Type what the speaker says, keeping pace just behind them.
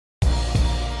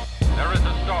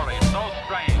story so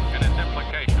strange in its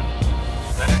implications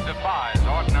that it defies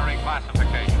ordinary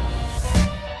classification.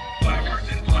 Blacker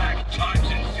than black times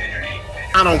infinity.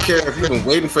 I don't care if you've been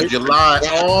waiting for July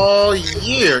all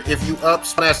year. If you up,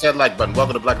 smash that like button.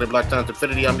 Welcome to Blacker than Black Times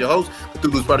Infinity. I'm your host,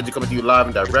 Cthulhu's Prodigy, coming to you live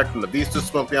and direct from the Beast to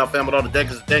Smoke Me Out Family with all the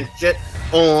dankest dank shit.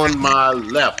 On my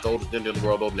left, oldest ninja in the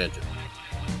world, old ninja.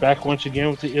 Back once again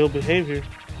with the ill behavior.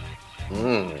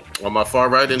 On my far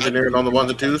right, engineering on the ones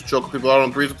and twos, choking people out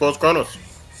on threes and post chronos.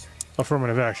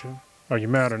 Affirmative action. Are you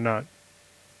mad or not?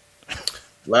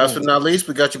 Last but not least,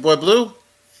 we got your boy Blue.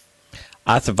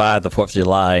 I survived the 4th of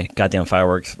July. Goddamn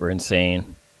fireworks were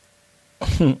insane.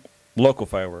 Local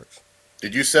fireworks.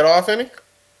 Did you set off any?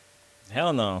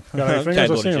 Hell no. Got any fingers? Gotta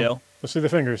go Let's to see jail. them. Let's see the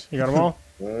fingers. You got them all?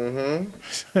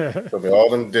 It'll be all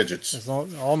them digits. It's all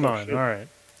 9. All right.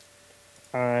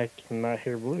 I cannot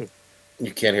hear Blue.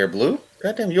 You can't hear Blue?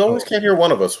 Goddamn, you always can't hear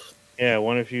one of us. Yeah,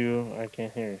 one of you I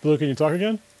can't hear. Blue, can you talk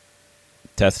again?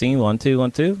 Testing, 1 2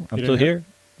 1 2. I'm still here.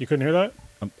 You couldn't hear that?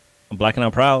 I'm black and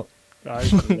I'm proud.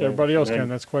 Everybody else can.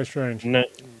 That's quite strange.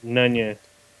 None yet.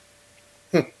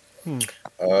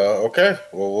 Okay.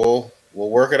 Well, we'll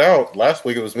work it out. Last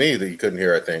week it was me that you couldn't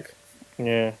hear, I think.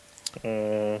 Yeah.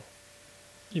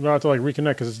 You might have to reconnect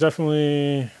because it's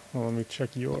definitely. Well, let me check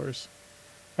yours.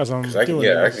 As I'm doing I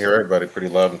can hear everybody pretty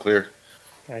loud and clear.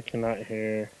 I cannot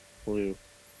hear Blue.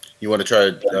 You want to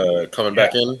try coming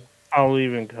back in? I'll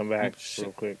leave and come back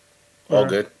real quick. All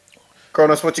good.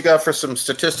 Kronos, what you got for some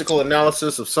statistical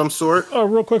analysis of some sort?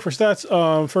 Real quick for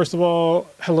stats. First of all,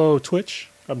 hello Twitch.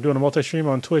 I'm doing a multi-stream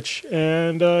on Twitch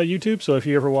and YouTube. So if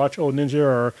you ever watch Old Ninja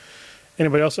or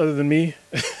anybody else other than me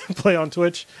play on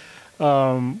Twitch, we do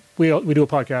a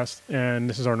podcast, and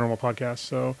this is our normal podcast.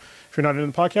 So if you're not in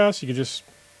the podcast, you can just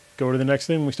go to the next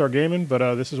thing when we start gaming.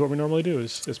 But this is what we normally do: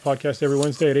 is podcast every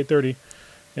Wednesday at 8:30.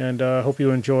 And I hope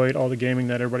you enjoyed all the gaming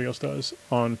that everybody else does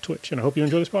on Twitch. And I hope you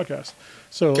enjoy this podcast.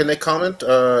 So, can they comment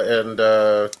and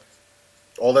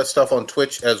all that stuff on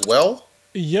Twitch as well?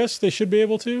 Yes, they should be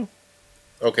able to.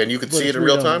 Okay, and you can see it in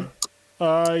real time?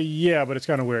 Yeah, but it's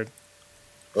kind of weird.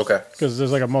 Okay. Because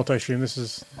there's a multi-stream. This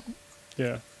is,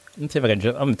 yeah. Let me see if I can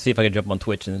jump. I'm gonna see if I can jump on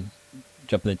Twitch and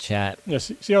jump in the chat. Yeah,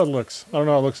 see how it looks. I don't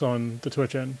know how it looks on the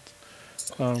Twitch end.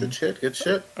 Good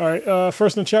shit. All right,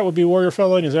 first in the chat would be Warrior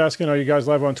Fellow, and he's asking, are you guys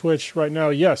live on Twitch right now?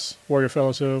 Yes, Warrior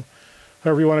Fellow. So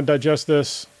however you want to digest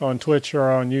this on Twitch or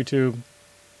on YouTube,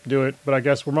 do it. But I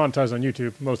guess we're monetized on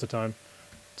YouTube most of the time.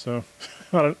 So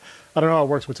I don't know how it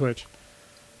works with Twitch.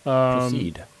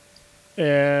 Proceed.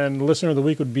 And listener of the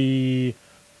week would be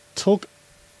Tulk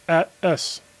at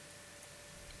S.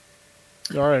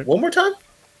 All right. One more time?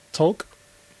 Tulk,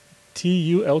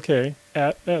 Tulk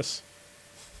at S.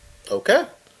 Okay.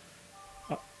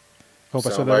 Hope Sound I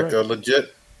said that like right. a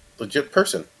legit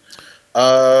person.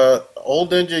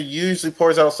 Old Ninja usually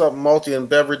pours out something malty and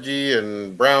beveragey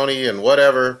and brownie and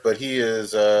whatever, but he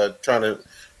is trying to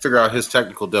figure out his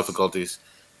technical difficulties.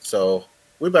 So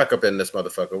we back up in this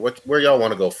motherfucker. Where y'all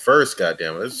want to go first?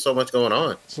 Goddamn it! There's so much going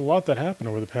on. It's a lot that happened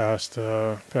over the past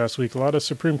week. A lot of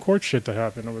Supreme Court shit that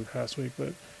happened over the past week.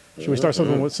 But should we start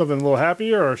something with something a little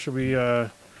happier, or should we?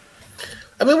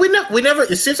 I mean, we never.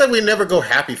 It seems like we never go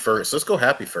happy first. Let's go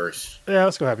happy first. Yeah,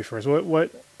 let's go happy first.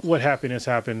 What happiness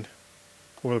happened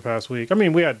over the past week? I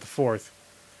mean, we had the 4th.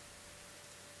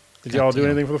 Did y'all do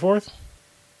anything for the 4th?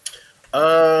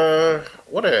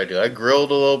 What did I do? I grilled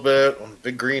a little bit.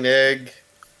 Big green egg.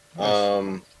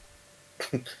 Nice.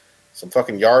 Some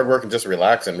fucking yard work and just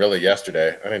relaxing. Really,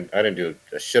 yesterday. I didn't do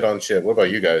a shit on shit. What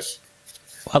about you guys?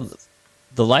 Well,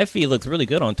 the live feed looks really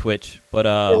good on Twitch, but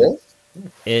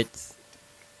it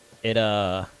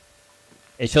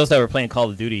shows that we're playing Call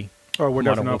of Duty. Oh, we're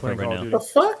Modern definitely not Warfare playing Call of Duty. The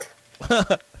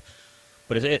fuck?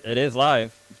 But it is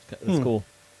live. It's cool.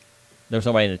 There's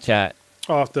somebody in the chat.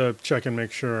 I'll have to check and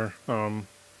make sure to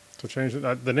change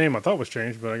it. The name I thought was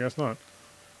changed, but I guess not.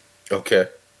 Okay.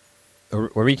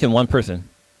 We're reaching one person.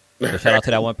 So shout out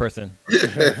to that one person.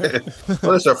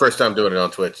 Well, it's our first time doing it on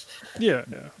Twitch. Yeah.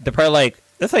 They're probably like,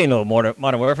 this ain't no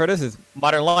modern warfare. This is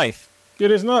modern life. It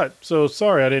is not. So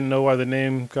sorry, I didn't know why the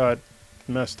name got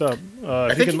messed up.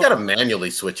 I think you got to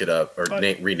manually switch it up or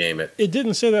rename it. It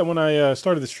didn't say that when I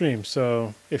started the stream.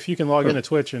 So if you can log into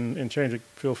Twitch and change it,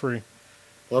 feel free.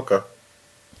 Okay.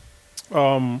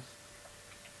 What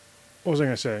was I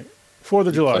going to say? 4th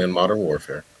of July. Playing Modern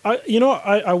Warfare.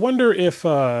 I wonder if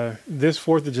this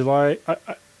 4th of July,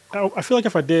 I feel like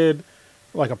if I did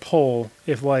a poll,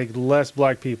 if less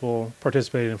black people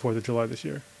participated in 4th of July this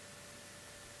year.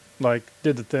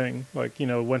 Did the thing.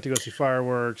 Went to go see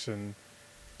fireworks and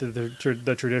did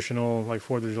the traditional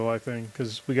 4th of July thing.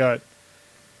 Because we got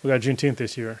Juneteenth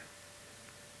this year.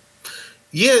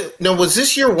 Yeah. No, was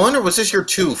this year 1 or was this year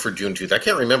 2 for Juneteenth? I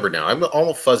can't remember now. I'm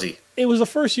almost fuzzy. It was the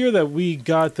first year that we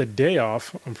got the day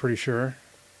off, I'm pretty sure.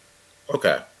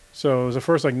 Okay. So it was the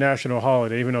first like national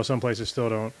holiday, even though some places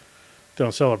still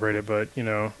don't celebrate it. But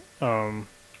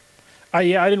I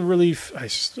didn't really.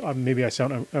 Maybe I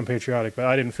sound unpatriotic, but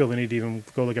I didn't feel the need to even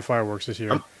go look at fireworks this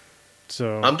year.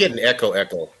 I'm getting echo.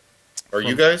 Are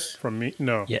you guys? From me?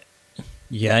 No.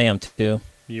 Yeah, I am too.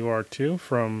 You are too?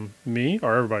 From me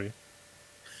or everybody?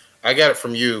 I got it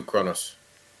from you, Kronos.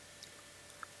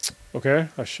 Okay,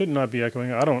 I should not be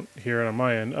echoing. I don't hear it on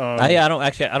my end. I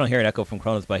don't hear an echo from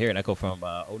Kronos, but I hear an echo from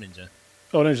Old Ninja.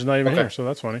 Oh, Ninja's not even Okay. here, so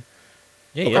that's funny.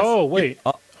 Yeah, Okay. yes. Oh, wait.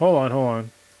 Oh. Hold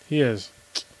on. He is.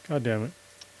 God damn it.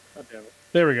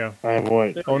 There we go. I have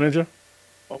what? Oh, Ninja?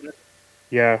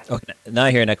 Yeah. Okay, now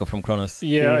I hear an echo from Kronos.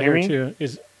 Yeah, you I hear hear it me?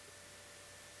 too.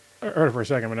 I heard it for a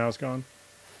second, but now it's gone.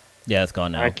 Yeah, it's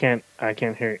gone now. I can't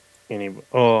hear any.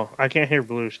 Oh, I can't hear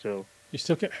Blue still. You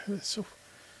still can't.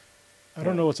 I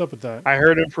don't know what's up with that. I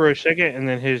heard him for a second, and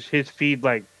then his feed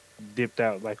like dipped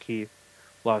out, like he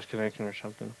lost connection or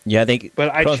something. Yeah, I think.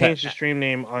 But I Kronos changed the stream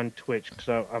name on Twitch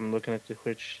because I'm looking at the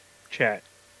Twitch chat,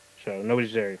 so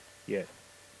nobody's there yet.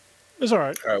 It's all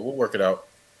right. All right, we'll work it out.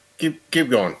 Keep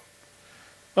going.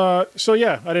 So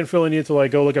yeah, I didn't feel the need to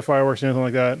like go look at fireworks or anything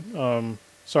like that.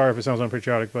 Sorry if it sounds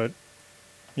unpatriotic, but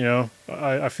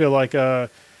I feel like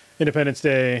Independence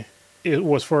Day it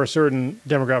was for a certain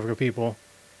demographic of people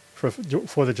for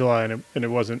 4th of July, and it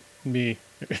wasn't me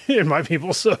and my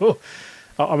people. So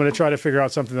I'm going to try to figure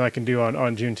out something that I can do on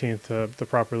Juneteenth to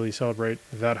properly celebrate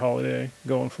that holiday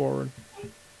going forward.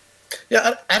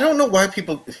 Yeah, I don't know why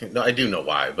people. No, I do know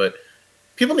why, but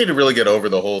people need to really get over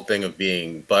the whole thing of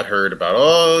being butthurt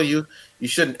about you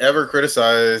shouldn't ever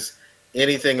criticize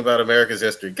anything about America's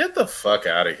history. Get the fuck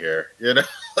out of here.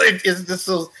 Like it's just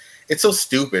it's so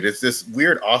stupid. It's this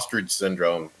weird ostrich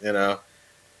syndrome.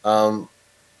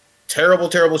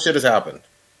 Terrible shit has happened.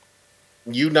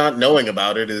 You not knowing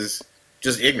about it is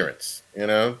just ignorance.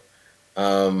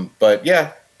 But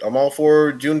yeah, I'm all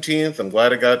for Juneteenth. I'm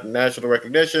glad it got national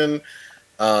recognition.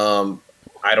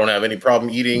 I don't have any problem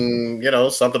eating,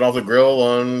 something off the grill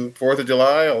on 4th of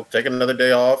July. I'll take another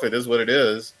day off. It is what it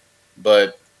is.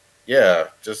 But yeah,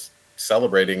 just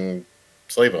celebrating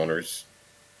slave owners,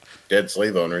 dead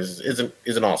slave owners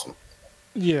isn't awesome.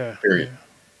 Yeah. Period.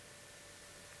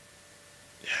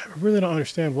 Yeah, I really don't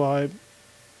understand why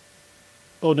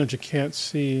Old Ninja can't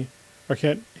see or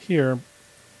can't hear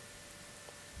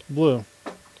Blue.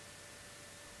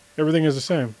 Everything is the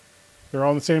same. They're all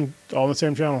on the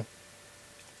same channel.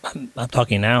 I'm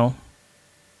talking now.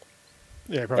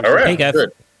 Yeah, probably. All right. Hey guys,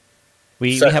 Good.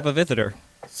 we So- have a visitor.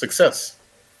 Success.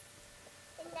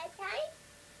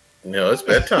 No, it's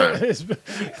bedtime.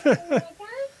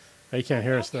 He can't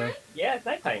hear us though. Yeah, it's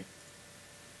nighttime.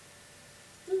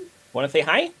 Want to say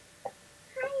hi?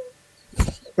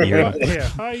 Hi. Yeah,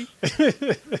 hi.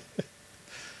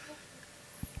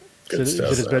 Good Is it stuff.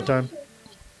 his bedtime?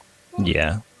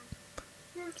 Yeah.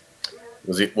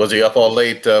 Was he up all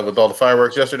late with all the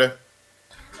fireworks yesterday?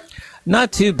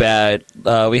 Not too bad.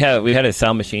 We had a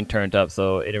sound machine turned up,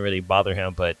 so it didn't really bother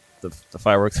him. But the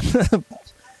fireworks,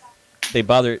 they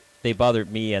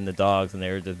bothered me and the dogs, and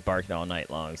they were just barking all night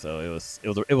long. So it was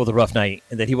a rough night.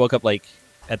 And then he woke up like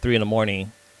at 3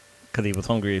 a.m. because he was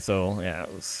hungry. So yeah,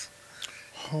 it was.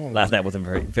 Last night wasn't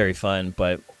very very fun,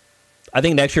 but I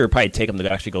think next year we'll probably take him to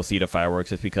actually go see the fireworks,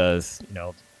 just because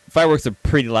fireworks are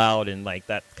pretty loud and like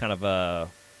that kind of a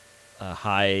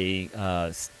high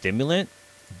stimulant,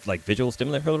 like visual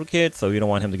stimulant for little kids. So we don't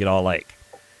want him to get all like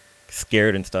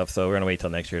scared and stuff. So we're gonna wait till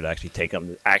next year to actually take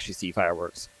him to actually see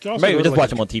fireworks. Maybe we just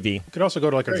watch them on TV. You could also go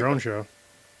to like a drone show.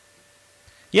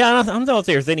 Yeah, I don't know if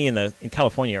there's any in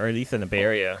California, or at least in the Bay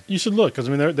Area. You should look, because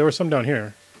I mean there were some down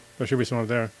here. There should be some up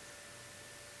there.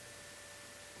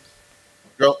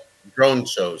 Drone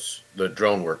shows. The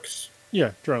drone works.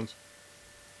 Yeah, drones.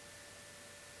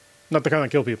 Not the kind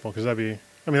that kill people, because that'd be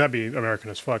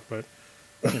American as fuck. But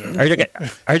I heard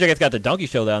you guys got the donkey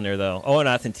show down there though. Oh, and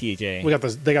that's in TJ.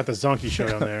 they got the donkey show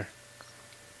down there.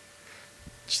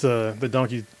 It's the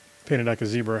donkey painted like a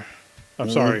zebra. I'm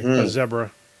sorry, a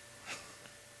zebra.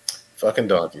 Fucking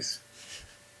donkeys.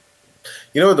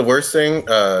 You know what the worst thing?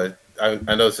 I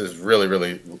know this is really,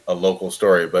 really a local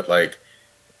story, but like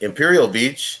Imperial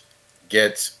Beach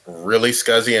gets really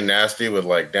scuzzy and nasty with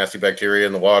like nasty bacteria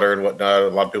in the water and whatnot. A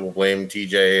lot of people blame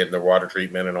TJ and their water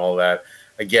treatment and all that.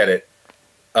 I get it.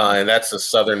 And that's the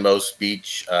southernmost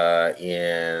beach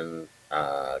in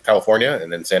California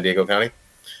and then San Diego County.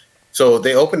 So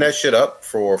they opened that shit up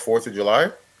for 4th of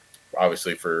July,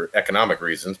 obviously for economic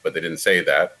reasons, but they didn't say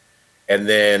that. And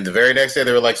then the very next day,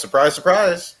 they were like, surprise,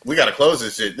 surprise, we got to close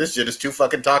this shit. This shit is too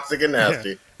fucking toxic and nasty.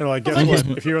 Yeah. And like, guess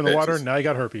what? If you're in the water, now you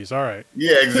got herpes. All right.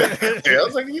 Yeah, exactly. I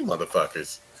was like, you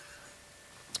motherfuckers.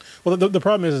 Well, the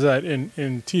problem is that in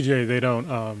TJ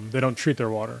they don't treat their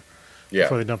water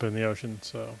before they dump it in the ocean.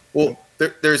 So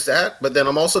there's that, but then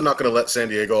I'm also not going to let San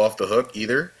Diego off the hook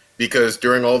either, because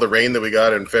during all the rain that we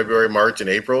got in February, March, and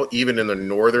April, even in the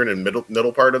northern and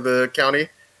middle part of the county,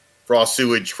 raw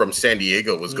sewage from San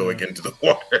Diego was going into the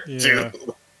water too.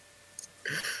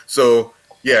 So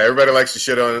yeah, everybody likes to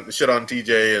shit on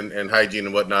TJ and hygiene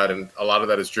and whatnot, and a lot of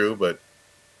that is true, but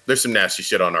there's some nasty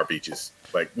shit on our beaches.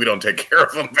 Like, we don't take care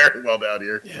of them very well down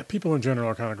here. Yeah, people in general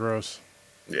are kind of gross.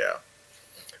 Yeah.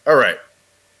 All right.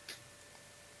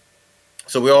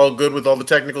 So we all good with all the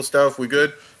technical stuff? We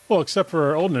good? Well, except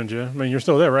for Old Ninja. I mean, you're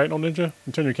still there, right, Old Ninja?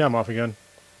 You turn your cam off again.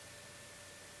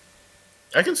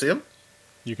 I can see him.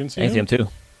 You can see I him? see him too.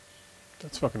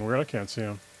 That's fucking weird. I can't see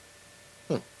him.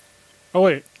 Oh,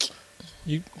 wait.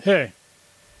 Hey.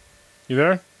 You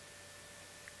there?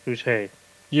 Who's hey?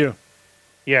 You.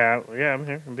 Yeah, I'm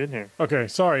here. I've been here. Okay,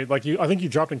 sorry. Like, I think you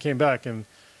dropped and came back, and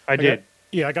I did.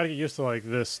 I got to get used to like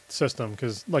this system,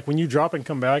 because like when you drop and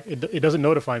come back, it doesn't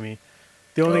notify me.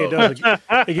 The only thing it does,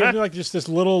 it gives me like just this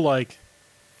little like,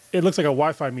 it looks like a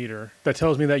Wi-Fi meter that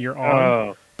tells me that you're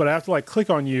on, but I have to like click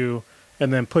on you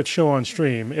and then put show on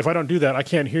stream. If I don't do that, I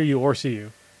can't hear you or see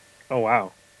you. Oh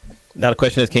wow. Now the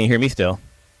question is, can you hear me still?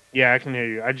 Yeah, I can hear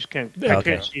you. I just can't. I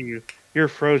can't see you. You're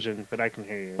frozen, but I can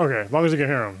hear you. Okay, as long as you can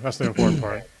hear them, that's the important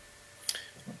part.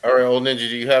 All right, Old Ninja,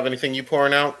 do you have anything you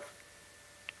pouring out?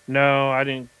 No, I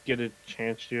didn't get a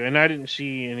chance to, and I didn't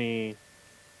see any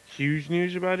huge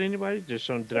news about anybody. Just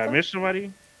some. Did I miss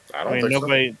somebody? I don't think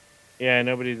nobody. So. Yeah,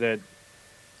 nobody that.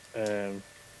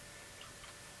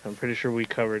 I'm pretty sure we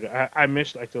covered. I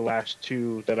missed like the last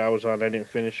two that I was on. I didn't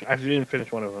finish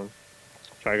one of them,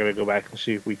 so I got to go back and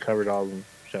see if we covered all of them.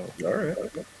 So. All right.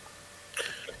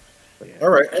 Yeah. All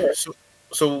right.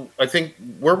 So I think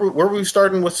were we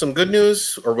starting with some good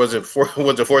news, or was it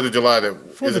 4th of July that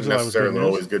isn't necessarily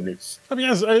always good news? I mean,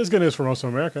 it's good news for most of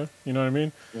America. You know what I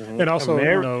mean? Mm-hmm. And also,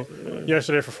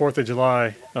 yesterday for 4th of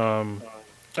July,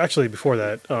 actually before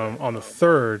that, on the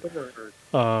 3rd,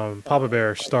 Papa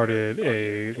Bear started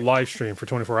a live stream for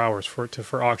 24 hours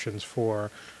for auctions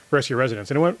for rescue residents,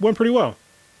 and it went pretty well.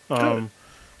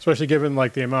 Especially given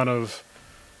like the amount of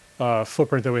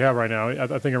footprint that we have right now.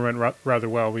 I think it went rather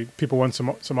well. People won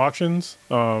some auctions.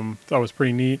 That was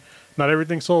pretty neat. Not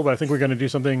everything sold, but I think we're going to do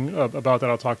something about that.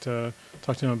 I'll talk to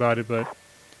him about it. But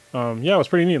yeah, it was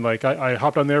pretty neat. Like I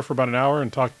hopped on there for about an hour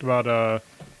and talked about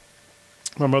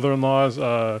my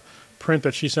mother-in-law's print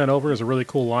that she sent over. Is a really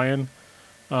cool lion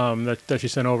that she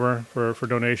sent over for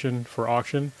donation for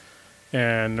auction.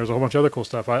 And there's a whole bunch of other cool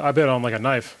stuff. I bet on like a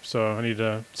knife, so I need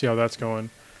to see how that's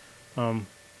going.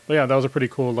 But yeah, that was a pretty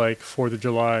cool like 4th of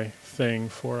July thing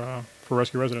for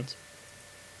rescue residents.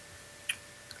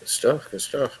 Good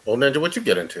stuff. Old Ninja, what'd you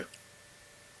get into?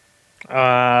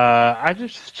 I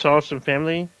just saw some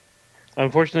family.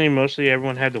 Unfortunately, mostly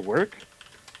everyone had to work,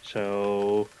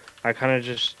 so I kind of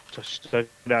just stuck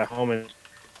at home and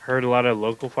heard a lot of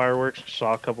local fireworks.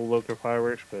 Saw a couple local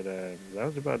fireworks, but that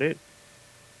was about it.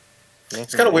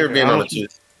 It's kind of weird being on a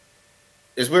Tuesday.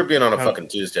 It's weird being on a fucking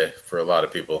Tuesday for a lot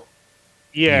of people.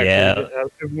 Yeah.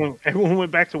 Everyone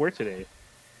went back to work today,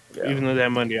 even though they had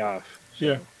Monday off. So.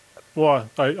 Yeah. Well,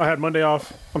 I had Monday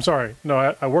off. I'm sorry. No,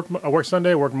 I worked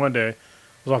Sunday, worked Monday. I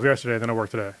was off yesterday, then I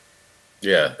worked today.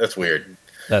 Yeah, that's weird.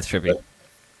 That's trippy. But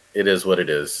it is what it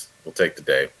is. We'll take the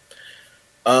day.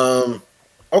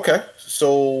 Okay.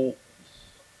 So,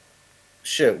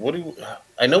 shit.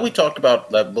 I know we talked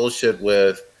about that bullshit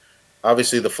with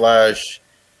obviously the Flash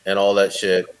and all that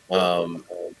shit.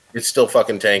 It's still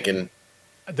fucking tanking.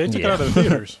 They took it out of the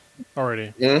theaters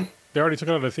already. Mm-hmm. They already took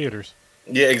it out of the theaters.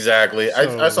 Yeah, exactly.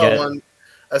 So, I saw one.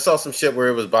 I saw some shit where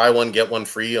it was buy one get one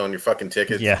free on your fucking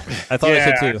tickets. Yeah, I thought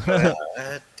that shit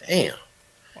too. Damn.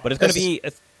 But it's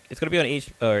gonna be on H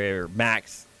or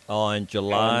Max on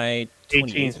July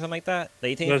 18th or something like that.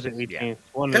 The 18th.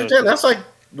 Yeah. That's like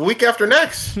the week after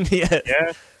next. Yeah.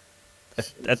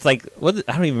 That's like I don't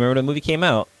even remember when the movie came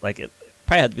out. Like it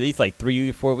probably had at least like 3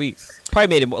 or 4 weeks. Probably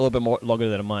made it a little bit more longer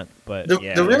than a month. But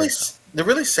the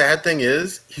really sad thing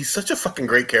is he's such a fucking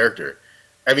great character.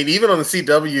 I mean, even on the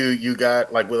CW, you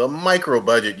got like with a micro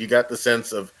budget, you got the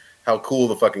sense of how cool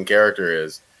the fucking character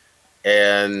is.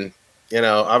 And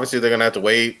obviously they're gonna have to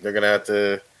wait. They're gonna have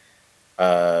to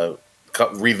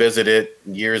revisit it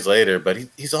years later. But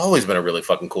he's always been a really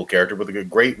fucking cool character with a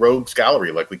great rogues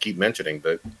gallery, like we keep mentioning.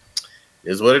 But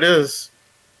it is what it is.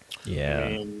 Yeah.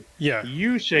 And Yeah,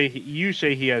 you say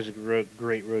he has a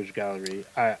great Rose Gallery.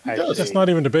 I does. that's say, not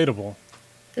even debatable.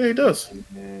 Yeah, he does.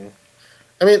 eh,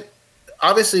 I mean,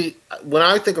 obviously, when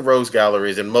I think of Rose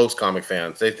Galleries, and most comic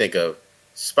fans, they think of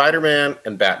Spider-Man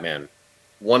and Batman,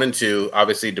 1 and 2.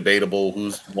 Obviously, debatable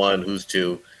who's one, who's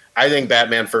two. I think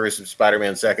Batman first, and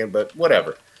Spider-Man second, but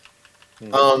whatever.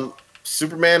 hmm.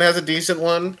 Superman has a decent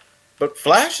one, but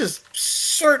Flash is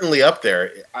certainly up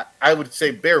there. I would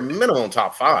say bare minimum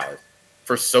top 5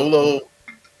 for solo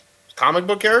comic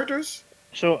book characters.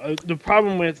 So the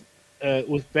problem with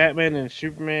Batman and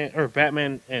Superman, or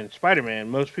Batman and Spider-Man,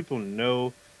 most people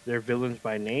know their villains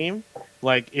by name.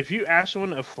 Like if you ask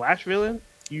someone a Flash villain,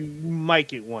 you might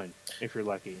get one if you're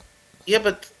lucky. Yeah,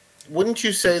 but wouldn't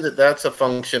you say that that's a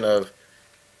function of,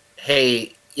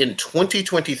 hey, in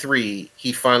 2023,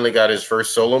 he finally got his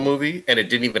first solo movie, and it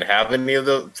didn't even have any of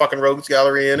the fucking Rogues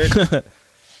Gallery in it?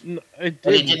 No, it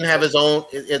And he didn't. didn't have his own,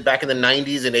 back in the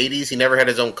 90s and 80s, he never had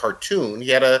his own cartoon. He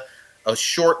had a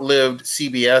short-lived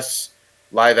CBS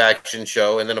live-action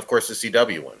show, and then, of course, the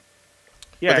CW one.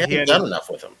 But Yeah, they he haven't had. done enough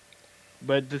with him.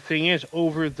 But the thing is,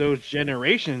 over those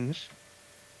generations,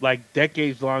 like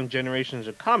decades-long generations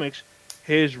of comics,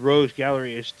 his Rose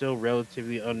Gallery is still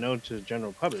relatively unknown to the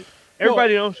general public.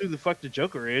 Everybody knows who the fuck the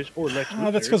Joker is, or Lex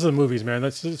Luthor. That's because of the movies, man.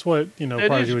 That's what It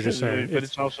Prodigy is was just good, saying. but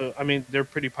it's also, I mean, they're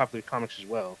pretty popular comics as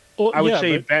well. Well, I would yeah,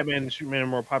 say but- Batman and Superman are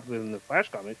more popular than the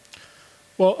Flash comic.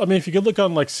 Well, I mean, if you could look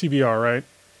on like CBR, right?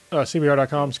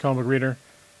 CBR.com's comic reader.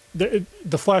 The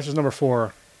Flash is number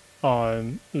 4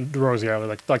 on the Rogues Gallery,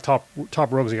 like top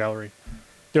Rogues Gallery.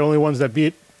 The only ones that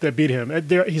beat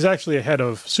him. He's actually ahead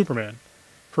of Superman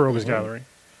for Rogues Gallery.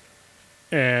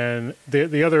 And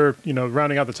the other,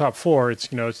 rounding out the top 4, it's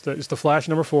the Flash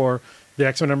number 4, the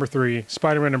X-Men number 3,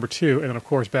 Spider-Man number 2, and then of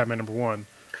course Batman number 1.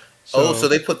 So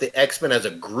they put the X-Men as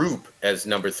a group as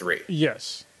number 3.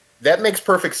 Yes. That makes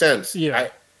perfect sense. Yeah.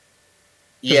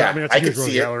 Yeah, that's a I huge can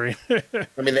Rogues see it. Gallery.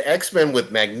 I mean, the X-Men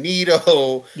with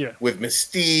Magneto, Yeah. with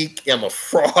Mystique, Emma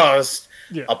Frost,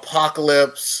 Yeah.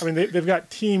 Apocalypse. I mean, they've got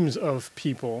teams of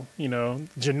people,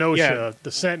 Genosha, Yeah.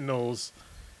 the Sentinels,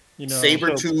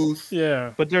 Sabretooth.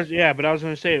 Yeah. But but I was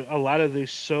going to say, a lot of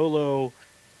these solo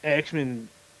X-Men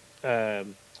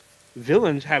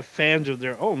villains have fans of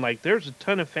their own. Like, there's a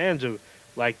ton of fans of,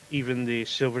 like, even the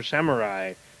Silver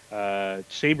Samurai,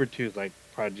 Sabretooth, like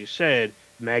Prodigy said,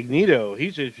 Magneto.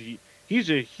 He's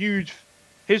a huge.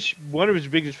 One of his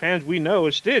biggest fans we know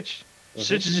is Stitch.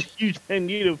 Stitch is a huge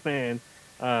Magneto fan.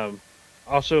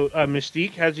 Also,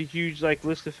 Mystique has a huge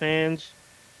list of fans.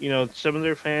 Some of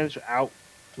their fans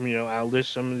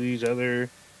outlist some of these other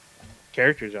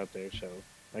characters out there. So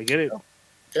I get it.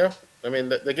 Yeah, I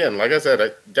mean, again, like I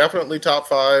said, definitely top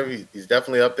 5. He's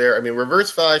definitely up there. I mean,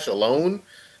 Reverse Flash alone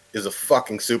is a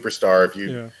fucking superstar if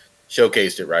you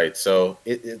showcased it right. So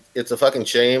it's a fucking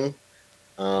shame.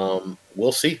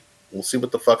 We'll see. We'll see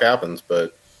what the fuck happens.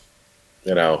 But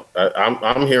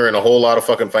I'm hearing a whole lot of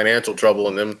fucking financial trouble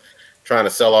and them trying to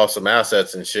sell off some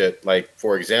assets and shit. Like,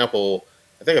 for example,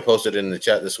 I think I posted it in the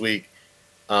chat this week.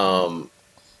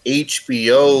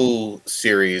 HBO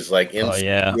series like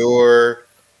Insecure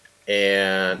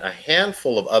and a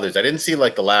handful of others. I didn't see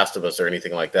like The Last of Us or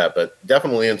anything like that, but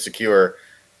definitely Insecure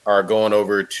are going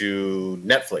over to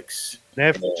Netflix.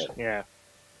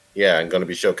 Yeah, and going to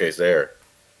be showcased there.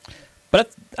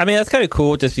 But that's kind of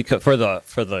cool, just because for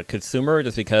the consumer,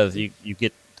 just because you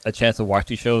get a chance to watch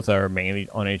these shows that are mainly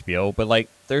on HBO. But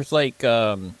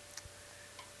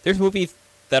there's movies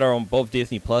that are on both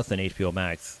Disney Plus and HBO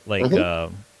Max, like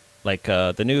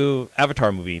the new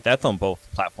Avatar movie that's on both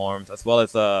platforms, as well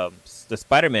as the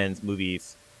Spider-Man's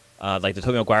movies, like the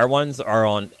Tobey Maguire ones are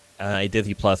on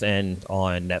Disney Plus and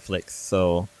on Netflix.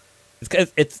 So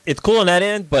it's cool on that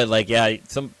end, but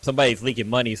somebody's leaking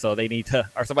money, so they need to,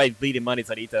 or somebody's bleeding money,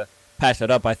 so they need to patch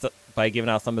it up by giving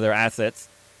out some of their assets,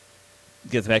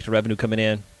 get some extra revenue coming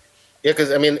in. Yeah,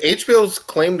 because I mean, HBO's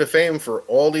claim to fame for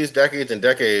all these decades and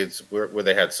decades, where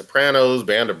they had Sopranos,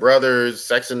 Band of Brothers,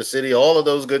 Sex and the City, all of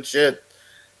those good shit,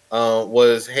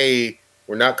 was, hey,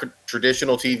 we're not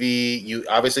traditional TV. You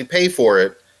obviously pay for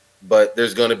it, but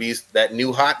there's going to be that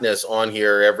new hotness on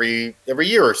here every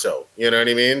year or so. You know what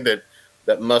I mean?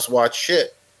 That must watch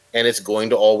shit, and it's going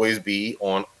to always be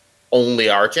on only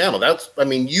our channel. That's, I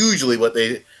mean, usually what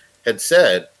they had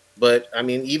said. But I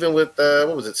mean, even with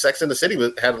what was it, Sex and the City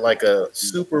had like a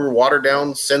super watered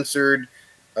down, censored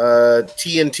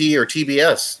TNT or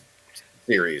TBS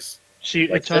series. See,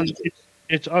 Like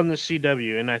it's on the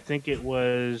CW, and I think it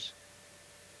was,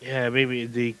 maybe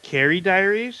the Carrie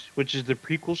Diaries, which is the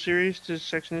prequel series to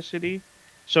Sex and the City.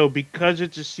 So because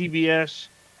it's a CBS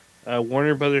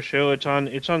Warner Brothers show. It's on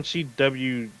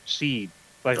CW Seed.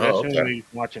 Like that's Oh, the only okay. way you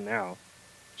can watch it now.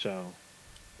 So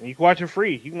and you can watch it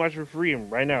free. You can watch it for free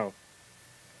right now.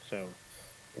 So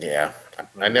Yeah,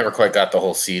 I never quite got the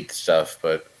whole seed stuff,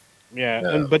 but yeah,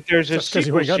 No. but there's a Just because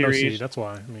you sequel ain't got no series. seed, that's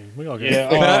why. I mean, we all get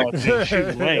Yeah, it. oh,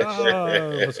 shoot, Lance.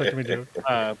 Vasectomy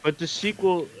joke. But the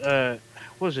sequel, what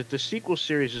was it? The sequel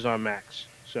series is on Max.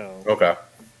 So okay.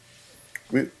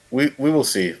 We will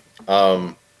see.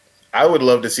 I would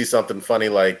love to see something funny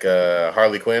like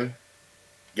Harley Quinn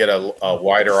get a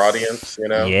wider audience. You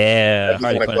know, Yeah, that'd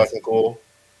be kind of fucking cool.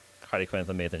 Harley Quinn's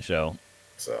an amazing show.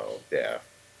 So yeah,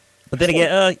 But then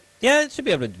again, yeah, it should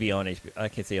be able to be on HBO. I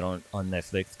can see it on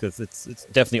Netflix because it's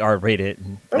definitely R-rated,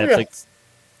 and Oh, yeah. Netflix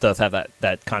does have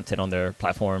that content on their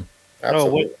platform.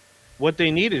 absolutely. what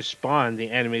they need is Spawn, the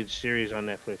animated series on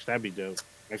Netflix. That'd be dope.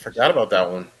 I forgot about that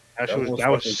one. That That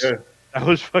was fucking good. that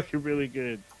was fucking really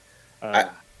good.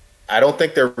 I don't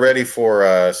think they're ready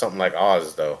for something like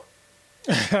Oz though.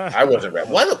 I wasn't ready.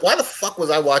 Why the fuck was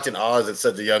I watching Oz at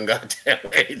such a young goddamn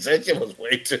age? That shit was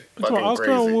way too fucking I was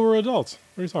crazy. when we were adults.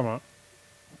 What are you talking about?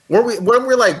 When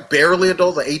we're like barely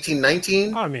adults, like 18,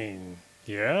 19? I mean,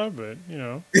 yeah, but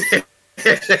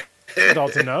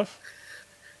adult enough.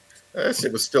 That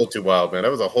shit was still too wild, man.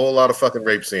 That was a whole lot of fucking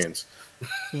rape scenes.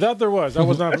 That there was. That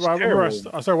was not. That's I remember I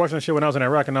terrible. started watching that shit when I was in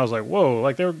Iraq, and I was like, "Whoa!"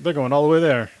 Like they're going all the way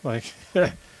there. Like,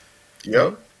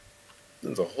 Yep.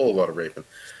 There's a whole lot of raping.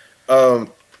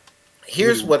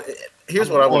 Here's what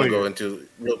I want to go into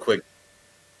real quick.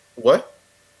 What?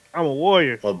 I'm a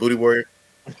warrior. Oh, booty warrior.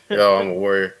 Yo, I'm a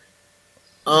warrior.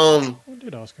 when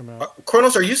did Oz come out?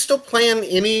 Kronos, are you still playing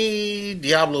any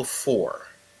Diablo 4?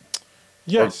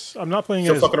 Yes, I'm not playing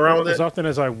still it fucking around with as it? often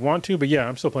as I want to, but yeah,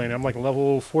 I'm still playing it. I'm like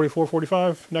level 44,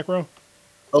 45 Necro.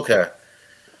 Okay.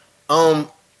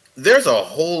 There's a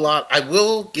whole lot. I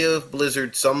will give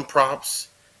Blizzard some props.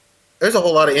 There's a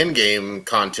whole lot of in-game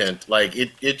content. Like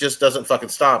it just doesn't fucking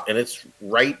stop, and it's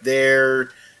right there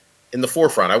in the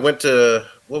forefront. I went to,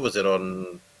 what was it,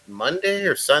 on Monday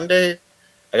or Sunday?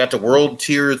 I got to World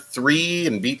Tier 3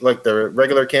 and beat like the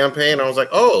regular campaign. I was like,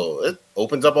 oh, it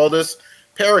opens up all this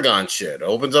Paragon shit. It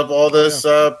opens up all this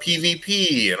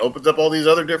PvP, and opens up all these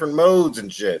other different modes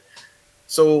and shit.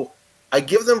 So I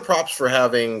give them props for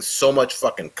having so much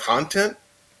fucking content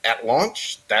at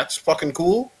launch. That's fucking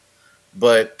cool.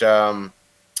 But at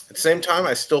the same time,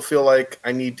 I still feel like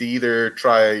I need to either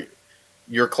try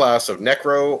your class of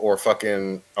Necro or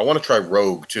fucking. I want to try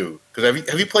Rogue too. Because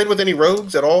have you played with any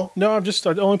Rogues at all? No, I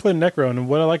only played Necro, and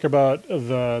what I like about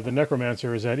the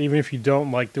Necromancer is that even if you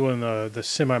don't like doing the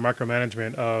semi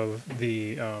micromanagement of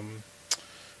the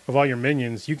of all your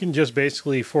minions, you can just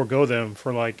basically forego them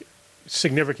for like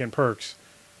significant perks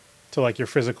to like your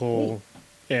physical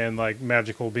and like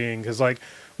magical being. Because like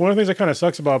one of the things that kind of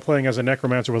sucks about playing as a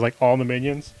Necromancer with like all the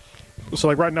minions. So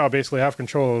like right now, I basically have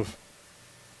control of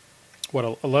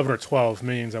 11 or 12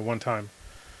 minions at one time.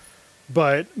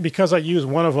 But because I use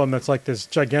one of them that's like this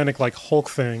gigantic like Hulk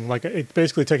thing, like it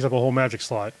basically takes up a whole magic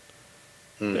slot.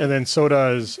 And then so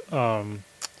does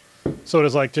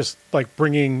like just like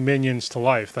bringing minions to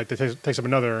life. Like it takes up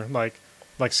another like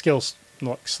skill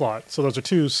slot. So those are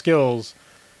two skills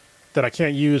that I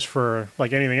can't use for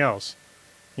like anything else.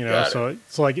 So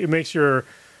it's like it makes your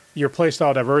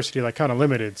playstyle diversity like kind of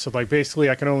limited. So like basically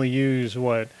I can only use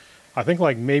what I think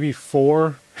like maybe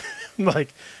 4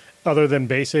 like other than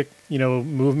basic,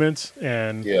 movements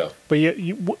and But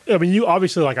you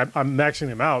obviously like I'm maxing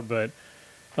them out, but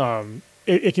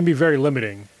it can be very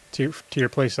limiting to your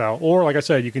playstyle. Or like I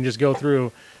said, you can just go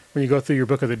through when you go through your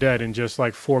Book of the Dead and just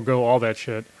like forego all that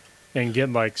shit and get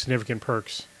like significant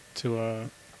perks to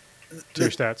your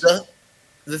stats.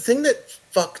 The thing that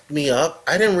fucked me up,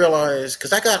 I didn't realize,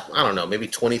 because I got, I don't know, maybe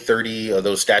 20, 30 of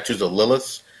those statues of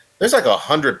Lilith. There's like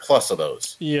 100 plus of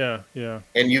those. Yeah.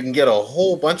 And you can get a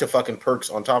whole bunch of fucking perks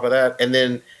on top of that. And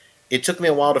then it took me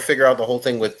a while to figure out the whole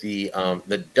thing with the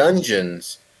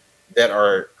dungeons that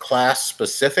are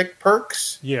class-specific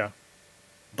perks. Yeah.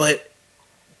 But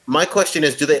my question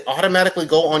is, do they automatically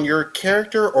go on your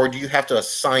character, or do you have to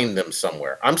assign them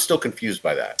somewhere? I'm still confused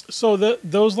by that. So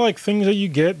those like things that you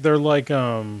get, they're like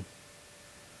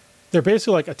they're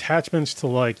basically like attachments to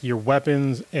like your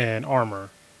weapons and armor.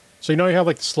 So you have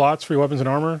like the slots for your weapons and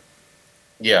armor.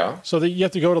 Yeah. So that you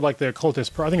have to go to like the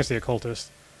occultist. I think it's the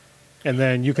occultist, and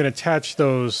then you can attach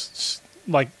those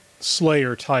like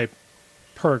Slayer type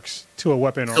perks to a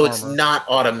weapon or so armor. It's not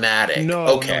automatic. No,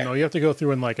 okay. no. You have to go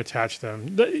through and like attach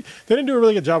them. They didn't do a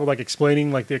really good job of like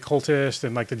explaining like the occultist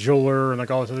and like the jeweler and like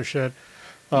all this other shit.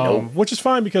 Which is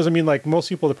fine because I mean like most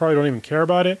people that probably don't even care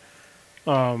about it.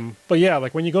 But yeah,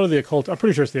 like when you go to the occult, I'm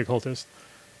pretty sure it's the occultist.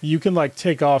 you can like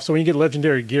take off. So when you get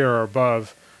legendary gear or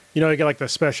above, you get like the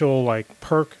special like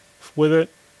perk with it.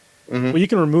 Well, you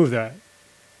can remove that,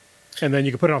 and then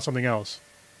you can put it on something else.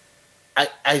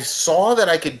 I saw that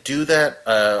I could do that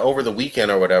over the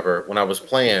weekend or whatever when I was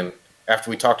playing. After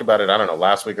we talked about it, I don't know,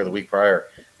 last week or the week prior.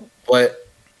 But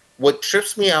what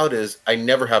trips me out is I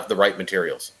never have the right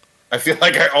materials. I feel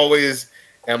like I always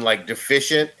am like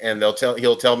deficient, and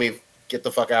he'll tell me, "Get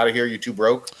the fuck out of here, you too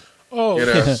broke."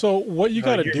 Oh, so what you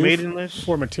got to do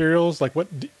for materials? Like, what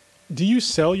do you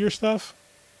sell your stuff?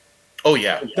 Oh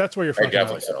yeah, that's where you're fucking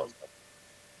definitely up. sell.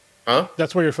 Huh?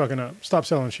 That's where you're fucking up. Stop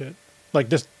selling shit. Like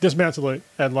dismantle it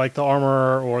at like the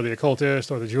armorer or the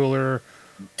occultist or the jeweler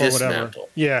or whatever.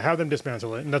 Yeah, have them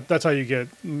dismantle it, and that's how you get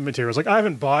materials. Like I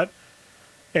haven't bought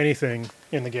anything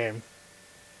in the game.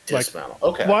 Dismantle.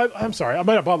 Okay. Well, I'm sorry. I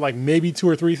might have bought like maybe 2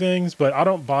 or 3 things, but I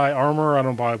don't buy armor. I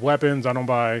don't buy weapons. I don't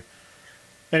buy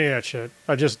any of that shit.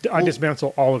 I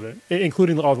dismantle all of it,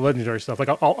 including all the legendary stuff. Like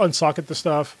I'll unsocket the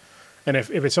stuff, and if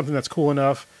it's something that's cool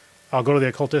enough, I'll go to the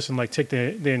occultist and like take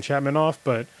the enchantment off.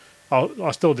 But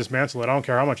I'll still dismantle it. I don't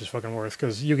care how much it's fucking worth,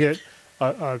 because you get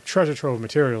a treasure trove of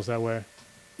materials that way.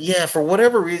 Yeah, for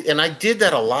whatever reason, and I did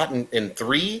that a lot in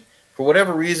 3. For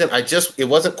whatever reason, it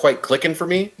wasn't quite clicking for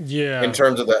me. Yeah. In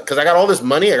terms of that, because I got all this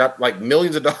money, I got like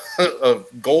millions of dollars of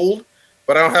gold,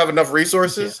 but I don't have enough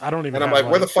resources. Yeah, I don't even. And I'm like,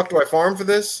 where the fuck do I farm for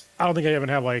this? I don't think I even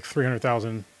have like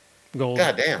 300,000 gold.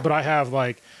 God damn. But I have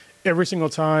like every single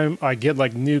time I get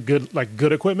like new good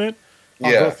equipment,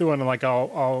 I'll go through and like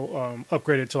I'll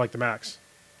upgrade it to like the max.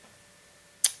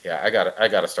 Yeah, I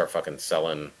gotta start fucking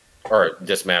selling or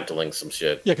dismantling some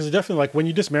shit. Yeah, because definitely like when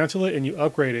you dismantle it and you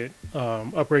upgrade it,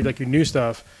 upgrade like your new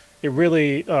stuff, it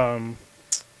really,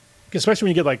 especially when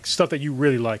you get like stuff that you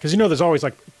really like, because there's always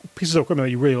like pieces of equipment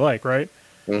that you really like, right?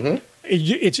 Mm-hmm.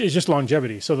 It's just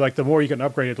longevity. So like the more you can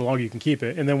upgrade it, the longer you can keep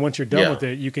it, and then once you're done with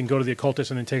it, you can go to the occultist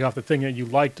and then take off the thing that you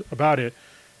liked about it,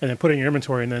 and then put it in your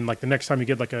inventory, and then like the next time you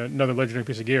get like another legendary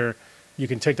piece of gear, you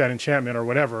can take that enchantment or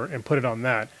whatever and put it on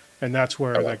that. And that's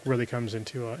where like really comes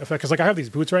into effect. Because like I have these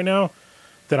boots right now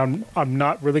that I'm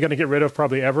not really going to get rid of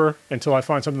probably ever until I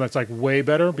find something that's like way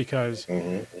better, because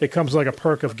it comes like a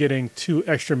perk of getting 2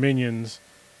 extra minions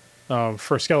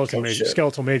for skeletal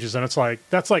mages, and it's like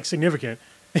that's like significant,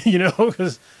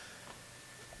 because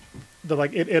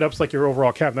it ups like your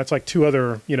overall cap. And that's like 2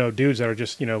 other dudes that are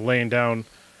just laying down,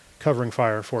 covering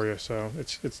fire for you. So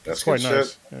it's quite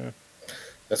nice. Yeah.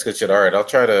 That's good shit. All right, I'll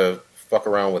try to fuck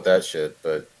around with that shit,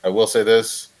 but I will say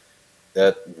this: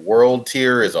 that world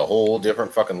tier is a whole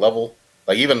different fucking level.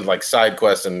 Like even like side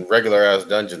quests and regular ass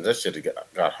dungeons, that shit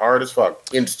got hard as fuck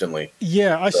instantly.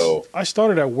 Yeah, I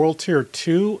started at world tier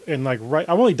 2, and like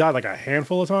I've only died like a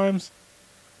handful of times.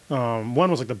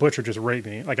 One was like the butcher just raped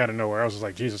me like out of nowhere. I was just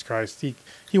like, Jesus Christ.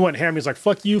 He went ham. He's like,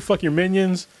 fuck you, fuck your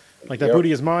minions. Like that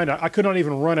booty is mine. I could not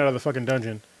even run out of the fucking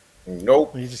dungeon.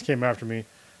 Nope. And he just came after me.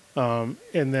 And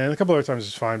then a couple other times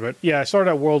it's fine, but yeah, I started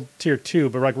at world tier 2,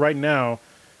 but like right now,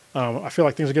 I feel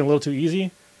like things are getting a little too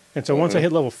easy, and so once I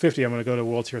hit level 50, I'm going to go to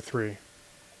world tier 3.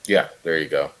 Yeah, there you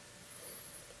go.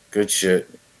 Good shit.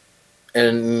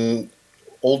 And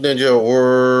Old Ninja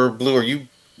or Blue,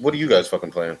 what are you guys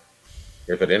fucking playing?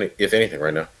 If anything,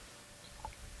 right now.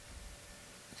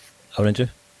 Old Ninja.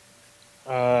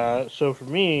 So for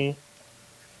me,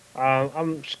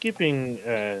 I'm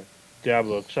skipping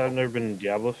Diablo, because I've never been a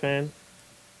Diablo fan.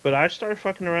 But I started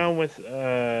fucking around with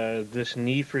this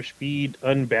Need for Speed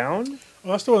Unbound.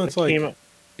 Oh, that's the one that's like,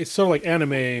 it's sort of like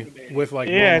anime with like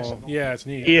it's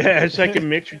neat. Yeah, it's like a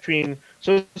mix between,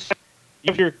 so it's like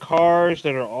you have your cars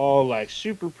that are all like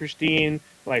super pristine,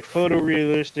 like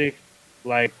photorealistic,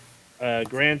 like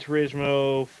Gran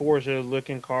Turismo, Forza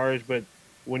looking cars, but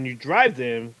when you drive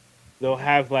them, they'll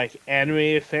have like anime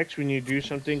effects when you do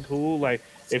something cool, like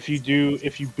if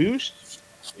you boost,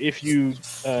 if you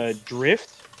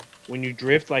drift, when you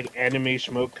drift, like anime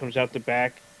smoke comes out the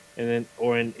back, and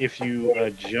then, if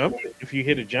you jump, if you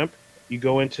hit a jump, you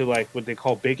go into like what they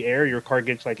call big air. Your car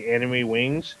gets like anime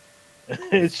wings.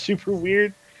 It's super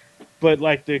weird, but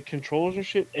like the controls and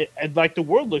shit, like the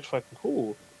world looks fucking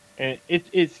cool, and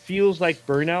it feels like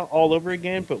Burnout all over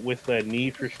again, but with a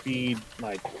Need for Speed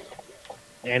like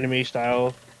anime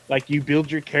style. Like you build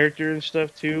your character and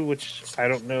stuff too, which I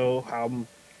don't know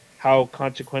how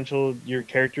consequential your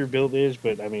character build is,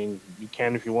 but I mean you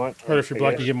can if you want. Or if you're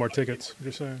black, you get more tickets.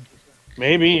 You're saying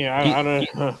maybe I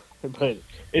don't know, but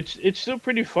it's still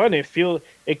pretty fun.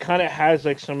 It kind of has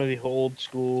like some of the old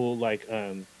school like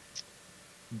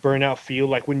Burnout feel.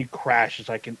 Like when you crash, it's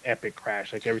like an epic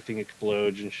crash. Like everything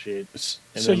explodes and shit. And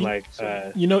so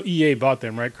then EA bought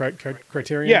them, right?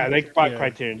 Criterion. Yeah, they bought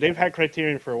Criterion. They've had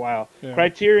Criterion for a while. Yeah.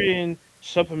 Criterion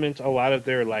supplements a lot of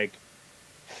their like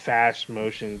fast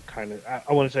motion kind of.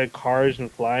 I want to say cars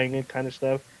and flying and kind of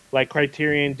stuff. Like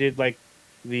Criterion did like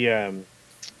the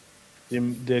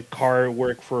the car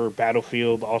work for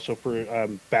Battlefield, also for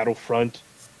Battlefront,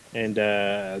 and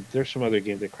there's some other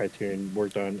games that Criterion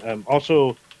worked on.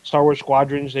 Also, Star Wars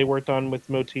Squadrons they worked on with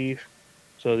Motif,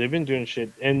 so they've been doing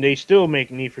shit, and they still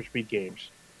make Need for Speed games.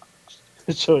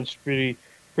 So it's pretty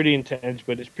intense,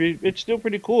 but it's still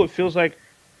pretty cool. It feels like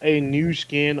a new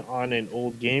skin on an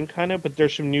old game, kind of, but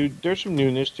there's some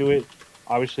newness to it.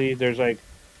 Obviously, there's like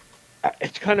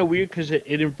it's kind of weird because it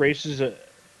embraces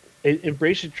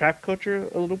trap culture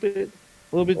a little bit,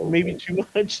 maybe too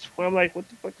much. Where I'm like, what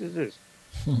the fuck is this?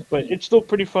 But it's still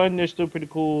pretty fun. It's still pretty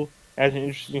cool. Has an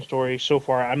interesting story so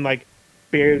far. I'm like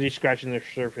barely scratching the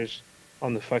surface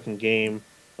on the fucking game.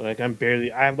 Like I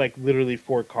have like literally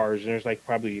 4 cars, and there's like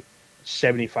probably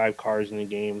 75 cars in the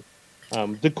game.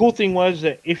 The cool thing was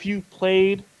that if you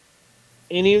played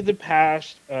any of the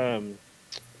past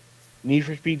Need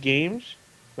for Speed games,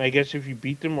 I guess if you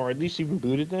beat them or at least even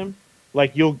booted them,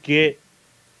 like you'll get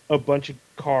a bunch of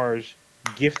cars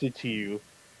gifted to you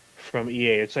from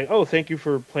EA. It's like, oh, thank you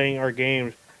for playing our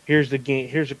games. Here's the game.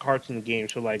 Here's the cards in the game.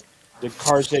 So like the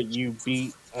cards that you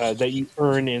beat, that you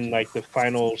earn in like the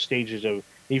final stages of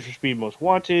Need for Speed Most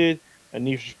Wanted, a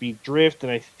Need for Speed Drift,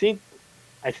 and I think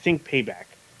Payback.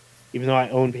 Even though I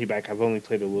own Payback, I've only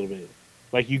played a little bit.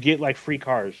 Like you get like free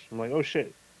cars. I'm like, oh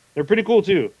shit, they're pretty cool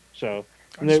too. So,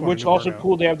 which also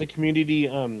cool. They have the community.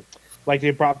 Like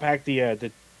they brought back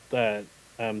the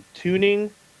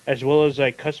tuning as well as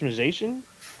like customization.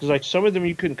 Because like some of them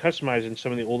you couldn't customize in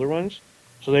some of the older ones.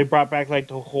 So they brought back like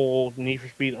the whole Need for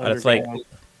Speed Underground.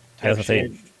 I was gonna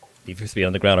say Need for Speed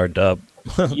Underground or dub.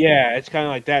 Yeah, it's kind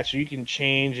of like that. So you can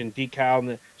change and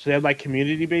decal, so they have like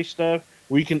community based stuff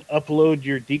where you can upload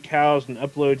your decals and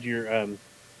upload your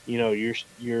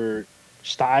your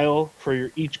style for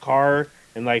your each car,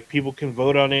 and like people can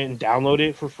vote on it and download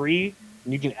it for free,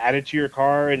 and you can add it to your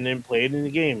car and then play it in the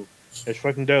game. It's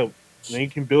fucking dope. And then you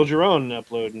can build your own and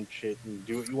upload and shit and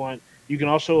do what you want. You can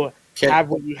also have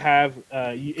what you have.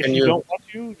 If you don't want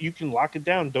to, you can lock it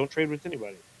down. Don't trade with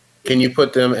anybody. Can you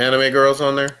put them anime girls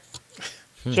on there?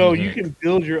 So you can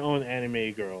build your own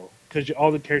anime girl because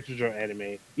all the characters are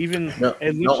anime. Even no,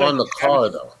 on the car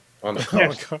though. On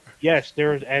the car. Yes,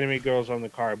 there's anime girls on the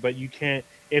car, but you can't.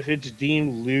 If it's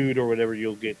deemed lewd or whatever,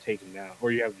 you'll get taken down,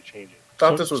 or you have to change it. I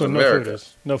thought this was America.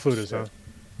 No food is, huh?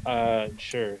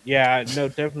 Sure. Yeah, no,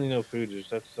 definitely no food is.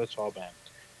 That's all bad.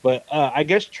 But I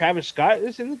guess Travis Scott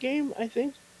is in the game. I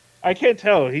think I can't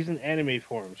tell. He's in anime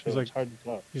form, so it's hard to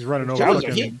tell. He's running over.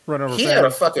 He had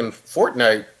a fucking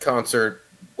Fortnite concert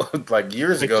like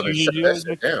years ago. They shut that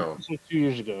shit down. 2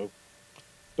 years ago.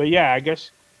 But yeah, I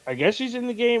guess he's in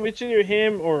the game. It's either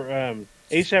him or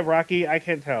ASAP Rocky. I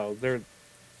can't tell. They're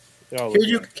all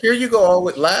here you go.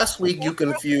 Last week you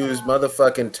confused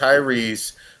motherfucking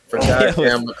Tyrese for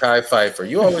goddamn Mekhi Phifer.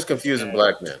 You always confusing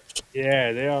black men.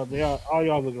 Yeah, they all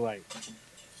y'all look alike.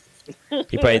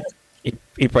 He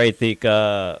probably think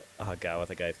oh god, what's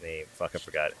the guy's name? Fuck, I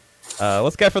forgot it.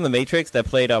 What's the guy from the Matrix that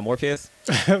played Morpheus?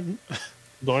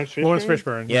 Lawrence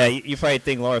Fishburne. Yeah, you probably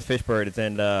think Lawrence Fishburne is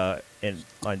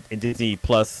in Disney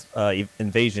Plus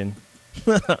Invasion.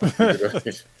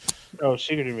 Oh,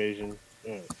 Secret Invasion.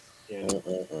 Yeah.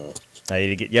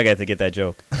 You guys have to get that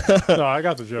joke. No, I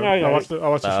got the joke. I watched the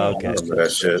show. Okay.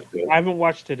 That shit. I haven't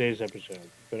watched today's episode,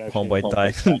 but Homeboy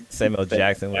thought Samuel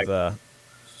Jackson was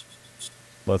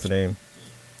what's the name?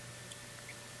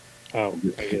 Oh,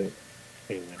 I get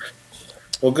it.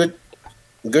 Well,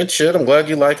 good shit. I'm glad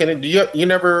you liking it.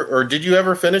 Did you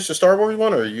ever finish the Star Wars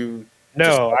one, or you?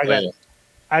 No,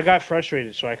 I got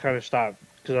frustrated, so I kind of stopped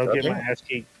because I was getting my ass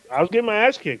kicked. I was getting my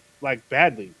ass kicked like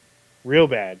badly, real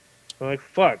bad. I'm like,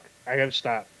 fuck, I gotta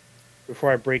stop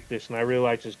before I break this, and I really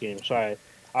like this game. So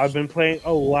I've been playing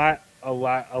a lot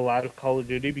of Call of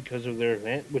Duty because of their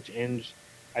event, which ends.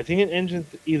 I think it ends in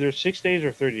either 6 days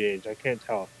or 30 days. I can't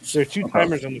tell. There's 2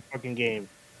 timers on the fucking game.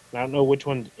 I don't know which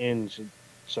one ends.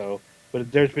 So,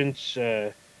 but there's been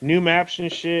new maps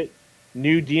and shit,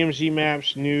 new DMZ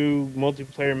maps, new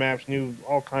multiplayer maps, new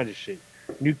all kinds of shit,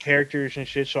 new characters and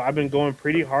shit. So I've been going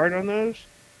pretty hard on those,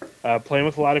 playing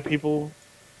with a lot of people,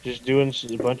 just doing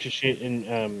a bunch of shit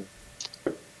in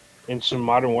some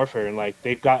Modern Warfare, and like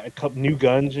they've got a couple new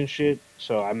guns and shit.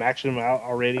 So I'm maxing them out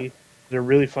already. They're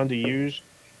really fun to use.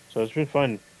 So it's been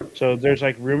fun. So there's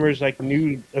like rumors like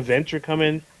new events are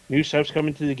coming, new subs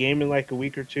coming to the game in like a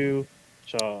week or 2.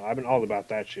 So I've been all about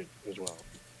that shit as well.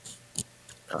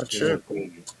 Not sure. I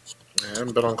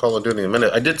haven't been on Call of Duty in a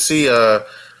minute. I did see one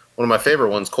of my favorite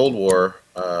ones, Cold War.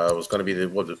 It was going to be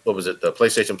what was it? The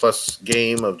PlayStation Plus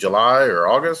game of July or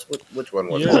August? Which one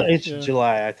was Yeah. it? It's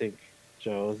July, I think.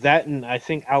 So that, and I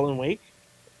think Alan Wake.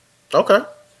 Okay.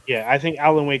 Yeah, I think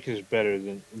Alan Wake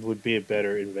would be a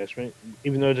better investment,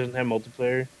 even though it doesn't have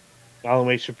multiplayer. Alan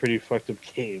Wake's a pretty fucked up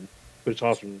game, but it's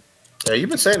awesome. Yeah, you've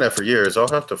been saying that for years. I'll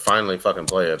have to finally fucking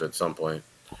play it at some point.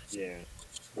 Yeah.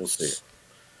 We'll see.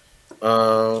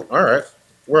 All right.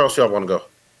 Where else y'all want to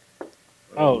go?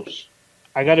 Oh,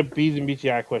 I got a B's and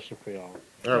BTI question for y'all.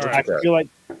 All right, what I you got? feel like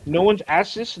no one's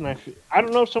asked this, and I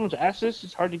don't know if someone's asked this.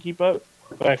 It's hard to keep up,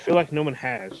 but I feel like no one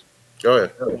has, Go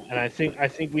ahead. and I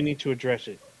think we need to address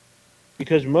it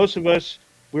because most of us,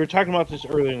 we were talking about this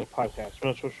earlier in the podcast.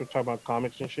 Most of us were talking about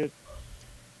comics and shit,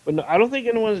 but no, I don't think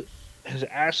anyone has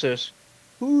asked us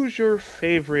who's your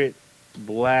favorite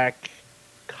black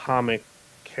comic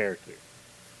character.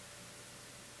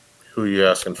 Who are you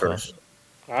asking first?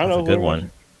 I don't That's know. a good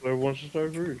one. Whoever wants to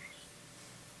start first.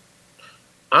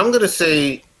 I'm gonna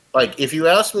say, like, if you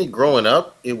asked me growing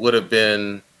up, it would have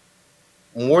been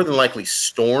more than likely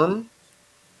Storm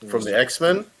from the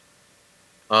X-Men.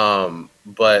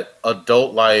 But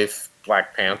adult life,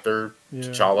 Black Panther,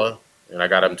 T'Challa, and I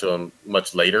got into him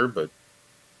much later, but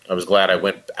I was glad I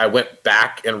went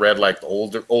back and read like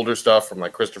the older stuff from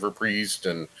like Christopher Priest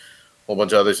and a whole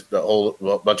bunch of others,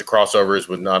 bunch of crossovers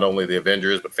with not only the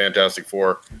Avengers but Fantastic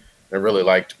Four. I really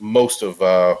liked most of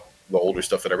the older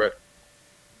stuff that I read.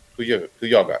 Who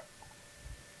y'all got?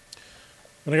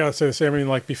 And I gotta say the same. I mean,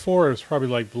 like before, it was probably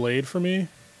like Blade for me,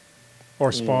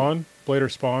 or Spawn, Blade or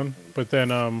Spawn. But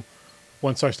then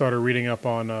once I started reading up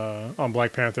on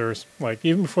Black Panthers, like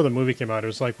even before the movie came out, it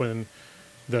was like when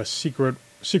the Secret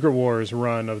Wars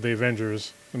run of the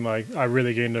Avengers, and like I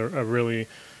really gained a really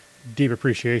deep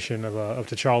appreciation of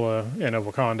T'Challa and of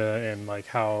Wakanda, and like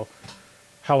how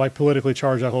like politically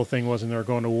charged that whole thing was, and they were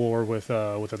going to war with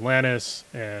Atlantis,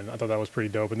 and I thought that was pretty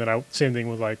dope. And then same thing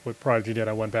with like what Prodigy did.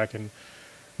 I went back and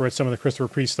read some of the Christopher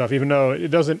Priest stuff, even though it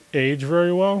doesn't age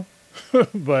very well,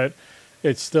 but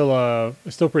it's still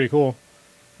pretty cool.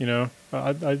 You know,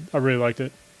 I really liked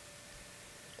it.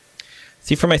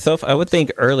 See, for myself, I would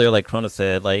think earlier, like Krona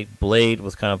said, like Blade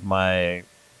was kind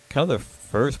of the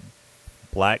first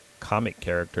black comic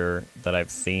character that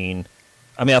I've seen.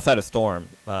 I mean, outside of Storm,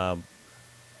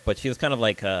 but she was kind of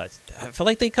like I feel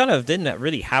like they kind of didn't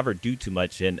really have her do too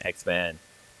much in X-Men,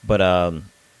 but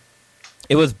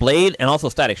it was Blade and also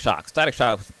Static Shock. Static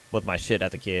Shock was my shit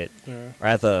as a kid, or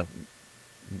as a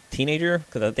teenager,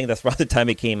 because I think that's around the time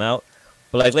it came out.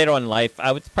 But like later on in life,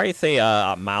 I would probably say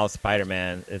Miles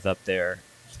Spider-Man is up there,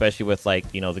 especially with like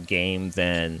the games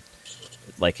and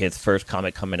like his first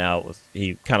comic coming out.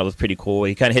 He kind of was pretty cool.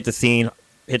 He kind of hit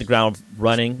the ground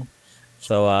running.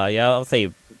 So yeah, I'll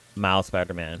say Miles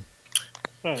Spider-Man.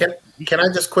 Can I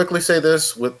just quickly say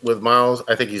this with Miles?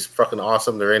 I think he's fucking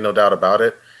awesome. There ain't no doubt about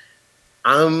it.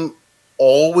 I'm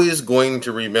always going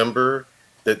to remember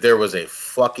that there was a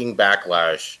fucking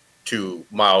backlash to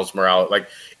Miles Morales. Like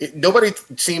nobody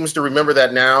seems to remember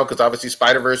that now because obviously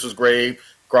Spider-Verse was great.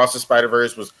 Across the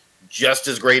Spider-Verse was just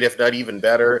as great, if not even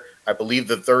better. I believe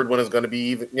the third one is going to be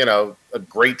even, a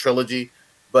great trilogy.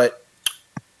 But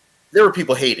there were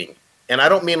people hating. And I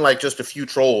don't mean like just a few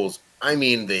trolls. I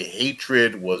mean the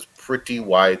hatred was pretty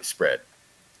widespread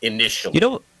initially.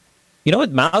 You know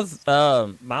what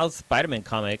Miles Spider-Man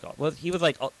comic was? He was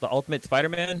like the Ultimate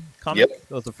Spider-Man comic. Yep.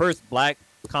 It was the first black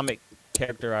comic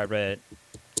character I read.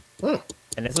 Hmm.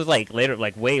 And this was like later,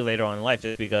 like way later on in life,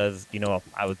 just because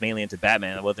I was mainly into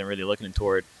Batman. I wasn't really looking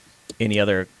toward any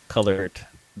other colored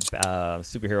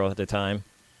superhero at the time.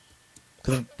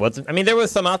 Because there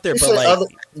was some out there, but like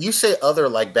you say other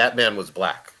like Batman was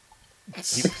black.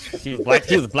 He was black.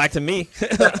 He was black to me.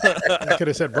 I could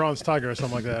have said Bronze Tiger or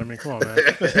something like that. I mean, come on,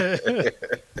 man.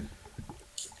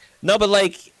 No, but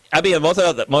like most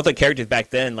of the characters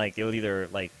back then, like it was either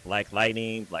like Black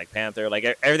Lightning, Black Panther, like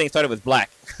everything started with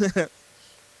black.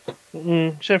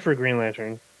 Except for Green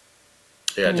Lantern.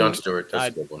 Yeah, John Stewart.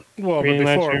 That's a good one. Well, Green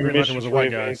but before Lantern, Green Lantern was a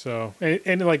white Mr. guy, Wade.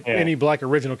 so any black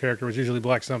original character was usually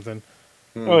black something.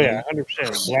 Oh yeah,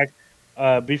 100%. Black.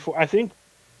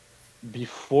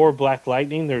 Before Black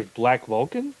Lightning, there's Black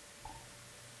Vulcan.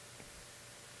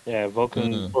 Yeah,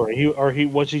 Vulcan, or he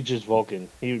was he just Vulcan?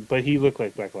 But he looked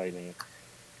like Black Lightning.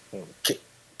 So.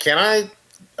 Can I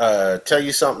tell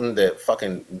you something that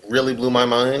fucking really blew my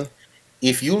mind?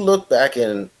 If you look back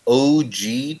in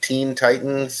OG Teen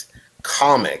Titans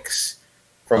comics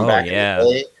from back in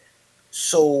the day,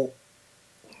 so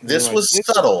this was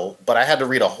subtle, but I had to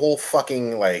read a whole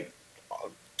fucking like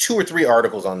 2 or 3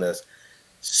 articles on this.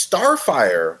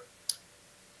 Starfire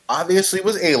obviously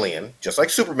was alien, just like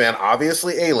Superman,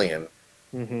 obviously alien,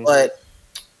 but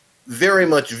very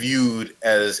much viewed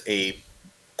as a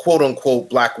quote unquote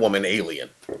black woman alien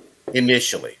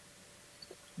initially.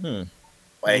 Hmm.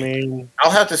 I Like, mean, I'll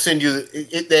have to send you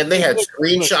it, and they had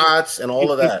screenshots and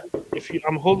all of that. if you,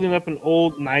 I'm holding up an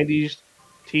old '90s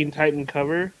Teen Titan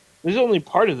cover. This is only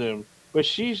part of them, but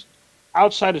she's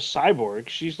outside of Cyborg.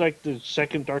 She's like the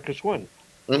second darkest one.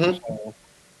 Hmm.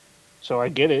 So I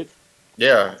get it.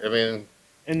 Yeah, I mean,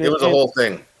 And it then, was a whole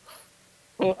thing.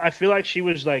 well, I feel like she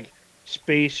was like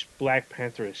space Black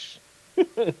Pantheress,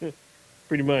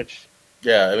 pretty much.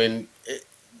 Yeah, I mean,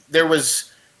 there was.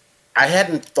 I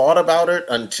hadn't thought about it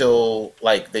until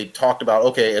like they talked about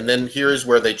okay, and then here's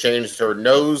where they changed her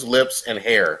nose, lips, and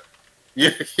hair.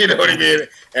 You know what I mean,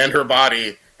 and her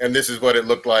body, and this is what it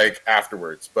looked like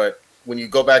afterwards. But when you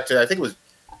go back to, I think it was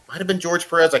might have been George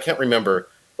Perez, I can't remember,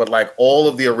 but like all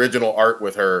of the original art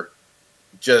with her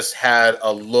just had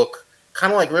a look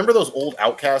kind of like remember those old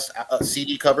Outcast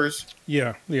CD covers?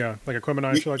 Yeah, like a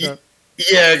Equipment shit like that.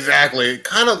 Yeah, exactly.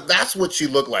 Kind of that's what she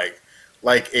looked like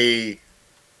a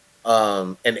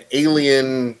an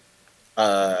alien,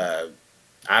 I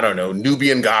don't know,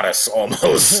 Nubian goddess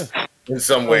almost in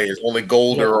some ways, only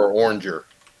golder or oranger.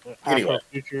 Anyway,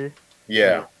 Future.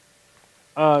 yeah,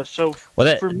 So Well,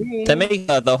 that for me, that makes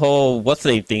the whole what's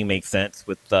the name thing make sense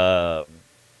with the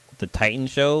Titan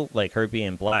show, like her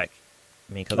being black.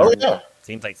 I mean, because oh yeah,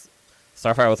 seems like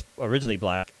Starfire was originally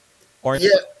black, Orange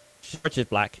yeah. is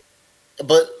black.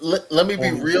 But let me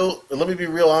be real. Let me be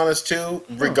real honest too.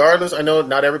 Regardless, I know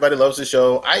not everybody loves the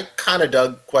show. I kind of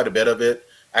dug quite a bit of it.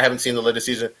 I haven't seen the latest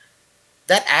season.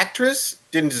 That actress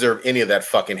didn't deserve any of that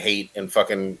fucking hate and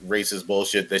fucking racist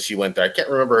bullshit that she went through. I can't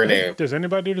remember her name. Does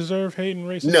anybody deserve hate and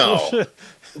racist No. bullshit?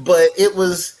 But it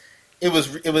was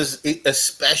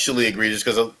especially egregious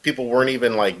because people weren't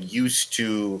even like used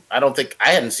to. I don't think I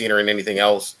hadn't seen her in anything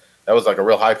else. That was like a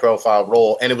real high profile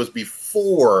role, and it was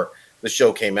before the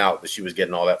show came out that she was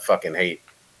getting all that fucking hate.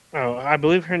 oh, I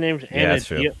believe her name's Anna that's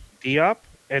true. Diop.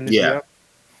 And Yeah. Diop.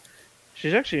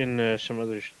 She's actually in some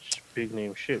other big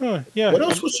name shit. Huh, yeah. What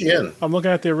else was she in? I'm looking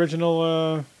at the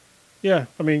original. Yeah,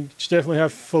 I mean, she definitely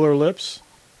have fuller lips.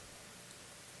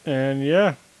 And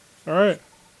yeah, all right.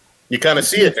 You kind of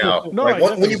see it now. No, like, I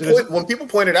definitely- when people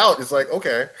point it out, it's like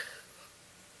okay.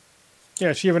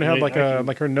 Yeah, she even had Yeah, like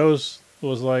like her nose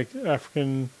was like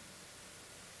African,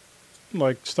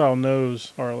 like style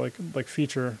nose or like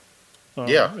feature.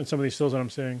 Yeah. In some of these stills that I'm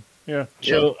seeing. Yeah.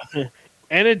 So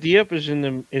Anna Diop is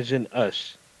in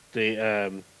Us,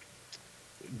 the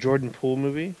Jordan Poole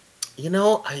movie. You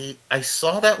know, I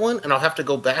saw that one, and I'll have to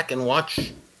go back and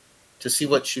watch to see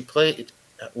what she played,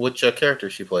 which character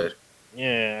she played.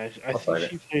 Yeah, I find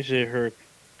think she plays her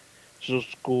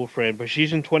school friend, but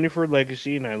she's in 24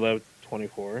 Legacy, and I love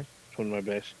 24. It's one of my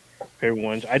best favorite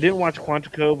ones. I didn't watch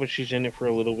Quantico, but she's in it for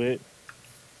a little bit.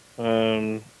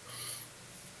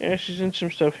 Yeah, she's in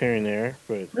some stuff here and there,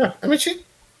 but Yeah, I mean she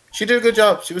did a good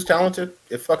job. She was talented.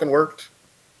 It fucking worked.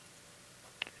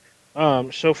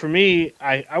 so for me,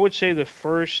 I would say the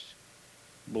first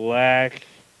black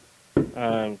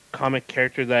comic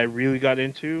character that I really got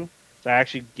into, that I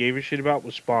actually gave a shit about,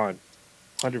 was Spawn.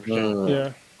 100%.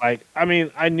 Yeah. Like, I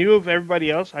mean, I knew of everybody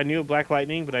else. I knew of Black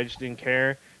Lightning, but I just didn't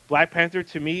care. Black Panther,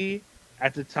 to me,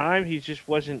 at the time, he just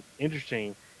wasn't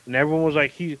interesting. And everyone was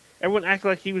like, everyone acted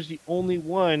like he was the only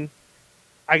one.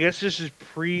 I guess this is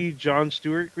pre-John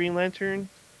Stewart Green Lantern.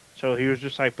 So he was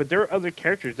just like, but there are other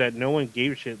characters that no one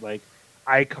gave a shit, like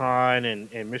Icon and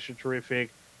Mr.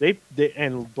 Terrific. They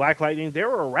and Black Lightning, they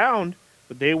were around,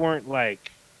 but they weren't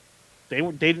like, they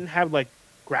didn't have like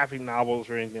graphic novels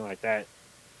or anything like that.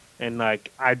 And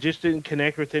like, I just didn't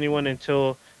connect with anyone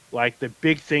until like the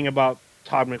big thing about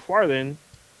Todd McFarlane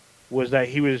was that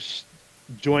he was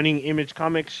joining Image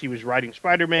Comics. He was writing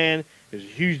Spider-Man. It was a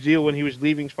huge deal when he was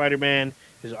leaving Spider-Man.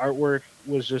 His artwork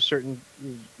was a certain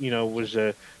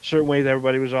way that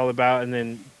everybody was all about. And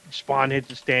then Spawn hit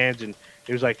the stands, and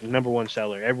it was like #1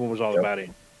 seller. Everyone was all about it,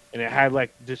 and it had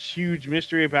like this huge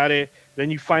mystery about it.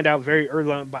 Then you find out very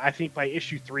early on, but I think by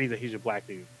issue 3, that he's a black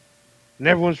dude. And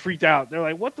everyone's freaked out. They're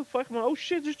like, what the fuck? I'm like, oh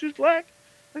shit, this dude's black?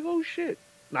 Like, oh shit.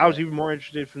 And I was even more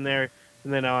interested from there.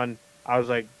 From then on, I was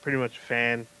like pretty much a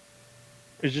fan.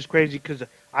 It was just crazy because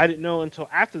I didn't know until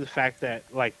after the fact that,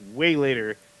 like, way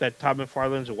later, that Todd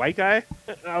McFarlane's a white guy.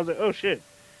 And I was like, oh shit.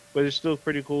 But it's still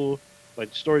pretty cool. Like,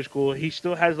 the story's cool. He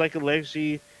still has like a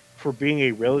legacy for being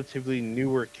a relatively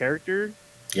newer character.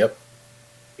 Yep.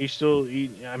 He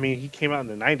came out in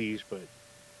the 90s, but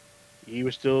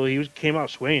he came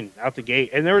out swinging out the gate.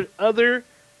 And there was other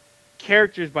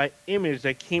characters by Image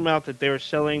that came out that they were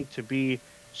selling to be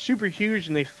super huge,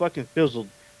 and they fucking fizzled.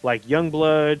 Like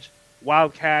Youngbloods,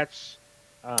 Wildcats,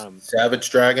 Savage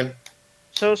Dragon.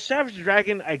 So Savage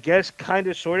Dragon, I guess, kind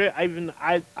of, sort of.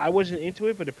 I wasn't into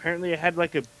it, but apparently it had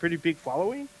like a pretty big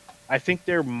following. I think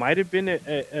there might have been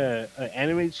a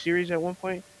animated series at one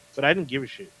point, but I didn't give a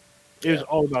shit. It was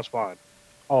all about Spawn.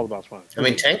 All about Spawn. I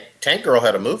mean, Tank Girl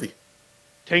had a movie.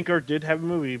 Tank Girl did have a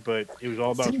movie, but it was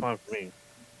all about Spawn for me.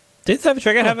 Did Savage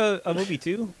Dragon have a movie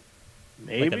too?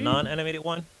 Maybe Like a non-animated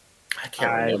one? I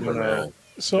can't remember now.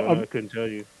 So I couldn't tell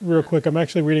you. real quick, I'm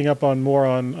actually reading up on more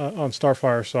on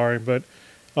Starfire. Sorry, but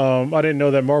I didn't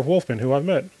know that Marv Wolfman, who I've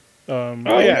met,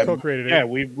 co-created it. Yeah,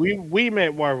 we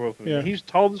met Marv Wolfman. Yeah. He's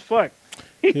tall as fuck.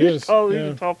 He's is, tall. yeah.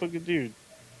 He's a tall fucking dude.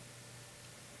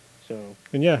 So.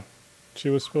 And yeah, she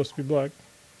was supposed to be black.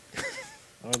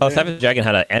 Oh, damn. Savage Dragon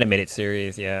had an animated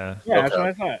series, yeah. Yeah, that's what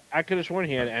I thought. I could have sworn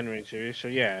he had an animated series. So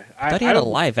yeah, I thought he had a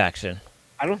live action.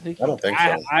 I don't think. I don't think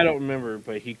so. I don't remember,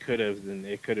 but he could have. Then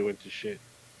it could have went to shit.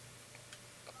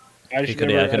 He could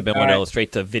have been one of those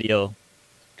straight to video.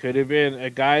 Could have been a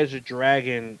guy as a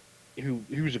dragon who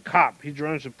was a cop. He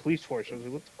runs a police force. I was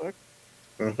like, what the fuck?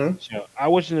 Mm-hmm. So I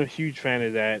wasn't a huge fan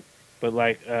of that, but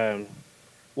like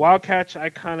Wildcats, I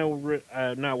kind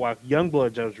of not Wild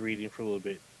Youngbloods. I was reading for a little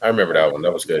bit. I remember that one.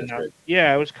 That was good.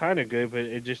 Yeah, it was kind of good, but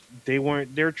it just they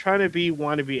were trying to be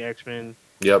wannabe X-Men.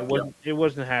 Yep. It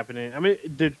wasn't happening. I mean,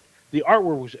 the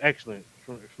artwork was excellent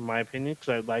from my opinion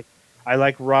because I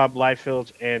like Rob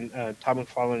Liefeld's and Tom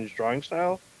McFarlane's drawing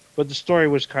style, but the story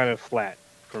was kind of flat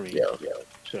for me. Yeah.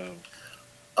 So,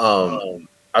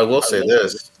 I will say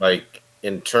this, like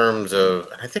in terms of,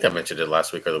 I think I mentioned it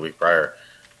last week or the week prior.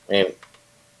 I mean,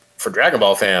 for Dragon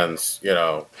Ball fans,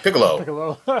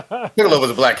 Piccolo was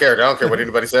a black character. I don't care what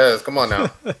anybody says. Come on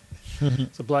now.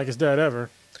 It's the blackest dad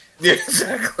ever. Yeah,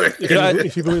 exactly.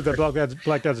 If you believe that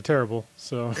black dads are terrible,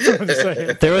 so I'm just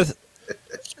saying.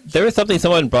 There was something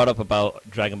someone brought up about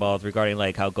Dragon Balls regarding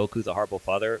like how Goku's a horrible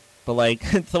father, but like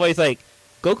somebody's like,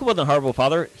 Goku wasn't a horrible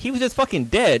father. He was just fucking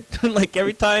dead. Like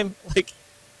every time, like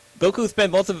Goku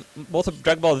spent most of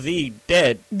Dragon Ball Z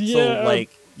dead. Yeah. So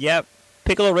like, yeah,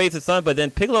 Piccolo raised his son, but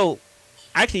then Piccolo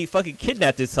actually fucking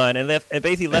kidnapped his son and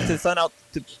basically left his son out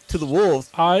to the wolves.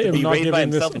 I am not raised by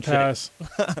giving this himself a and shit. pass.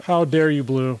 How dare you,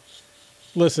 Blue?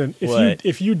 Listen,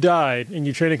 if you died and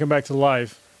you trained to come back to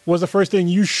life, what's the first thing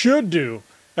you should do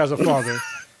as a father?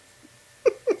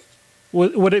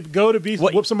 would it go to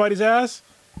whoop somebody's ass?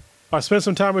 Or spend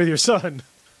some time with your son?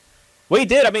 Well, he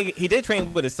did. I mean, he did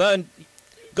train with his son.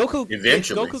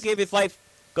 Eventually. Goku gave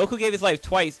his life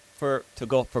twice for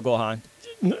Gohan.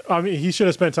 I mean, he should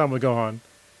have spent time with Gohan.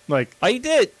 Like, Oh, he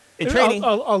did in training.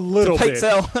 a little to fight bit.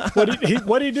 Cell.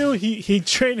 What did he do? He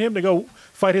trained him to go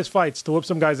fight his fights to whoop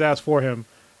some guy's ass for him.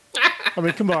 I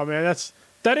mean, come on, man.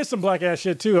 That is some black ass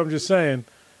shit too. I'm just saying.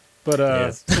 But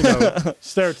Yes.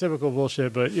 stereotypical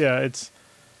bullshit. But yeah,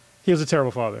 he was a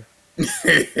terrible father.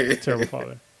 Terrible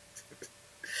father.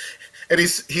 And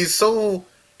he's so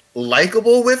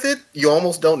likable with it, you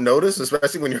almost don't notice,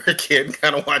 especially when you're a kid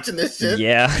kind of watching this shit.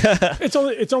 Yeah. It's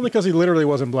only because he literally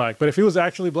wasn't black. But if he was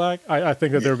actually black, I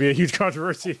think that there would be a huge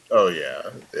controversy. Oh yeah.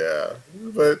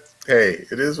 But hey,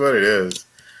 it is what it is.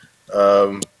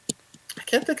 I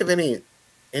can't think of any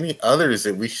others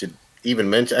that we should even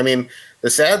mention. I mean, the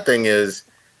sad thing is,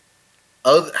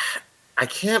 I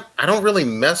don't really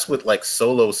mess with like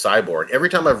Solo Cyborg. Every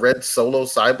time I've read Solo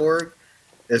Cyborg,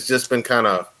 it's just been kind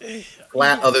of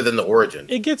flat other than the origin.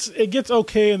 It gets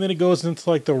okay, and then it goes into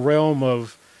like the realm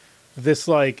of this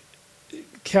like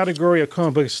category of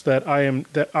comic books that I'm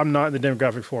not in the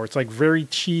demographic for. It's like very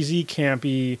cheesy,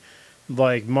 campy,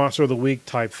 like Monster of the Week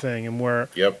type thing, and where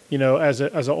as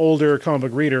an older comic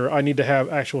book reader, I need to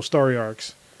have actual story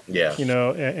arcs. Yeah.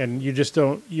 And you just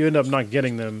don't. You end up not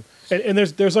getting them. And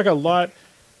there's like a lot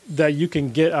that you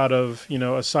can get out of a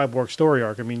Cyborg story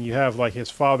arc. I mean, you have like his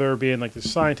father being like the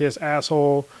scientist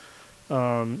asshole.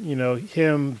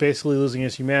 Him basically losing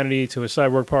his humanity to his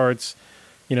cyborg parts.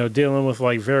 Dealing with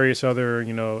like various other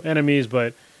enemies,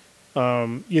 but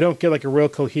you don't get like a real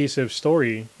cohesive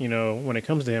story. When it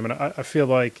comes to him, and I feel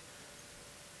like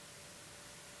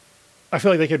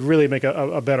they could really make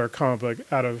a better comic book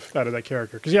out of that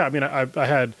character. Because I mean,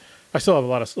 I still have a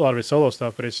lot of his solo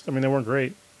stuff, but they weren't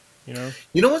great. You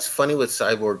know what's funny with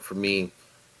Cyborg for me?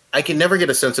 I can never get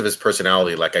a sense of his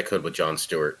personality like I could with Jon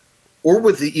Stewart, or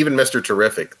with even Mr.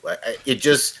 Terrific.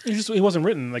 He wasn't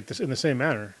written like this in the same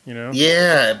manner.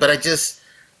 Yeah, but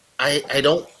I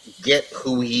don't get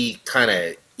who he kind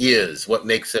of is. What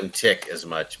makes him tick as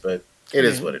much? But it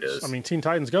is what it is. I mean, Teen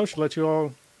Titans Go should let you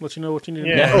know what you need.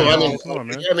 Yeah. To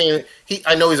know.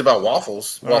 I know he's about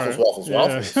waffles.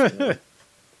 Waffles.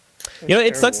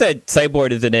 It sucks that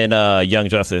Cyborg isn't in Young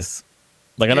Justice.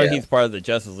 Like I know Yeah. he's part of the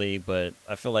Justice League, but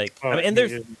I feel like Oh, I mean,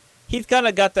 and he's kind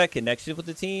of got that connection with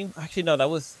the team. Actually, no, that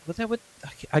was that what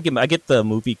I get the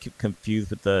movie confused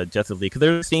with the Justice League because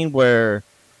there's a scene where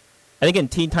I think in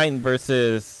Teen Titan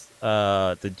versus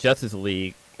the Justice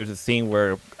League, there's a scene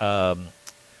where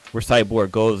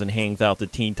Cyborg goes and hangs out the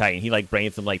Teen Titan. He like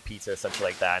brings him like pizza or something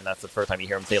like that, and that's the first time you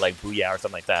hear him say like "booyah" or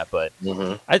something like that. But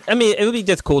I mean, it would be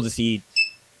just cool to see,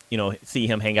 see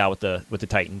him hang out with the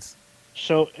Titans.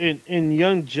 So in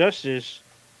Young Justice,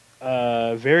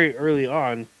 very early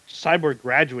on, Cyborg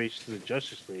graduates to the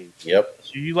Justice League. Yep.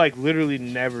 So you like literally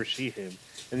never see him,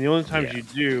 and the only times Yeah. you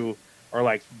do are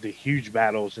like the huge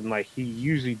battles, and like he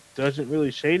usually doesn't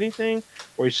really say anything,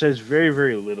 or he says very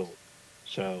very little.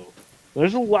 So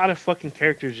there's a lot of fucking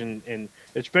characters, and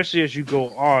especially as you go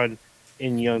on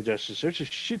in Young Justice, there's a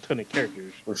shit ton of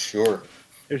characters. For sure.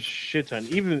 There's a shit ton.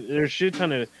 Even there's a shit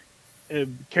ton of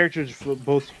characters for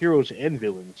both heroes and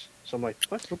villains. So I'm like,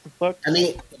 what the fuck? I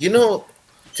mean,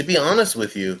 to be honest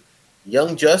with you,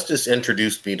 Young Justice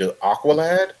introduced me to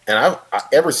Aqualad, and I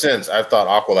ever since I've thought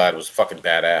Aqualad was fucking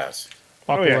badass.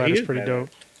 Aqualad he is is pretty badass. dope.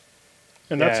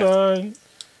 And Yeah. that's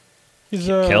he's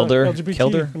Kelder? LGBT.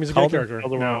 Kelder? I mean, he's a gay Calder? character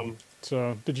Calder, now.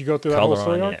 So did you go through that whole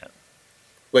story Calderon, arc? yeah.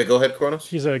 Wait, go ahead, Kronos.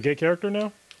 He's a gay character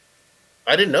now.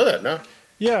 I didn't know that. No.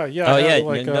 Yeah, yeah. Oh I yeah, have,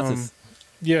 like, Young Justice.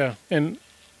 yeah, and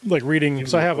like reading.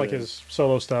 So I have like his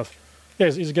solo stuff.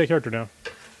 Yeah, he's a gay character now.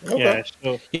 Okay.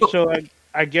 Yeah. So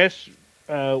I guess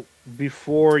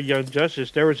before Young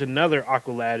Justice, there was another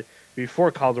Aqualad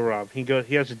before Calderon.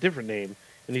 He has a different name,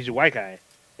 and he's a white guy.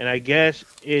 And I guess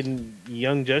in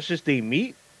Young Justice they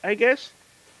meet. I guess.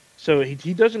 So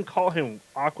he doesn't call him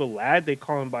Aqualad. They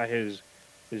call him by his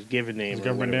given name. His or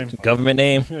government whatever. name. Government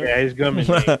name. Yeah, his government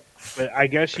name. But I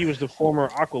guess he was the former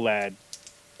Aqualad.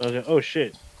 I was like, oh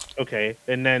shit, okay.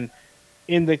 And then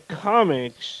in the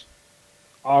comics,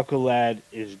 Aqualad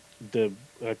is the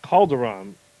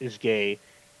Calderon is gay,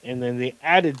 and then they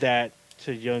added that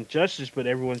to Young Justice. But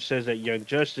everyone says that Young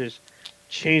Justice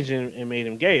changed him and made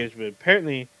him gay. But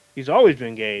apparently, he's always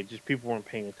been gay. Just people weren't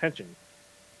paying attention.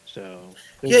 So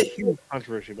there's a huge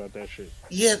controversy about that shit.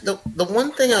 Yeah, the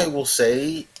one thing I will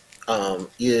say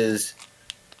is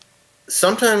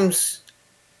sometimes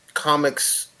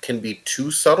comics can be too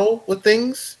subtle with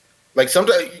things. Like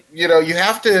sometimes, you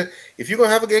have to, if you're going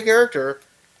to have a gay character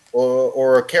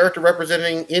or a character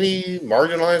representing any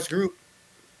marginalized group,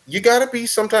 you got to be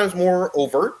sometimes more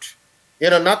overt.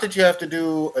 Not that you have to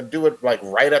do it like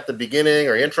right at the beginning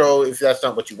or intro if that's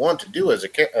not what you want to do as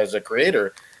a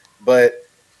creator, but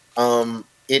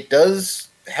it does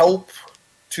help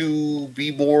to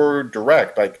be more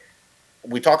direct. Like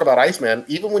we talk about Iceman,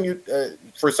 even when you,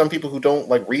 for some people who don't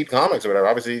like read comics or whatever,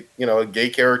 obviously, a gay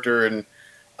character in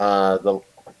the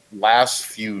last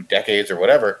few decades or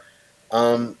whatever,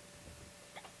 some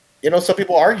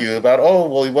people argue about, oh,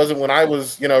 well, he wasn't when I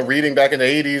was, reading back in the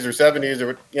 80s or 70s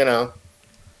or,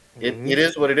 it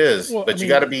is what it is, Well, but you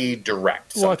got to be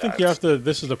direct. Well, I think you have to.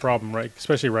 This is the problem, right?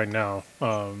 Especially right now,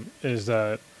 is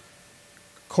that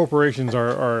corporations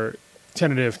are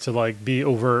tentative to like be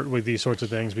overt with these sorts of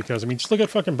things because just look at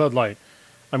fucking Bud Light.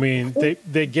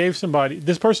 They gave somebody.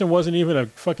 This person wasn't even a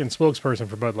fucking spokesperson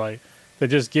for Bud Light. They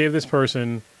just gave this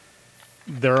person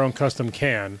their own custom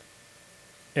can,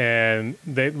 and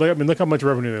look how much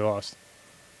revenue they lost,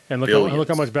 and look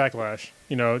how much backlash.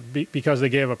 Because they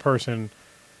gave a person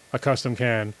a custom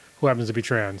can who happens to be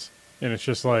trans, and it's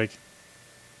just like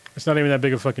it's not even that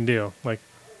big of a fucking deal. Like,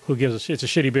 who gives a shit? It's a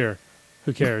shitty beer.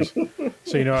 Who cares?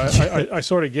 So I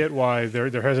sort of get why they're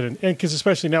hesitant, and because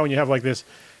especially now when you have like this,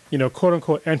 quote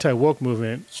unquote anti-woke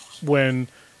movement, when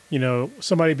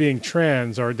somebody being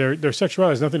trans or their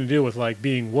sexuality has nothing to do with like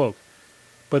being woke,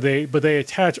 but they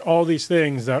attach all these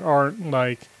things that aren't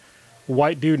like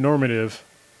white dude normative,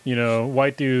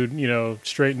 white dude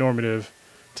straight normative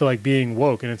to like being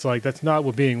woke, and it's like that's not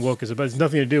what being woke is about. It's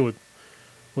nothing to do with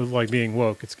like being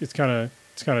woke. It's kind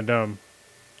of dumb.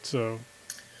 So.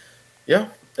 Yeah,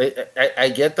 I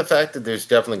get the fact that there's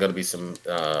definitely going to be some.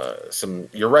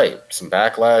 You're right, some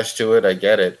backlash to it. I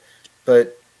get it,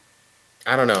 but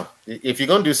I don't know. If you're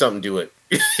going to do something, do it.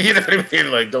 You know what I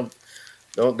mean? Like,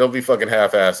 don't be fucking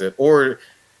half-ass it. Or,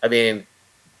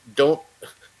 don't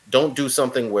do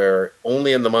something where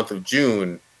only in the month of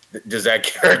June does that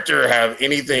character have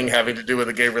anything having to do with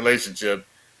a gay relationship,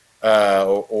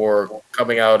 or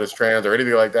coming out as trans or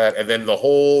anything like that, and then the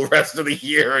whole rest of the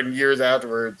year and years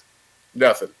afterwards.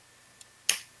 Nothing.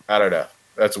 I don't know.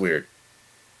 That's weird.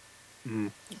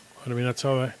 That's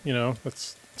how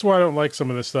that's why I don't like some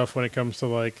of this stuff when it comes to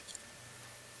like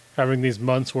having these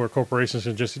months where corporations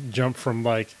can just jump from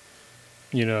like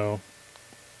the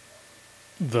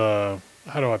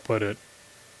how do I put it?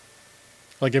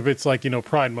 Like if it's like,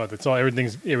 Pride Month, it's all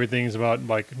everything's about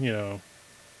like, the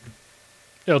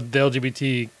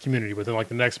LGBT community, but then like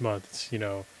the next month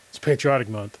it's Patriotic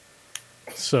Month.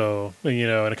 So, and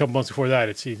a couple months before that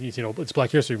it's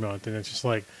Black History Month, and it's just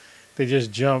like they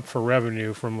just jump for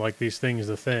revenue from like these things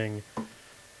to thing.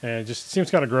 And it just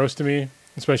seems kind of gross to me,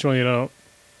 especially when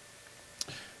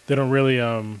they don't really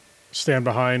stand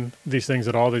behind these things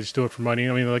at all. They just do it for money.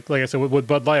 I mean, like I said, with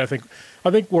Bud Light, I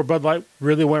think where Bud Light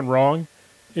really went wrong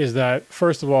is that,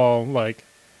 first of all, like,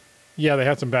 yeah, they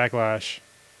had some backlash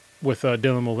with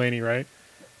Dylan Mulvaney, right?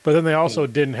 But then they also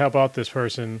didn't help out this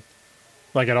person,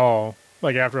 like, at all,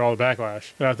 like, after all the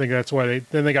backlash. And I think that's why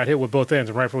they got hit with both ends,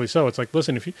 and rightfully so. It's like,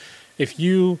 listen, if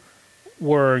you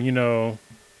were,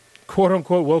 quote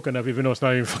unquote woke enough, even though it's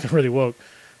not even fucking really woke,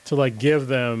 to like give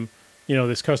them,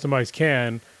 this customized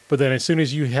can, but then as soon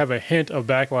as you have a hint of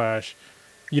backlash,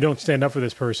 you don't stand up for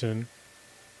this person.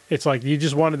 It's like you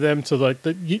just wanted them to like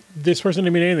this person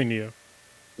didn't mean anything to you.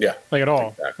 Yeah, like at all.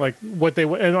 Exactly. Like what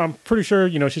and I'm pretty sure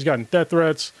she's gotten death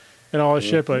threats and all this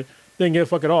shit, but they didn't give a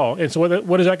fuck at all. And so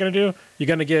what is that going to do? You're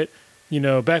going to get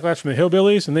backlash from the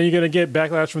hillbillies, and then you're going to get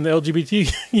backlash from the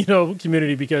LGBT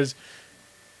community because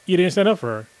you didn't stand up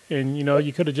for her, and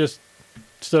you could have just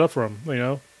stood up for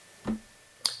them.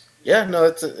 Yeah, no,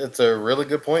 it's a really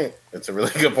good point. It's a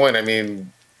really good point. I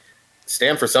mean,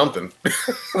 stand for something.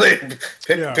 Like,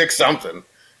 pick something.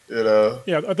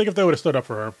 Yeah, I think if they would have stood up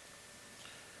for her,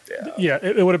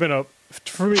 it would have been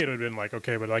for me. It would have been like,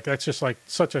 okay, but like that's just like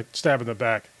such a stab in the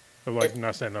back of like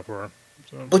not standing up for her.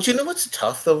 So. But what's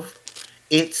tough though?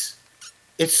 It's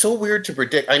so weird to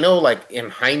predict. I know, like in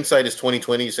hindsight, is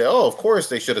 2020. You say, oh, of course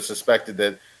they should have suspected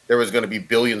that there was going to be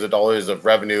billions of dollars of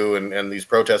revenue and these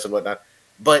protests and whatnot.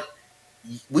 But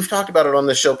we've talked about it on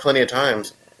this show plenty of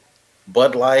times.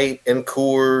 Bud Light and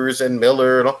Coors and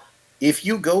Miller and all. If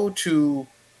you go to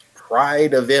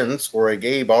Pride events or a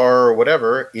gay bar or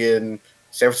whatever in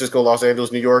San Francisco, Los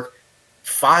Angeles, New York,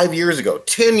 5 years ago,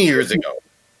 10 years ago,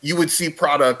 you would see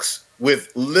products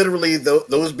with literally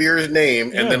those beers'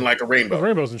 name and then like a rainbow. With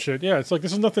rainbows and shit. Yeah, it's like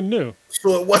this is nothing new.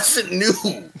 So it wasn't new.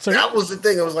 Like, that was the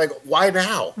thing. I was like, why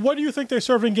now? What do you think they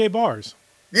serve in gay bars?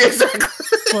 Yeah, exactly.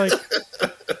 Like,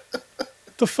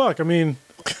 the fuck? I mean,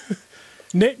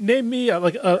 name me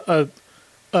like a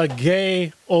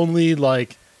gay only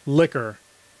like liquor.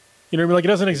 You know what I mean? Like it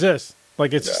doesn't exist.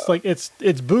 Like it's like it's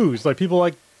booze. Like people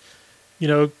like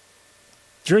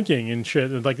drinking and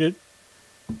shit. And like it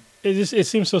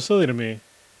seems so silly to me.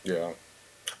 Yeah.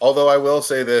 Although I will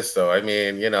say this though, I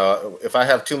mean, if I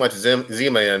have too much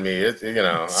Zima in me, I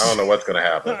don't know what's gonna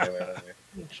happen.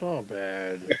 It's all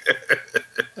bad.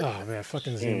 Oh man,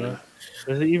 fucking Zima.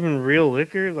 Is it even real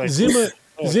liquor? Like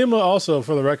Zima also,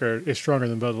 for the record, is stronger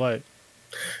than Bud Light.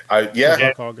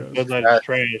 Alcohol goes. Bud Light is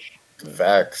trash.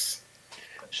 Facts.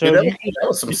 So that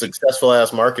was some successful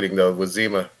ass marketing though with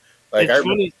Zima. Like it's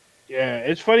funny. Yeah,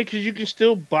 it's funny because you can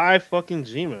still buy fucking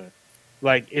Zima.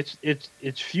 Like it's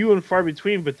few and far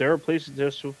between, but there are places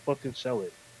that still fucking sell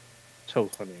it. So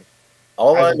funny.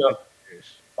 All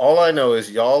I know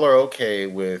is y'all are okay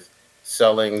with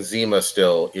selling Zima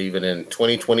still, even in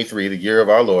 2023, the year of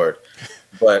our Lord.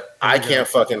 But I can't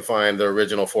fucking find the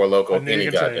original Four Loko any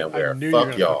goddamn where.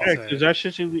 Fuck y'all. Because that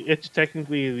shit's it's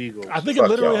technically illegal. I think it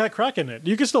literally had crack in it.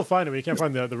 You can still find it, but you can't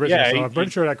find the original. Yeah, so I'm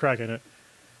pretty sure it had crack in it.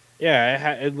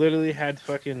 Yeah, it literally had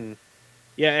fucking...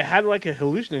 Yeah, it had like a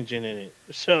hallucinogen in it.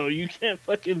 So you can't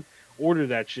fucking order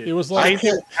that shit. It was like...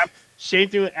 Same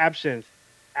thing with absinthe.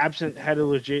 Absinthe had a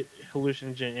legit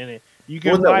hallucinogen in it. You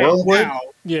can buy it now.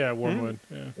 Yeah, wormwood.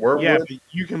 Wormwood? Yeah, but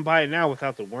you can buy it now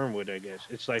without the wormwood, I guess.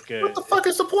 It's like what the fuck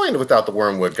is the point without the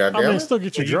wormwood, goddamn? I mean, it still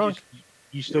gets you drunk.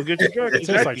 You still get you drunk. It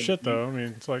tastes like shit, though. I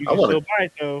mean, it's like... You can still buy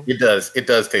it, though. It does. It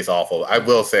does taste awful. I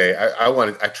will say,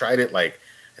 I tried it like...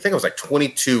 I think I was like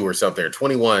 22 or something, or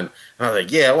 21. And I was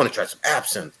like, yeah, I want to try some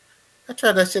absinthe. I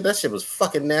tried that shit. That shit was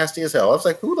fucking nasty as hell. I was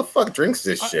like, who the fuck drinks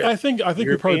this shit? I think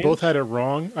we probably both had it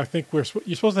wrong. I think you're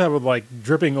supposed to have it like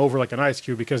dripping over like an ice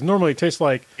cube, because normally it tastes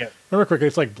like, remember correctly,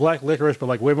 it's like black licorice, but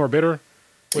like way more bitter.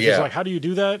 Which is like, how do you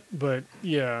do that? But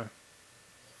yeah.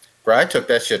 Bro, I took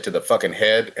that shit to the fucking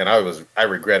head, and I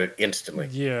regret it instantly.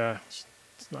 Yeah.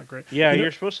 Not great. Yeah,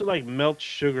 you're supposed to like melt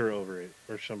sugar over it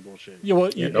or some bullshit. Yeah, well,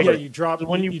 you drop.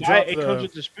 When you buy it, it comes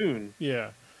with a spoon. Yeah.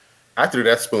 I threw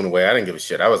that spoon away. I didn't give a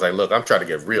shit. I was like, look, I'm trying to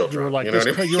get real drunk. You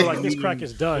were like, this crack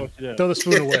is done. Throw the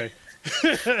spoon away.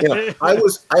 I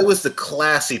was the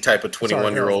classy type of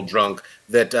 21-year-old drunk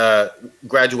that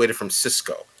graduated from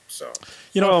Cisco. So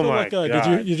I feel like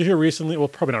did you hear recently? Well,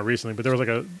 probably not recently, but there was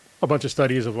like a bunch of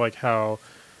studies of like how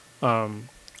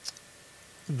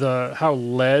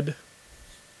lead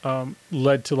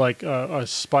led to like a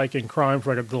spike in crime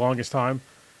for like the longest time.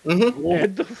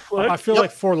 What the fuck? I feel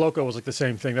like Four Loko was like the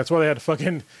same thing. That's why they had to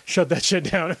fucking shut that shit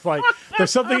down. If like there's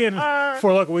something in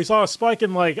Four Loko, we saw a spike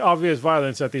in like obvious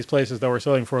violence at these places that were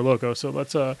selling Four Loko. So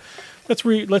let's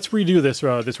redo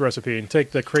this recipe and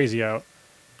take the crazy out.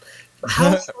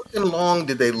 How fucking long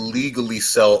did they legally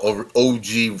sell over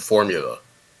OG formula?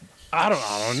 I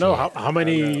don't know how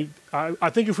many. I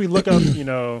think if we look up,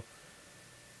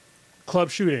 club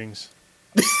shootings,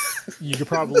 you could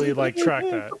probably like track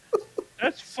that.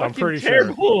 That's I'm fucking pretty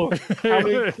terrible. How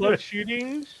many club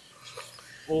shootings?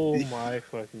 Oh my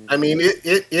fucking! I mean,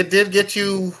 it did get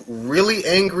you really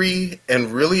angry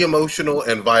and really emotional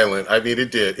and violent. I mean,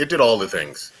 it did all the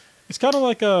things. It's kind of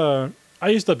like I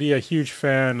used to be a huge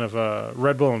fan of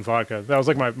Red Bull and vodka. That was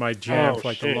like my jam for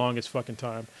like the longest fucking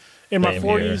time. In my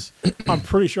 40s, I'm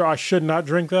pretty sure I should not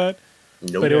drink that.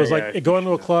 Nope. But it was like going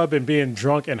to a club and being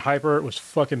drunk and hyper. It was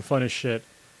fucking fun as shit.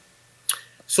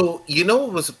 So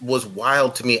what was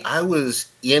wild to me? I was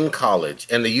in college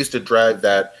and they used to drive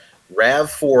that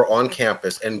RAV4 on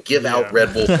campus and give out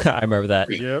Red Bull. I remember that.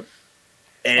 Yep.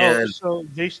 And so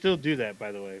they still do that,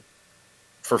 by the way.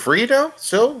 for free now?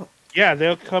 Still? Yeah,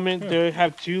 they'll come in. They'll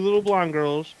have two little blonde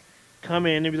girls come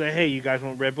in and be like, "Hey, you guys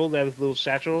want Red Bull?" They have a little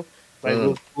satchel, like a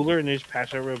little cooler, and they just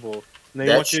pass out Red Bull. And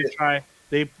they want you to try.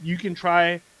 You can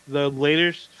try the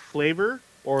latest flavor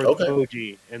or the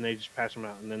OG, and they just pass them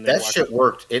out. And then that shit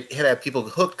worked. It had people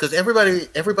hooked because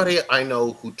everybody I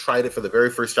know who tried it for the very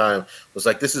first time was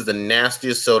like, "This is the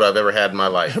nastiest soda I've ever had in my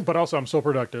life." But also, I'm so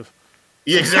productive.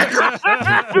 Yeah, exactly.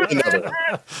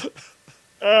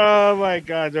 Oh my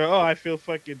god! Oh, I feel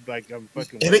fucking like I'm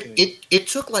fucking. And it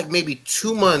took like maybe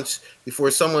 2 months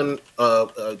before someone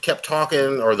kept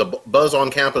talking, or the buzz on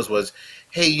campus was,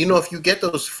 "Hey, if you get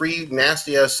those free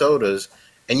nasty ass sodas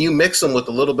and you mix them with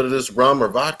a little bit of this rum or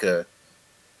vodka,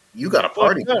 you got a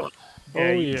party going."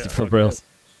 Oh yeah, for reals.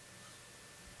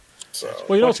 So,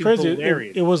 well, what's crazy?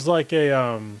 Hilarious. It was like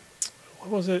a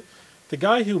what was it? The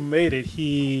guy who made it,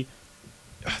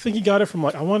 I think he got it from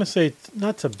like, I want to say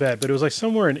not Tibet, but it was like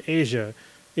somewhere in Asia.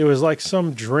 It was like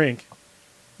some drink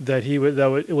that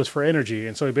it was for energy,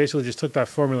 and so he basically just took that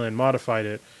formula and modified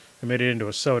it and made it into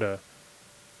a soda,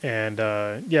 and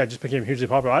it just became hugely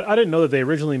popular. I didn't know that they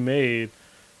originally made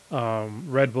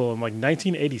Red Bull in like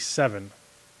 1987.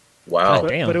 wow.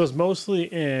 But it was mostly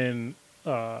in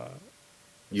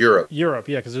Europe. Europe,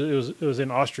 yeah, because it was in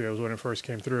Austria was when it first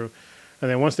came through. And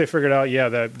then once they figured out,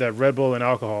 that Red Bull and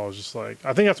alcohol was just like,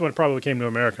 I think that's when it probably came to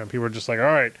America. And people were just like, all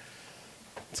right,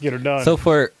 let's get it done. So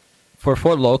for Four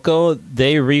Loko,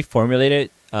 they reformulated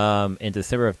in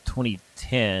December of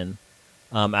 2010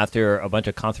 after a bunch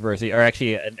of controversy, or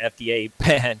actually an FDA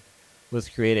ban was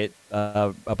created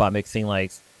about mixing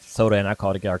like soda and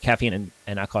alcohol together, or caffeine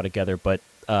and alcohol together. But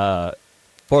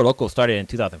Four Loko started in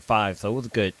 2005, so it was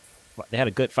good. They had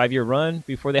a good 5-year run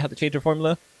before they had to change their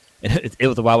formula. It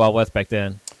was the Wild Wild West back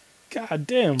then. God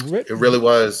damn, It really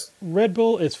was. Red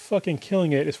Bull is fucking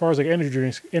killing it as far as like energy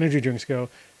drinks go.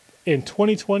 In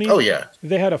 2020,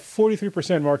 they had a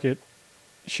 43% market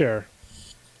share.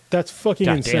 That's fucking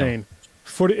insane.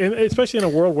 Especially in a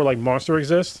world where like Monster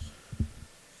exists.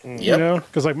 Yep.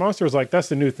 Because like Monster is like, that's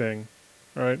the new thing,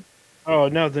 right? Oh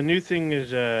no, the new thing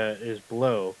is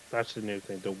Blow. That's the new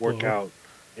thing. The workout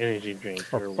energy drink.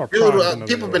 Dude, people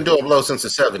have been doing blow since the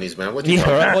 70s, man. What are you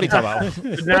talking about? What are you talking about?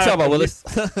 What you talking about, Willis?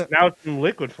 Now it's in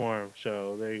liquid form,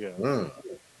 so there you go.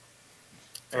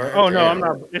 No, I'm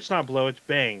not. It's not Blow. It's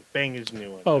Bang. Bang is the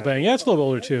new one. Oh, Bang. Yeah, it's a little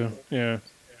older too. Yeah.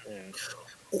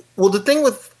 Well, the thing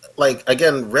with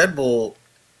Red Bull,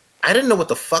 I didn't know what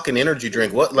the fucking energy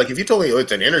drink was. Like, if you told me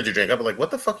it's an energy drink, I'd be like,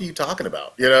 what the fuck are you talking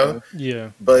about? Yeah.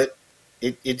 But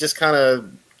it just kind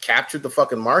of captured the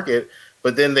fucking market.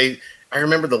 But then I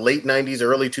remember the late 90s,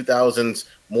 early 2000s,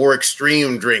 more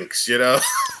extreme drinks, go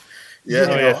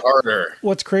harder.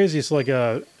 What's crazy is like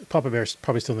Papa Bear's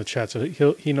probably still in the chat, so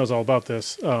he knows all about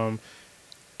this. And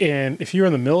if you're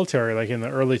in the military, like in the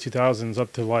early 2000s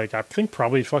up to like, I think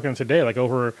probably fucking today, like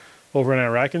over in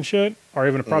Iraq and shit, or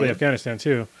even probably Afghanistan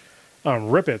too,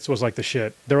 Rippets was like the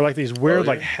shit. There were like these weird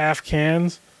like half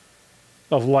cans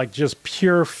of like just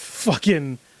pure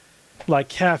fucking like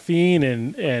caffeine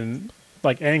and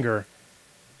like anger.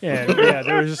 And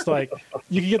they were just like,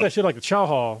 you could get that shit like the Chow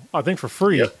Hall, I think, for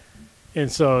free. Yep.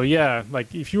 And so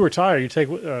like if you were tired, you take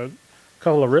a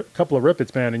couple of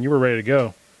Rippets, man, and you were ready to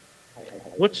go.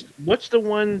 What's the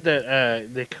one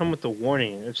that they come with the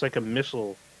warning? It's like a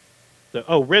missile.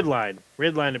 Red Line.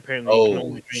 Red Line apparently.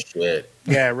 Oh shit.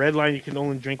 Yeah, Red Line. You can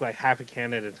only drink like half a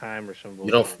can at a time or something.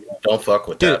 You don't fuck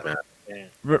with that, man.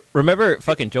 Yeah. Remember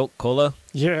fucking Jolt Cola?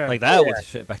 Yeah, like that was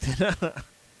shit back then.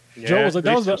 Jolt was like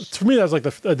that was Reese's. for me. That was like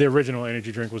the original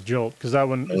energy drink was Jolt because that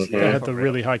one that had the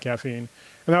really high caffeine,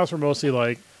 and that was for mostly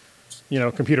like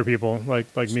computer people like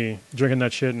me drinking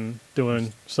that shit and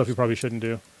doing stuff you probably shouldn't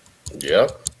do.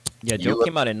 Yep. Yeah, Joe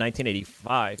came out in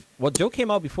 1985. Well, Joe came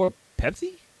out before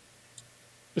Pepsi?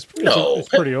 It's pretty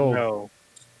old. No.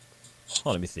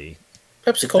 Oh, let me see.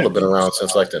 Pepsi Cola been around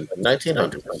since like the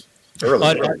 1900s.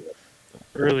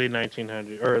 Early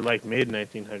 1900s or like mid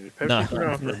 1900s. Pepsi's Nah, been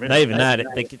around for a minute. not even that.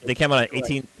 They came out in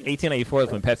 1894 is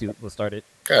when Pepsi was started.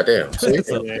 Goddamn. See?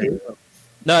 So-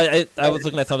 No, I was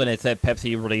looking at something that said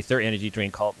Pepsi released their energy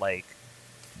drink called like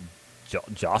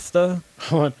Josta.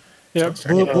 Hold on. Yeah,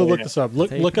 Blue, look this up.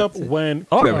 Look up when.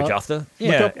 Oh, I remember Josta.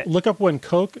 Yeah, Look up when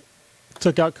Coke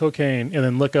took out cocaine, and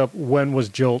then look up when was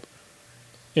Jolt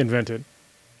invented.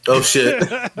 Oh shit.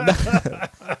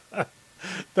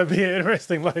 That'd be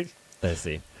interesting. Like, let's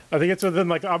see. I think it's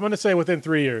within I'm gonna say within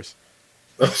 3 years,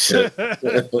 Oh shit.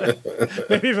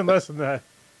 maybe even less than that.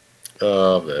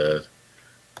 Oh man.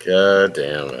 God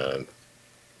damn, man.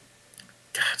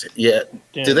 God, yeah.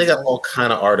 Damn. Dude, they got all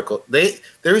kind of articles.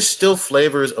 There's still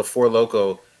flavors of Four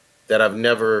Loko that I've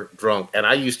never drunk, and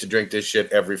I used to drink this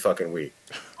shit every fucking week.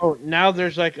 Oh, now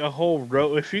there's like a whole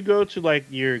row. If you go to like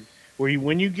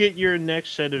when you get your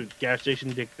next set of gas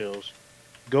station dick pills,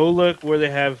 go look where they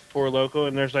have Four Loko,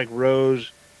 and there's like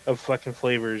rows of fucking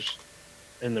flavors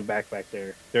in the back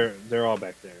there. They're all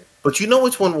back there. But you know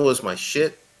which one was my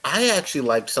shit? I actually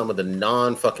liked some of the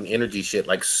non-fucking energy shit,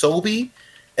 like Sobe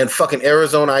and fucking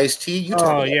Arizona iced tea. You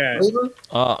talking yeah. about flavor?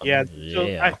 Oh, Yeah. So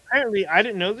yeah. apparently, I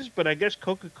didn't know this, but I guess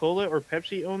Coca-Cola or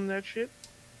Pepsi owned that shit.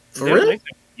 For They real? make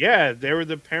them. Yeah, they were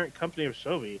the parent company of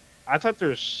Sobe. I thought they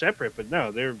were separate, but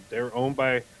no, they're owned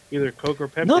by either Coke or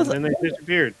Pepsi, No, and then they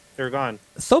disappeared. They're gone.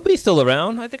 Sobe's still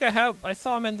around. I think I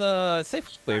saw him in the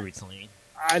Safeway recently.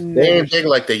 I They never. ain't big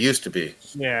like they used to be.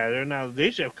 Yeah, they're now. They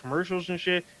used to have commercials and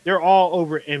shit. They're all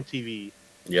over MTV.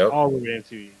 Yep. All over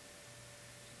MTV.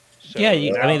 So, Yeah,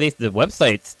 I mean the wife's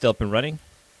still up and running.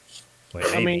 Wait,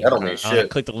 I mean, That don't mean shit.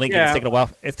 click the link. Yeah. And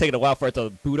it's taking a while for it to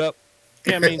boot up.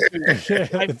 yeah, I mean, dude,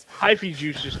 Hyphy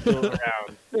Juice is still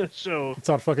around. So, It's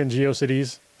on fucking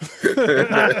GeoCities.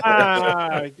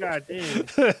 god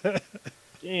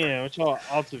damn, it's all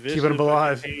Alta Vista. Keeping 'em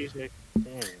alive. Damn.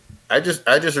 I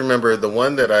just remember the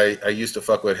one that I used to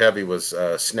fuck with heavy was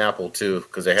Snapple too,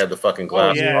 because they had the fucking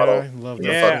glass yeah. bottle, I love the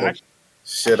that. Yeah, fucking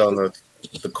shit on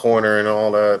the corner and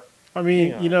all that. I mean,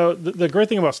 Yeah. the great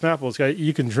thing about Snapple is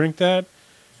you can drink that,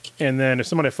 and then if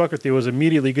somebody fuck with you, it was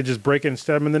immediately you could just break it and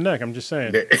stab them in the neck. I'm just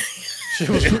saying, shit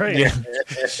was great.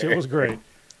 Shit was great.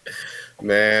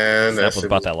 Man, That was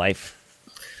about that life.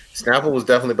 Snapple was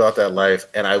definitely about that life.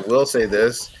 And I will say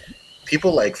this,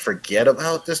 people forget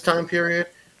about this time period,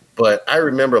 but I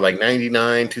remember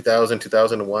 99, 2000,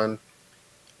 2001,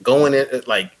 going in,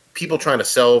 people trying to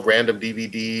sell random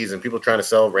DVDs and people trying to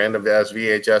sell random ass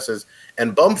VHSs,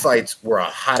 and bum fights were a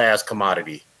hot ass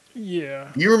commodity.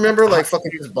 Yeah. You remember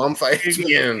fucking these bum fights?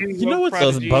 Man. You know what's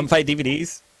Those bum fight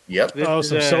DVDs. Yep. Oh,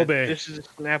 some Sobe. This is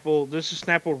Snapple. This is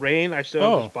Snapple Rain. I still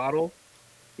have this bottle.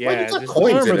 Why Yeah, you got this-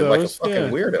 coins in it remember like a those, fucking yeah.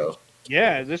 weirdo?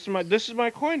 yeah. This is my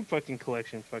coin fucking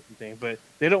collection fucking thing. But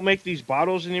they don't make these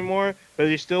bottles anymore. But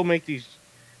they still make these.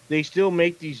 They still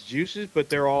make these juices, but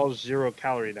they're all 0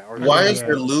 calorie now. Or Why no- is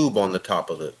there lube on the top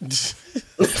of it?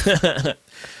 What's That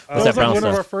was that brown one of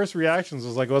our stuff? first reactions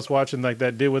was us watching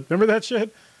that dude with remember that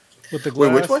shit with the Wait,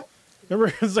 glass. which one? Remember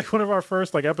it was one of our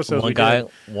first episodes. One we guy,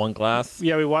 did. one glass.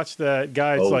 Yeah, we watched that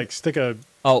guy Oh. stick a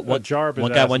One jar up his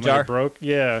one guy, ass one and, jar. it broke.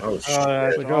 Yeah. Oh shit!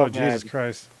 that's Like, all oh Jesus bad.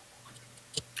 Christ.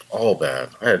 All bad.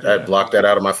 I had blocked that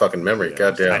out of my fucking memory.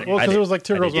 Goddamn. Well, because it was like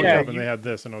Two I Girls did- One yeah, Cup, and you- they had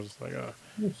this, and I was just like, oh.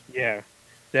 Yeah,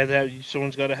 that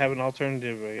someone's got to have an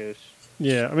alternative, I guess.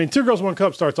 Yeah, I mean, Two Girls One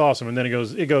Cup starts awesome, and then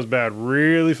it goes bad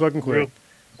really fucking quick.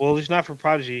 Well, he's not for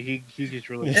Prodigy. He gets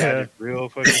really Yeah. bad real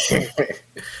fucking quick.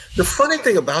 The funny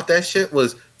thing about that shit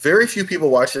was very few people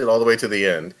watched it all the way to the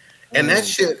end. And that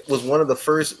shit was one of the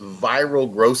first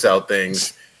viral gross out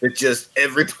things that just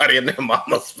everybody and their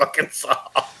mamas fucking saw.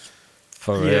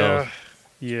 For real. Yeah,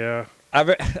 yeah, I've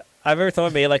ever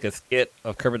someone made a skit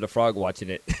of Kermit the Frog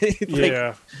watching it. It's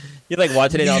yeah. You're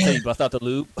watching it, and all of a sudden you bust out the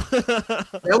loop.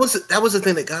 That was the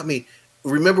thing that got me.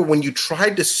 Remember when you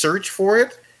tried to search for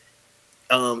it,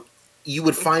 you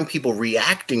would find people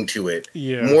reacting to it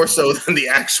Yeah. more so than the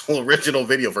actual original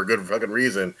video for good fucking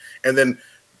reason. And then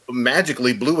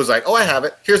magically Blue was like, "Oh, I have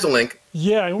it. Here's the link."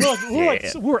 Yeah, and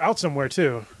we were out somewhere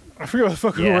too. I forget what the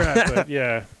fuck we Yeah. were at, but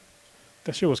yeah,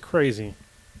 that shit was crazy.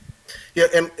 Yeah,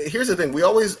 and here's the thing: we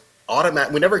always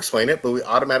we never explain it, but we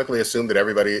automatically assume that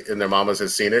everybody and their mamas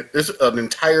has seen it. There's an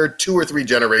entire 2 or 3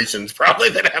 generations probably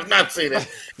that have not seen it.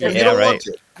 And Yeah, don't right. want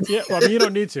to. Yeah, well, I mean, you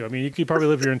don't need to. I mean, you could probably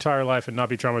live your entire life and not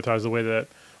be traumatized the way that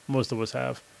most of us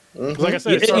have. 'Cause like I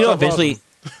said, it starts off eventually,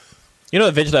 awesome.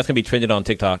 eventually that's gonna be trending on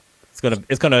TikTok. It's gonna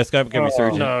get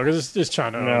resurgent. No, because it's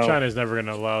China. No. China's never going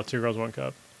to allow 2 girls, 1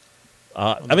 cup.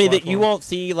 I mean, you platform. won't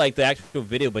see like the actual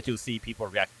video, but you'll see people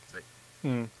reacting to it.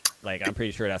 Hmm. Like, I'm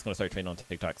pretty sure that's gonna start trending on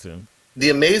TikTok soon. The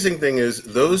amazing thing is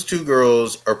those 2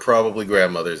 girls are probably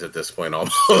grandmothers at this point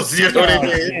almost. You know what I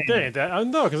mean? They ain't that.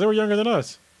 No, because they were younger than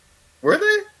us. Were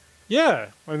they? Yeah,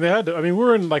 I mean, they had to. I mean, we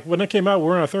were in like when it came out, we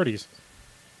were in our 30s.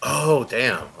 Oh,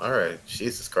 damn. All right.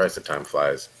 Jesus Christ, the time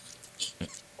flies.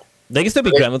 They can still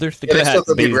be grandmothers. They Yeah, could they have still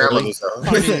could be babies early.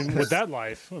 grandmothers, though. I mean, with that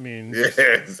life, I mean, Yeah,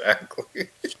 exactly.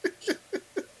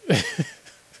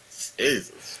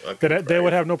 Jesus. they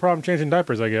would have no problem changing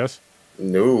diapers, I guess.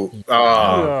 No. Oh,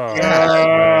 Oh,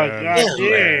 yeah,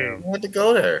 damn. I had to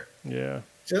go there. Yeah.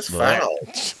 Just Right. foul.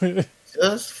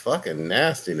 Just fucking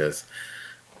nastiness.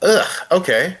 Ugh.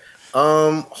 Okay.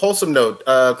 Wholesome note.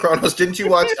 Kronos, didn't you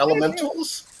watch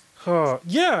Elementals?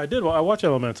 Yeah, I did. I watched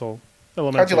Elemental.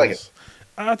 How'd you like it?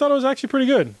 I thought it was actually pretty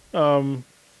good.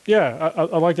 Yeah,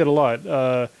 I liked it a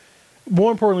lot.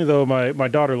 More importantly, though, my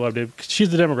daughter loved it. She's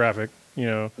the demographic, you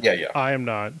know. Yeah. I am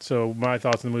not, so my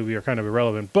thoughts on the movie are kind of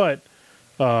irrelevant. But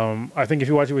I think if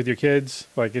you watch it with your kids,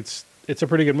 like it's a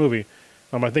pretty good movie.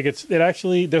 I think it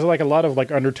actually there's like a lot of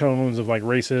like undertones of like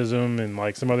racism and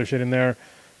like some other shit in there,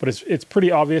 but it's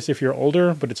pretty obvious if you're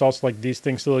older. But it's also like these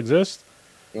things still exist.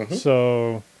 Mhm.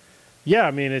 So yeah,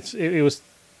 I mean it was.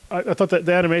 I thought that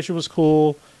the animation was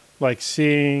cool. Like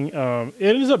seeing it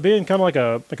ends up being kind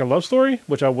of like a love story,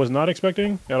 which I was not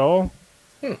expecting at all.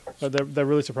 That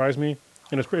really surprised me,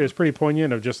 and it's pretty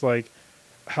poignant of just like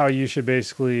how you should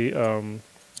basically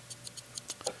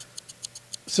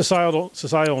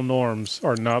societal norms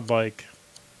are not like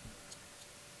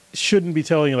shouldn't be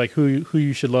telling you like who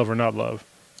you should love or not love,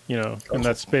 you know, and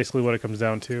that's basically what it comes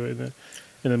down to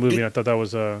in the movie. And I thought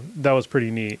that was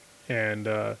pretty neat, and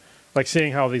like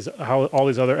seeing how all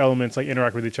these other elements like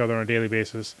interact with each other on a daily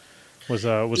basis was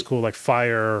cool, like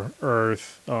fire,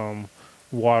 earth,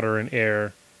 water, and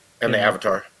air, And the Yeah.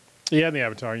 Avatar. Yeah, and the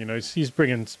Avatar, you know, he's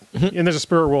bringing, and there's a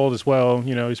spirit world as well,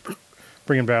 you know, he's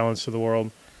bringing balance to the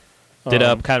world. Did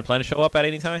Kind of Planet show up at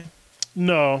any time?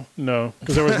 No,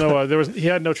 because there was no, he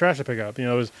had no trash to pick up. You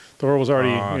know, the world was already,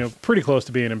 you know, pretty close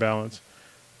to being in balance.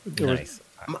 Nice.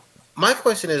 My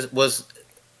question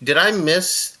did I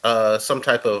miss some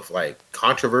type of like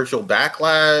controversial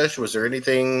backlash? Was there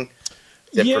anything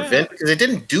that prevented? Because it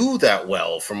didn't do that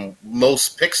well from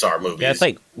most Pixar movies. Yeah, it's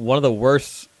like one of the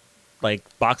worst like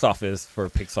box office for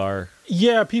Pixar.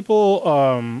 Yeah, people.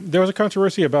 There was a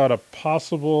controversy about a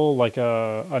possible like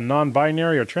a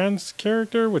non-binary or trans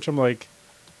character, which I'm like,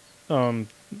 not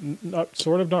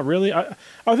really. I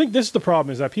think this is the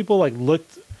problem: is that people like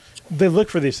look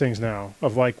for these things now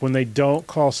of like when they don't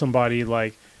call somebody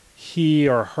like he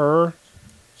or her,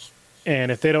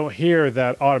 and if they don't hear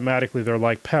that, automatically they're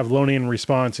like Pavlovian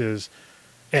response is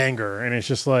anger, and it's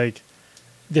just like,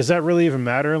 does that really even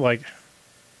matter? Like,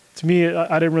 to me,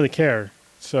 I didn't really care.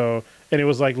 So, and it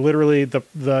was like literally the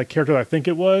character that I think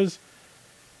it was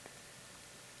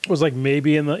like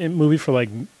maybe in the movie for like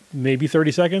maybe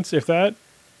 30 seconds, if that.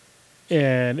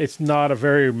 And it's not a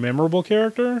very memorable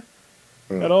character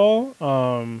at all.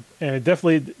 And it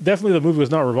definitely the movie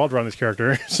was not revolved around this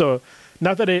character. So,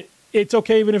 not that it's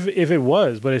okay even if it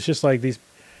was, but it's just like these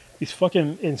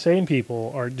fucking insane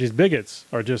people are just bigots,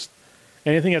 or just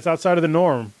anything that's outside of the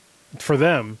norm for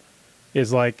them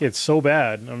is like, it's so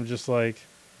bad. I'm just like,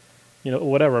 you know,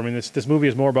 whatever. I mean, this movie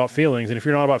is more about feelings, and if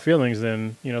you're not about feelings,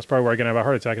 then, you know, it's probably where I can have a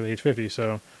heart attack at age 50.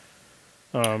 So,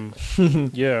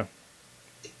 yeah,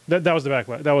 that was the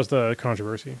backlash. That was the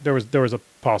controversy. There was a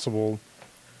possible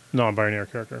non-binary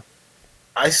character.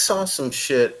 I saw some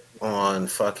shit on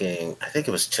fucking, I think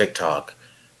it was TikTok,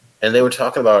 and they were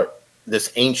talking about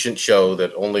this ancient show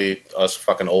that only us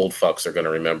fucking old fucks are going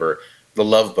to remember, The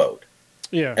Love Boat.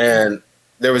 Yeah. And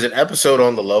there was an episode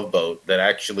on The Love Boat that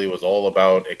actually was all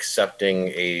about accepting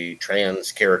a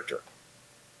trans character.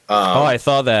 I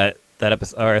saw that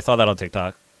episode, or I saw that on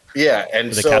TikTok. Yeah,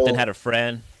 and The captain had a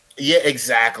friend. Yeah,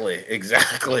 exactly.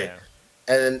 Yeah.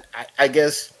 And I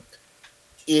guess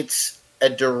it's a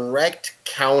direct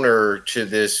counter to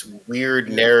this weird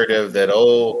narrative that,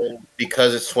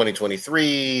 because it's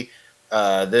 2023,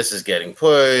 this is getting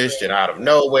pushed and out of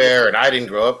nowhere, and I didn't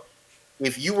grow up.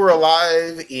 If you were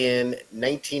alive in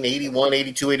 1981,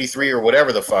 82, 83, or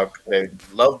whatever the fuck,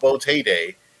 Love Boat's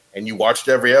heyday, and you watched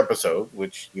every episode,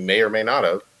 which you may or may not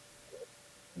have,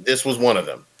 This was one of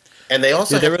them. And they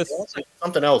also Dude, had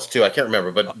something else too. I can't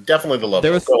remember, but definitely the love.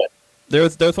 There was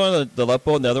one of the love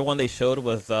boat. And the other one they showed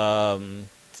was oh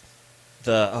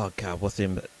god, what's the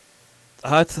name?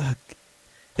 It's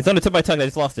on the tip of my tongue. I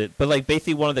just lost it. But like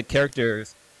basically, one of the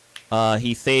characters,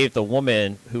 he saved a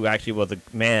woman who actually was a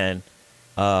man.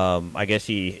 I guess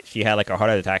she had like a heart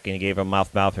attack, and he gave her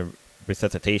mouth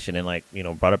resuscitation, and like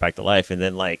brought her back to life. And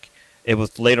then like it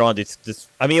was later on.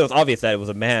 I mean, it was obvious that it was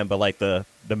a man, but like the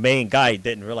main guy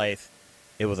didn't realize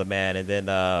it was a man. And then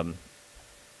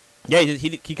yeah,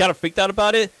 he kind of freaked out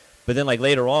about it. But then like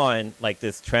later on, like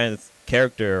this trans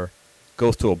character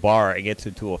goes to a bar and gets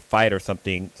into a fight or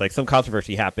something. Like some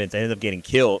controversy happens and ends up getting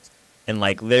killed. And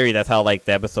like literally that's how like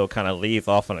the episode kind of leaves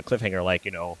off on a cliffhanger. Like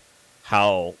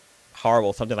how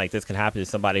horrible something like this can happen to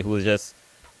somebody who is just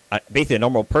basically a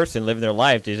normal person living their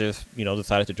life. They just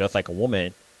decided to dress like a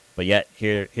woman, but yet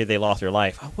here they lost their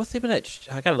life. Oh, what's the name of that?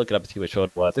 I gotta look it up to see what show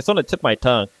it was. It's on the tip of my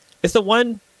tongue. It's the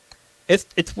one.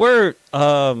 It's where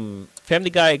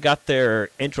Family Guy got their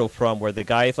intro from, where the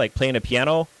guy is like playing a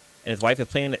piano and his wife is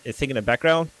singing in the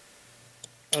background.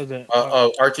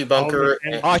 Archie Bunker.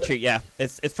 Archie, yeah,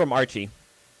 it's from Archie.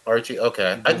 Archie,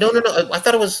 okay. No. I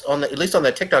thought it was at least on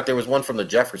that TikTok. There was one from the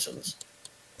Jeffersons.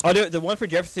 Oh, the one for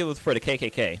Jefferson was for the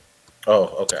KKK. Oh,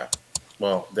 okay.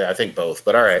 Well, yeah, I think both,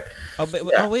 but all right. Oh,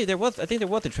 wait, I think there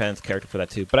was a trans character for that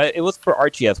too, but it was for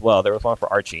Archie as well. There was one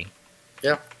for Archie.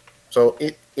 Yeah. So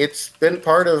it's been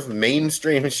part of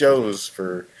mainstream shows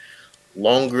for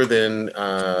longer than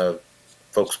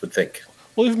folks would think.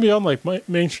 Well, even beyond like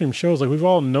mainstream shows, like we've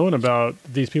all known about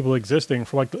these people existing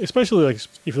for like, especially like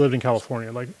if you lived in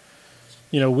California, like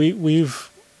we've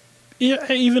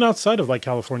even outside of like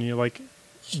California, like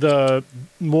the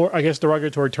more I guess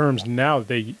derogatory terms now that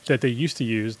they used to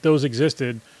use, those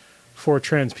existed for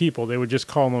trans people. They would just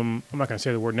call them. I'm not going to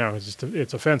say the word now;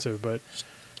 it's offensive, but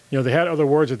they had other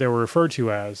words that they were referred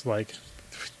to as like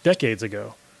decades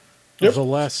ago, of the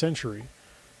last century.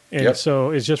 And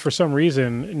so it's just for some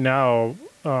reason now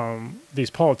these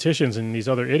politicians and these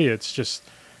other idiots just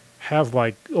have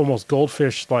like almost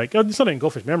goldfish, like it's not even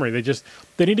goldfish memory.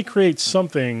 They need to create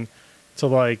something to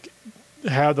like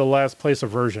have the last place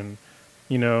aversion,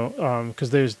 because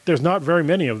there's not very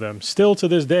many of them still to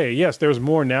this day. Yes, there's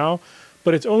more now,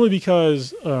 but it's only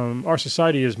because our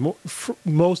society is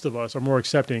most of us are more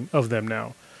accepting of them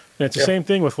now. And it's the same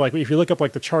thing with like if you look up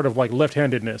like the chart of like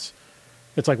left-handedness,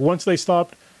 it's like once they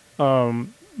stopped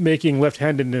making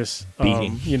left-handedness,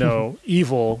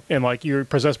 evil and like you're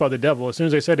possessed by the devil. As soon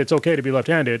as they said it's okay to be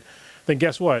left-handed, then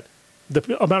guess what? The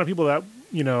amount of people that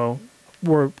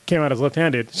came out as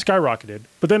left-handed skyrocketed,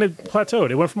 but then it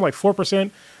plateaued. It went from like 4%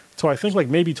 to I think like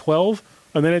maybe 12,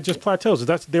 and then it just plateaus.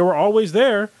 They were always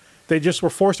there. They just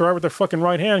were forced to write with their fucking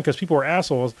right hand because people were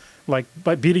assholes, like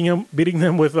by beating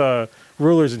them with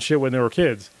rulers and shit when they were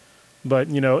kids. But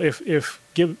if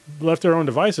left their own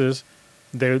devices,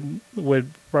 they would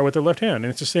write with their left hand.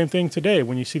 And it's the same thing today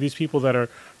when you see these people that are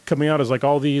coming out as like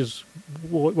all these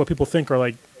what people think are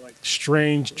like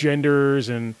strange genders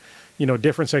and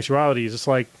different sexualities. It's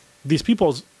like these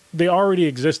people, they already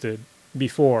existed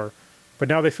before, but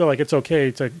now they feel like it's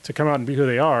okay to come out and be who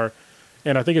they are.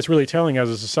 And I think it's really telling as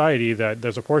a society that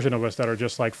there's a portion of us that are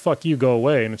just like, fuck you, go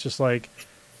away. And it's just like,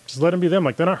 just let them be them.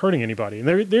 Like, they're not hurting anybody. And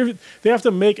they have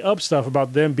to make up stuff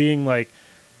about them being like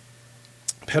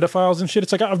pedophiles and shit.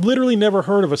 It's like, I've literally never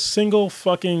heard of a single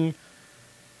fucking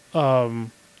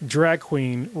drag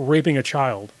queen raping a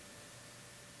child.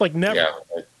 Like, never. Yeah.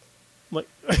 Like,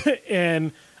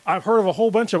 and I've heard of a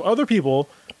whole bunch of other people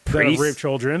that have raped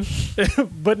children,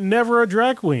 but never a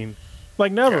drag queen.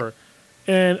 Like, never.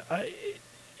 Yeah.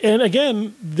 And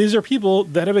again, these are people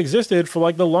that have existed for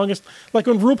like the longest. Like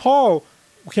when RuPaul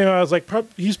came out, I was like,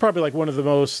 he's probably like one of the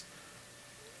most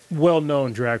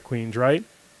well-known drag queens, right?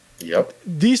 Yep.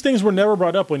 These things were never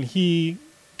brought up when he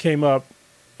came up.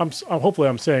 Hopefully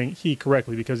I'm saying he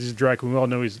correctly because he's a drag queen. We all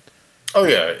know he's. Oh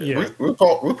yeah.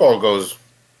 RuPaul goes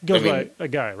by a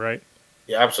guy, right?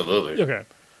 Yeah, absolutely. Okay.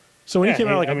 So when he came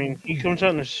out, like he comes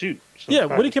out in a suit. Yeah,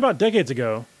 when he came out decades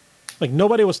ago, like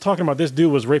nobody was talking about this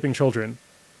dude was raping children.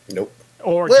 Nope.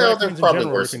 Or there probably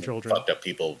were some fucked up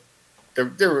people.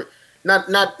 There were not.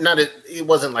 It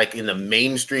wasn't like in the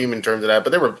mainstream in terms of that, but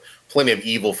there were plenty of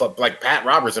evil. Like Pat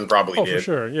Robertson probably did. For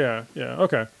sure. Yeah.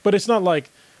 Okay. But it's not like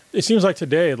it seems like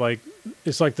today. Like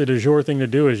it's like the du jour thing to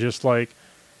do is just like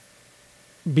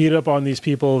beat up on these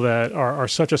people that are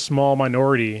such a small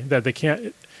minority that they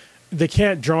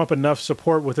can't drum up enough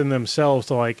support within themselves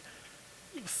to like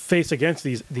face against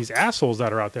these assholes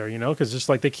that are out there, because just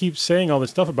like they keep saying all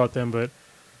this stuff about them, but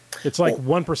it's like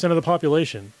 1% of the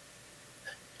population.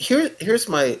 here's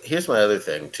my other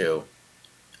thing too.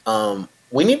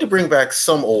 We need to bring back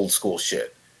some old school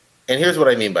shit, and here's what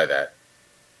I mean by that.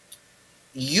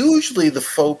 Usually, the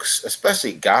folks,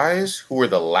 especially guys, who are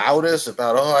the loudest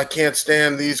about, oh, I can't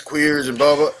stand these queers and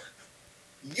blah blah.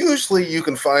 Usually, you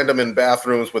can find them in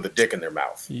bathrooms with a dick in their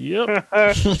mouth. Yep,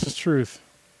 that's the truth.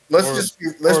 Let's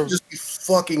just be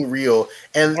fucking real.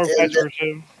 And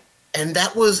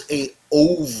that was a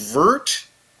overt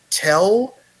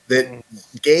tell that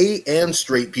gay and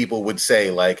straight people would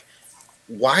say, like,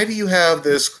 why do you have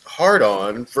this hard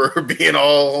on for being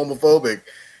all homophobic?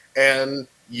 And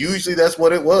usually that's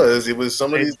what it was. It was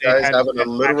some of these guys having a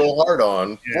literal hard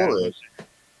on for it.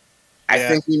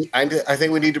 I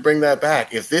think we need to bring that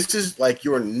back. If this is like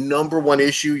your number one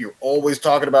issue, you're always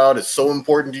talking about, it's so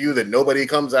important to you that nobody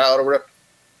comes out or whatever.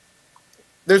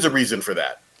 There's a reason for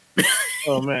that.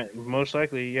 Oh man, most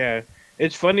likely, yeah.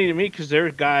 It's funny to me because there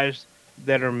are guys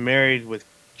that are married with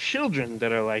children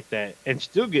that are like that and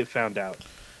still get found out.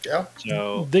 Yeah,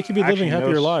 so they could be living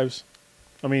happier lives.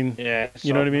 I mean, yeah,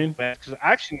 you know what I mean? Because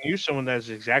I actually knew someone that's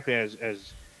exactly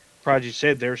as Prodigy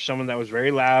said. There was someone that was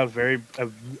very loud, a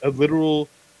literal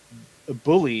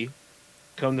bully.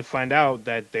 Come to find out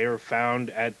that they were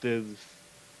found at the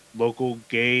local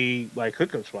gay like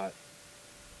hookup spot.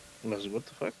 I was like, what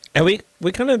the fuck? And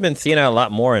we kind of been seeing it a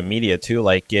lot more in media too,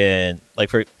 like in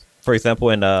for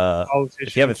example in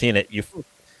if you haven't seen it,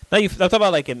 I'm talking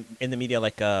about like in the media,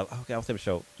 like I'll say a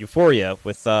show Euphoria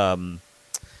with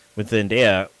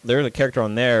Zendaya. There's a character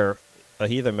on there.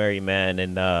 He's a married man,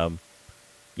 and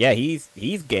yeah,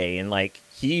 he's gay, and like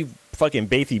he fucking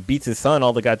basically beats his son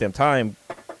all the goddamn time,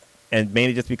 and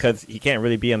mainly just because he can't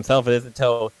really be himself. It isn't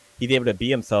until he's able to be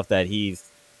himself that he's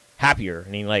happier,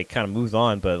 and he like kind of moves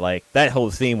on. But like that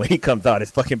whole scene when he comes out,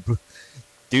 his fucking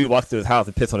dude walks to his house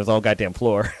and pisses on his own goddamn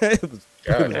floor. It was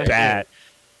bad.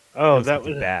 Oh, that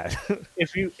was bad.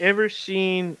 If you ever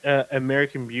seen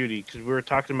American Beauty, because we were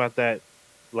talking about that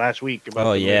last week.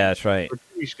 About that's right. Or 2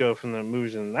 weeks ago from the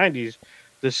movies in the 90s,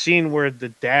 the scene where the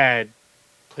dad,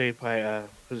 played by I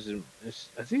think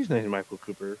his name is Michael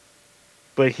Cooper,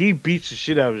 but he beats the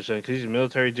shit out of his son because he's a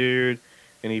military dude,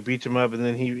 and he beats him up, and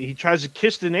then he tries to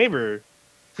kiss the neighbor,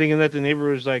 thinking that the neighbor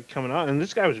was like coming on, and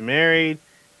this guy was married,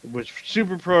 was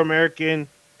super pro-American.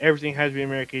 Everything has to be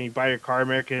American. You buy your car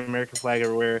American flag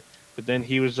everywhere. But then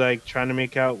he was like trying to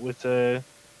make out with Kevin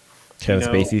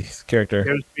Spacey's character.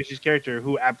 Kevin Spacey's character,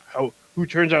 who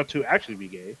turns out to actually be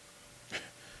gay,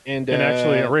 and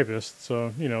actually a rapist.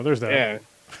 So there's that. Yeah.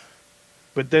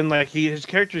 But then like his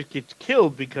character gets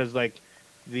killed because like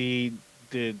the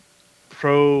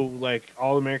pro like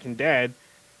all American dad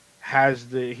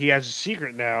has a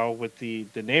secret now with the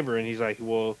neighbor, and he's like,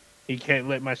 well, he can't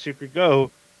let my secret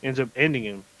go. Ends up ending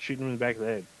him, shooting him in the back of the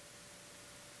head.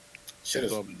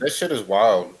 This shit is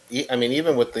wild. I mean,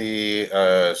 even with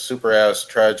the super ass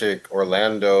tragic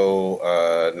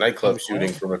Orlando nightclub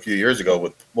shooting from a few years ago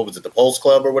with what was it, the Pulse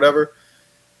Club or whatever.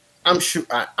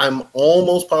 I'm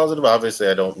almost positive. Obviously,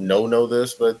 I don't know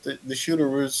this, but the shooter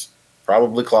was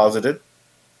probably closeted.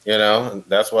 And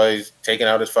that's why he's taking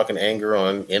out his fucking anger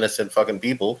on innocent fucking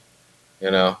people.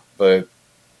 But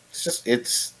it's just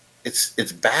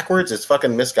it's backwards. It's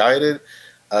fucking misguided.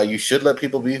 You should let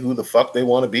people be who the fuck they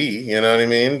want to be. You know what I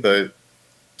mean? But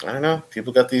I don't know.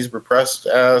 People got these repressed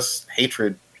ass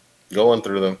hatred going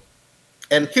through them.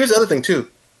 And here's the other thing too.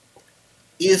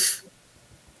 If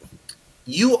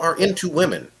you are into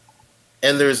women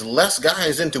and there's less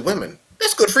guys into women,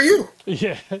 that's good for you.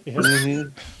 Yeah. Mm-hmm.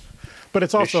 But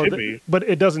it's also, but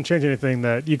it doesn't change anything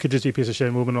that you could just be a piece of shit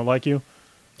and women don't like you.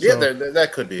 So yeah,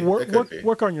 that could be.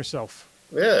 Work on yourself.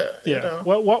 Yeah.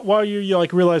 While you're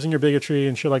like realizing your bigotry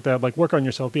and shit like that, like work on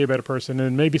yourself, be a better person,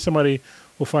 and maybe somebody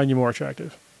will find you more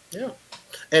attractive. Yeah.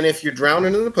 And if you're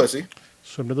drowning in the pussy,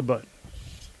 swim to the butt.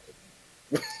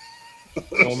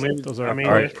 Well, maybe, those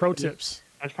are pro tips.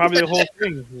 That's probably the whole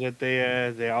thing that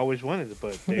they always wanted the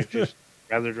butt. They just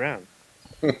rather drown.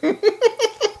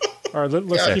 All right,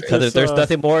 let's keep this. There's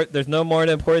nothing more. There's no more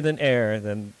important than air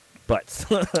than butts.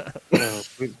 Where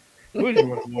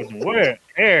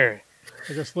air?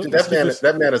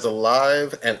 That man is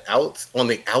alive and out on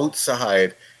the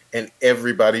outside, and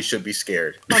everybody should be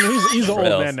scared. I mean, he's an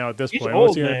old man now at this point.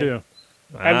 What's he gonna do?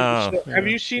 Have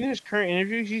you seen his current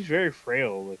interviews? He's very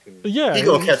frail looking. Yeah, he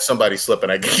gonna catch somebody slipping.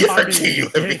 I guarantee you.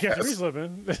 He catch me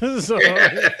slipping. So, I'm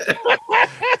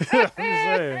just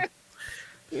saying.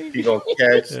 He gonna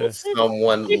catch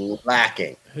someone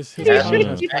lacking. His time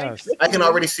has passed. I can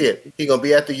already see it. He gonna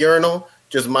be at the urinal,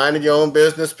 just minding your own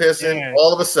business, pissing. Yeah.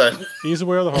 All of a sudden, he's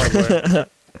aware of the hard way.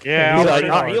 Yeah,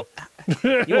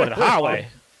 you on the highway.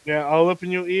 Yeah, all up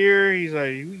in your ear. He's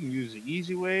like, you can use the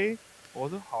easy way or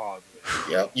the hard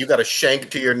way. Yeah, you got a shank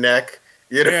to your neck.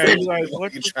 You know, Yeah, he's like,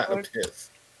 what you the trying fuck? to piss.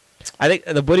 I think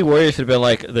the Booty Warriors should have been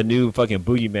like the new fucking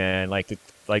boogeyman.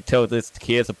 Like tell this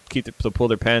kids to pull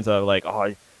their pants up. Like,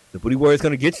 oh, the Booty Warrior's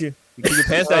gonna get you. You keep your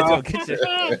pants down, he'll get you.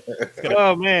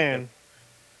 Oh man,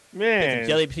 Get some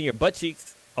jelly between your butt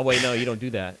cheeks. Oh wait, no, you don't do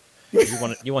that.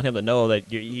 You want him to know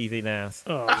that you're eating ass.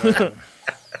 Oh, man.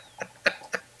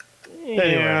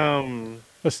 damn.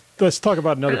 Let's talk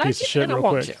about another piece of shit real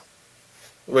quick.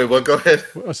 Wait, what? Go ahead.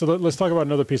 So let's talk about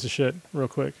another piece of shit real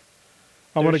quick.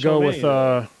 I'm There's gonna so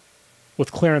go many,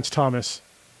 with Clarence Thomas.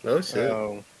 No shit.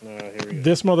 Oh, no, here we go.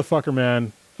 This motherfucker,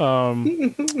 man.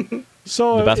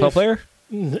 So The basketball player?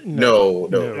 No.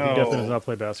 he definitely does not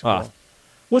play basketball.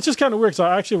 Which is kind of weird. So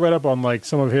I actually read up on like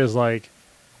some of his like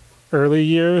early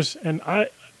years, and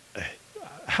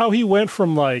how he went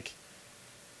from like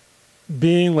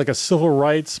being like a civil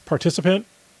rights participant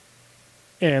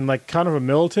and like kind of a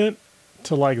militant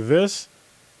to like this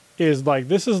is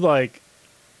like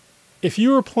if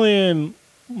you were playing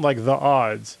like the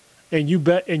odds and you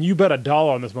bet $1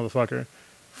 on this motherfucker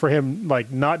for him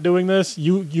like not doing this,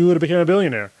 you would have become a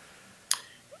billionaire.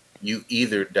 You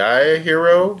either die a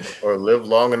hero or live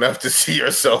long enough to see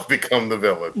yourself become the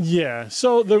villain. Yeah.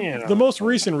 So the most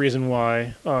recent reason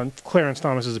why Clarence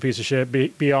Thomas is a piece of shit,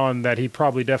 beyond that he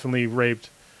probably definitely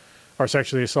raped or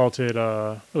sexually assaulted,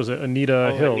 was it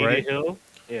Anita Hill, Anita right? Hill?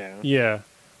 Yeah. Yeah.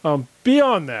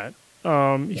 Beyond that,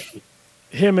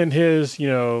 him and his,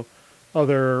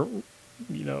 other,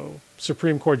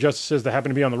 Supreme Court justices that happen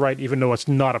to be on the right, even though it's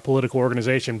not a political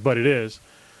organization, but it is,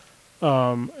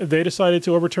 they decided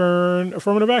to overturn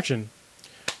affirmative action.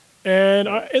 And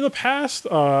in the past,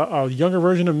 a younger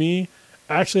version of me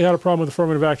actually had a problem with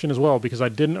affirmative action as well because I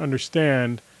didn't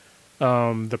understand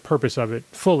the purpose of it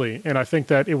fully. And I think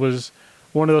that it was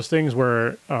one of those things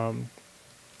where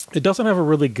it doesn't have a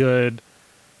really good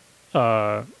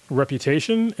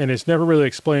reputation, and it's never really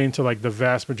explained to like the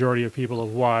vast majority of people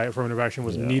of why affirmative action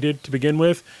was needed to begin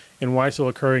with and why it's still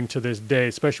occurring to this day,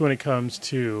 especially when it comes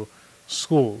to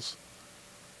schools.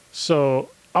 So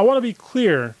I want to be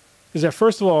clear is that,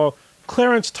 first of all,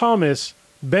 Clarence Thomas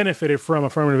benefited from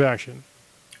affirmative action.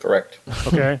 Correct.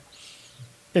 Okay?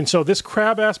 And so this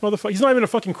crab-ass motherfucker, he's not even a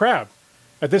fucking crab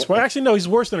at this point. Actually, no, he's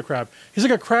worse than a crab. He's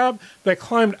like a crab that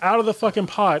climbed out of the fucking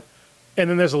pot, and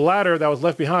then there's a ladder that was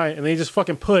left behind, and they just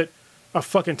fucking put a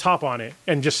fucking top on it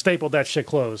and just stapled that shit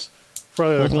closed.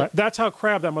 That's how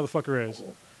crab that motherfucker is.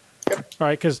 All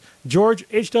right? Because George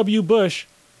H.W. Bush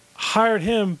hired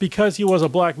him because he was a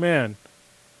black man.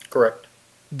 Correct.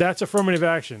 That's affirmative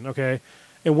action, okay?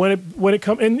 And when it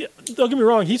comes, and don't get me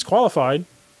wrong, he's qualified,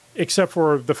 except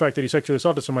for the fact that he sexually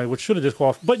assaulted somebody, which should have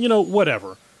disqualified. But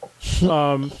whatever.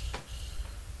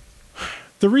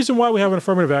 The reason why we have an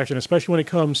affirmative action, especially when it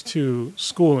comes to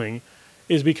schooling,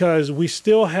 is because we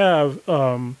still have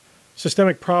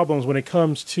systemic problems when it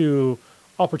comes to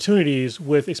opportunities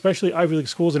with especially Ivy League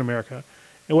schools in America.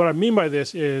 And what I mean by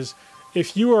this is,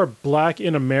 if you are black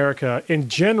in America, in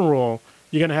general,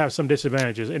 you're going to have some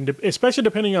disadvantages. And especially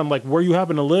depending on like where you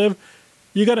happen to live,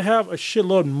 you're going to have a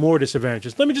shitload more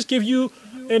disadvantages. Let me just give you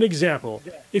an example.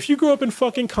 If you grew up in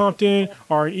fucking Compton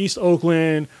or in East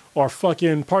Oakland or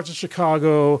fucking parts of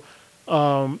Chicago,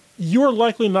 you're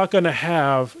likely not going to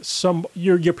have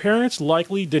your parents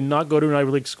likely did not go to an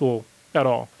Ivy League school at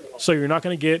all. So you're not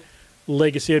going to get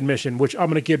legacy admission, which I'm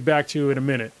going to get back to in a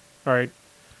minute. All right.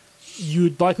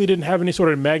 You likely didn't have any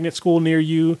sort of magnet school near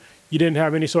you. You didn't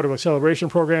have any sort of acceleration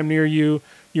program near you.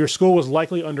 Your school was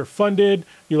likely underfunded.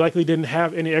 You likely didn't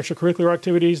have any extracurricular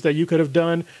activities that you could have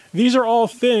done. These are all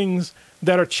things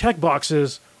that are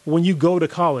checkboxes when you go to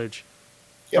college.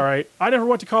 Yep. All right. I never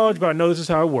went to college, but I know this is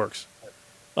how it works.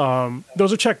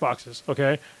 Those are checkboxes,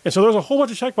 okay? And so there's a whole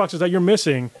bunch of checkboxes that you're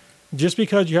missing just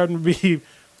because you happen to be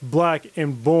black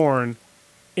and born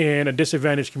in a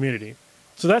disadvantaged community.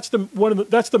 So that's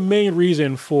the main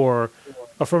reason for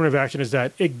affirmative action, is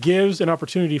that it gives an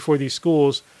opportunity for these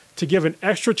schools to give an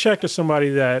extra check to somebody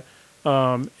that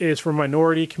is from a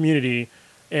minority community,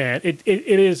 and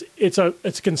it's a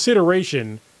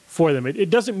consideration for them. It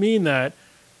doesn't mean that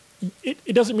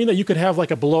you could have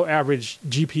like a below average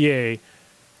GPA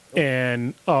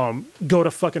and go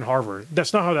to fucking Harvard.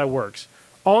 That's not how that works.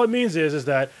 All it means is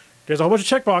that there's a whole bunch of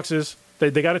check boxes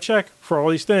that they got to check for all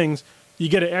these things. You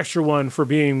get an extra one for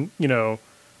being,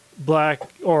 black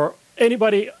or any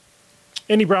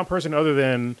brown person other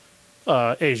than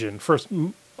Asian. First,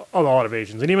 a lot of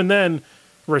Asians, and even then,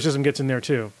 racism gets in there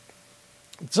too.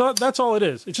 So that's all it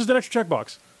is. It's just an extra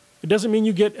checkbox. It doesn't mean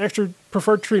you get extra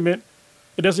preferred treatment.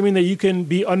 It doesn't mean that you can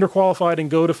be underqualified and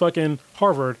go to fucking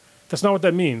Harvard. That's not what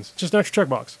that means. Just an extra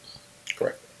checkbox.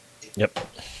 Correct. Yep.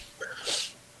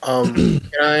 Can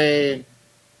I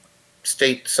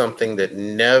state something that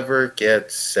never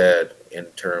gets said in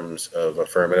terms of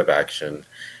affirmative action,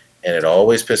 and it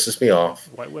always pisses me off?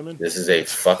 White women. This is a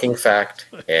fucking fact,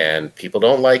 and people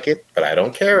don't like it, but I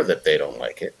don't care that they don't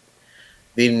like it.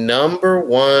 The number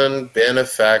one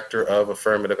benefactor of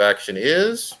affirmative action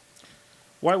is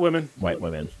White women. White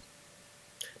women.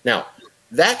 now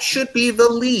that should be the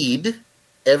lead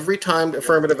every time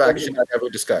affirmative action is ever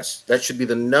discussed. That should be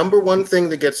the number one thing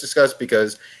that gets discussed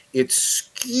because it's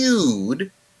skewed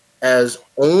as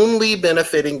only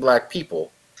benefiting black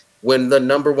people when the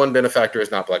number one benefactor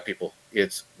is not black people,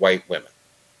 it's white women.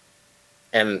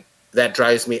 And that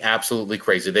drives me absolutely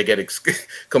crazy. They get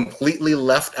completely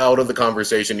left out of the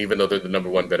conversation, even though they're the number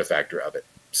one benefactor of it.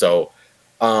 So,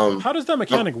 how does that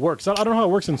mechanic work? I don't know how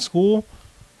it works in school.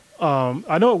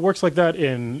 I know it works like that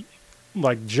in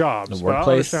like jobs, The but I don't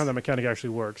workplace? understand how that mechanic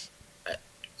actually works.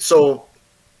 so,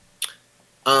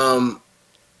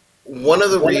 one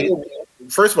of the reasons,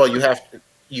 first of all,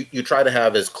 you try to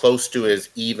have as close to as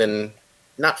even,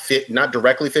 not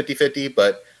directly 50-50,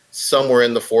 but somewhere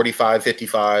in the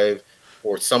 45-55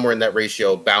 or somewhere in that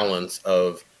ratio balance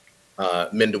of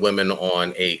men to women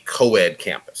on a co-ed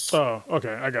campus. Oh,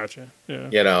 okay, I got you. Yeah.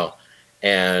 You know,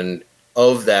 and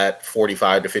of that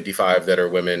 45 to 55 that are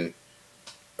women,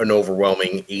 an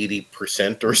overwhelming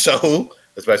 80% or so,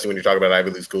 especially when you're talking about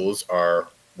Ivy League schools, are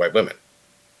white women.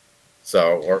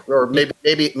 So, or maybe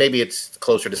it's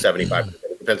closer to 75.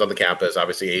 It depends on the campus.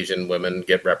 Obviously, Asian women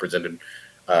get represented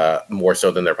more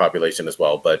so than their population as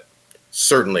well. But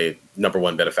certainly, number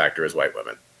one benefactor is white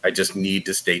women. I just need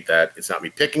to state that. It's not me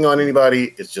picking on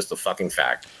anybody. It's just a fucking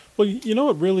fact. Well, you know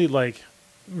what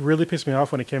really pissed me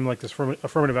off when it came to like this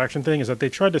affirmative action thing is that they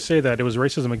tried to say that it was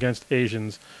racism against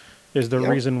Asians is the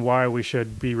reason why we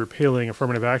should be repealing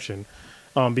affirmative action.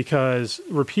 Because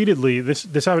repeatedly,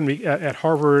 this happened to me at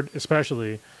Harvard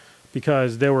especially,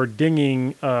 because they were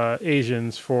dinging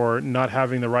Asians for not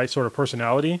having the right sort of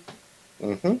personality.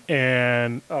 Mm-hmm.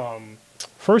 And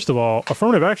first of all,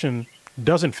 affirmative action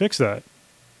doesn't fix that.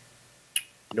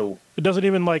 No. It doesn't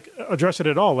even like address it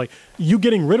at all. Like you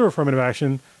getting rid of affirmative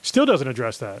action still doesn't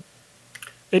address that.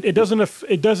 It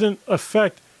doesn't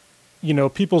affect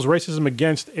people's racism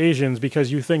against Asians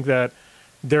because you think that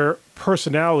their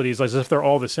personalities, as if they're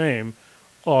all the same,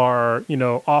 are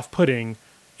off-putting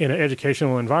in an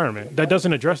educational environment. That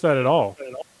doesn't address that at all.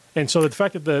 And so the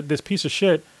fact that this piece of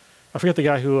shit, I forget the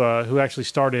guy who actually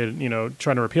started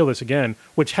trying to repeal this again,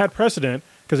 which had precedent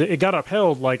because it got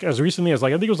upheld like as recently as I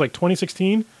think it was like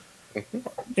 2016.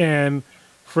 And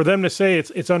for them to say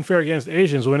it's unfair against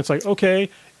Asians when it's like, okay,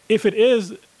 if it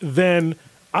is, then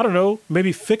I don't know,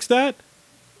 maybe fix that.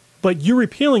 But you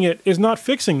repealing it is not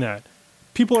fixing that.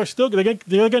 People are still they're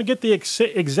going to get the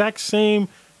exact same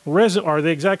the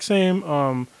exact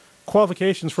same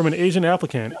qualifications from an Asian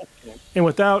applicant, and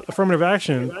without affirmative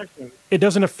action, it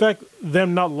doesn't affect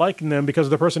them not liking them because of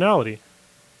their personality.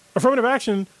 Affirmative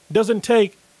action doesn't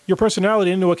take your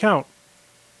personality into account.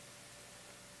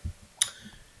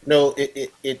 No,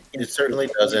 it certainly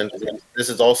doesn't. This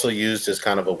is also used as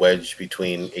kind of a wedge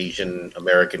between Asian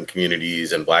American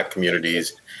communities and Black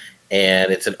communities,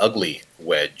 and it's an ugly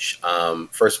wedge.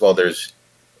 First of all, there's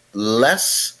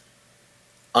less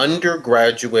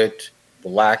undergraduate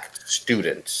Black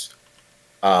students,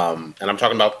 and I'm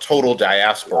talking about total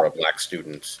diaspora Black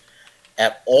students,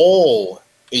 at all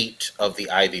 8 of the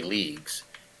Ivy Leagues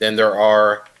than there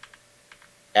are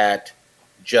at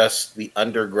just the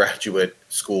undergraduate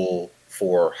school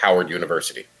for Howard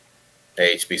University,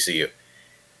 HBCU.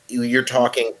 You're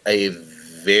talking a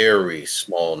very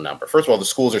small number. First of all, the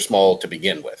schools are small to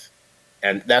begin with,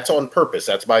 and that's on purpose.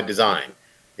 That's by design.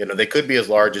 They could be as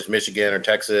large as Michigan or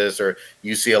Texas or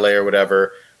UCLA or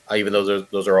whatever, even though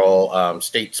those are all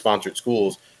state-sponsored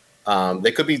schools.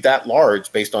 They could be that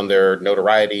large based on their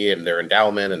notoriety and their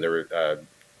endowment and their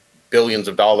billions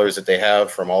of dollars that they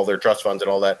have from all their trust funds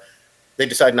and all that. They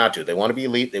decide not to. They want to be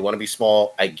elite. They want to be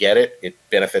small. I get it. It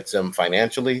benefits them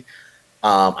financially.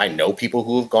 I know people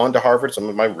who have gone to Harvard, some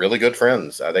of my really good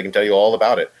friends. They can tell you all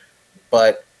about it.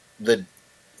 But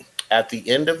at the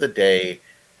end of the day,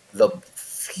 the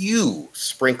few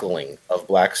sprinkling of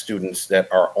Black students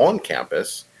that are on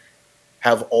campus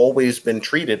have always been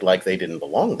treated like they didn't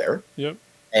belong there. Yep.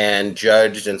 And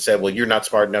judged and said, well, you're not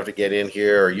smart enough to get in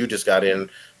here, or you just got in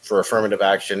for affirmative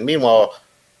action. Meanwhile,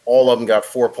 all of them got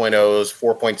 4.0s,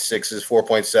 4.6s,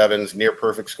 4.7s, near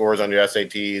perfect scores on your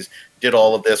SATs, did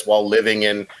all of this while living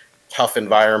in tough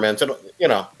environments, and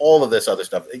all of this other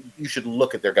stuff. You should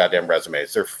look at their goddamn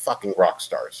resumes. They're fucking rock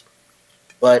stars.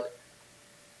 But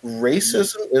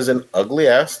racism is an ugly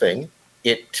ass thing.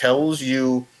 It tells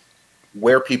you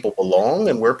where people belong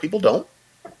and where people don't.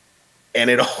 And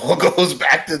it all goes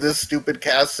back to this stupid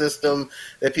caste system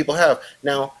that people have.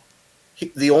 Now,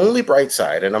 the only bright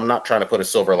side, and I'm not trying to put a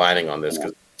silver lining on this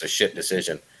because it's a shit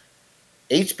decision,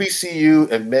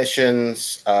 HBCU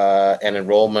admissions and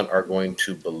enrollment are going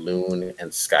to balloon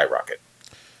and skyrocket.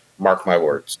 Mark my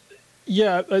words.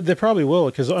 Yeah, they probably will.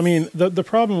 Because, I mean, the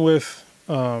problem with,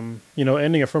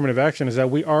 ending affirmative action is that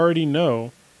we already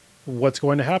know what's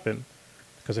going to happen.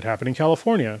 Because it happened in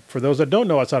California. For those that don't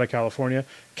know outside of California,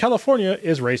 California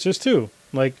is racist too.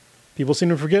 Like, people seem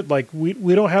to forget, like,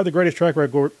 we don't have the greatest track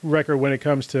record when it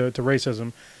comes to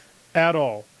racism at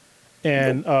all.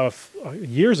 And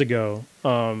years ago,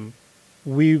 it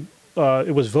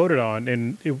was voted on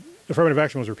and affirmative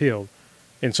action was repealed.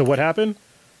 And so what happened?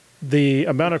 The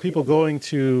amount of people going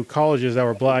to colleges that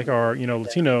were black or,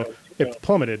 Latino, it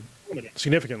plummeted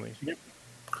significantly.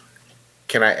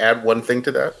 Can I add one thing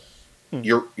to that?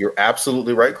 You're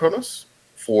absolutely right, Kronos.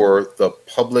 For the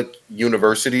public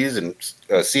universities and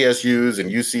CSUs and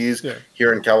UCs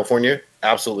here in California,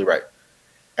 absolutely right.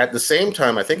 At the same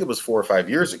time, I think it was 4 or 5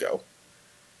 years ago,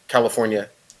 California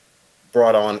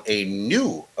brought on a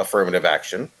new affirmative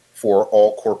action for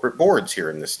all corporate boards here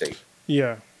in the state.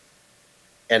 Yeah.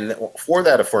 And for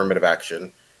that affirmative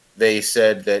action, they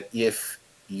said that if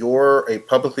you're a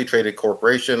publicly traded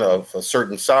corporation of a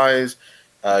certain size,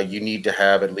 you need to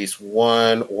have at least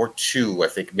 1 or 2, I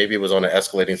think maybe it was on an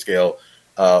escalating scale,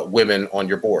 women on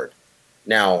your board.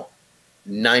 Now,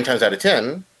 9 times out of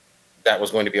 10, that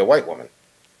was going to be a white woman.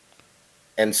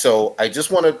 And so I just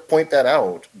want to point that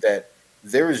out, that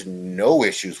there is no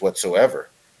issues whatsoever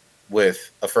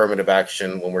with affirmative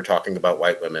action when we're talking about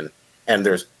white women. And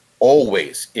there's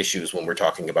always issues when we're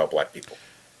talking about black people.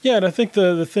 Yeah, and I think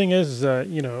the thing is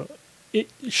that,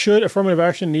 should affirmative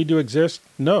action need to exist?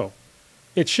 No.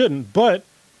 It shouldn't, but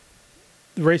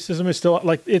racism is still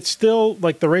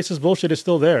the racist bullshit is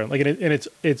still there. Like, and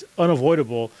it's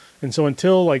unavoidable. And so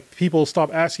until like people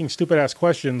stop asking stupid ass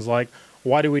questions like,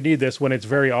 why do we need this when it's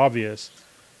very obvious,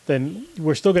 then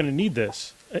we're still going to need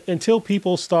this. Until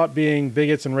people stop being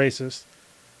bigots and racist,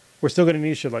 we're still going to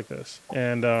need shit like this.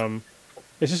 And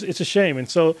it's a shame. And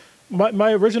so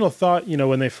my original thought,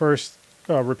 when they first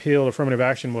repealed affirmative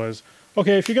action was,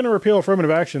 okay, if you're going to repeal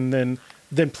affirmative action, then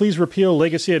please repeal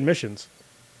legacy admissions.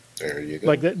 There you go.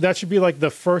 Like that should be like the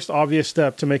first obvious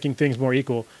step to making things more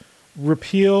equal.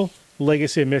 Repeal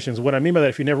legacy admissions. What I mean by that,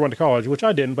 if you never went to college, which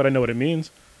I didn't, but I know what it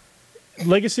means.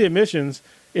 Legacy admissions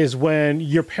is when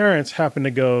your parents happen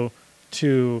to go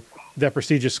to that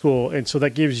prestigious school, and so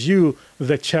that gives you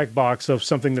the checkbox of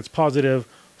something that's positive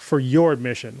for your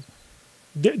admission.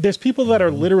 There's people that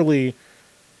are literally,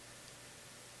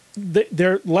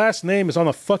 their last name is on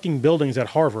the fucking buildings at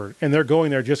Harvard, and they're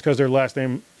going there just because their last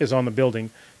name is on the building.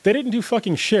 They didn't do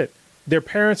fucking shit. Their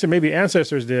parents and maybe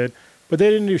ancestors did, but they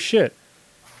didn't do shit.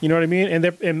 You know what I mean?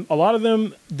 And a lot of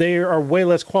them, they are way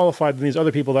less qualified than these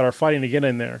other people that are fighting to get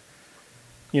in there.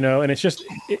 And it's just,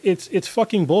 it's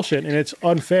fucking bullshit, and it's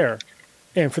unfair.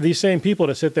 And for these same people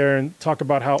to sit there and talk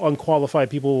about how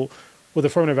unqualified people with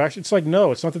affirmative action, it's like,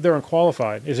 no, it's not that they're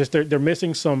unqualified. It's just they're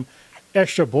missing some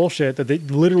extra bullshit that they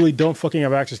literally don't fucking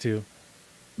have access to.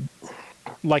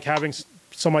 Like having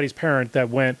somebody's parent that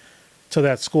went to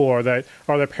that school, or their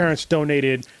parents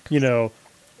donated,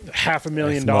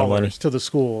 $500,000 to the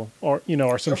school, or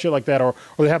or some shit like that, or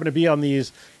they happen to be on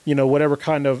these, whatever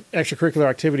kind of extracurricular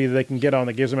activity that they can get on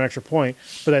that gives them an extra point,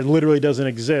 but that literally doesn't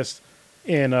exist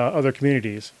in other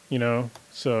communities.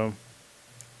 So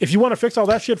if you want to fix all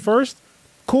that shit first,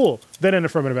 cool, then in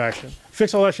affirmative action,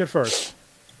 fix all that shit first.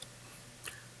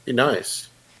 Be nice.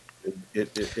 It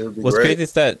would be What's great. crazy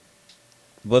is that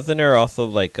wasn't there also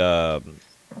like I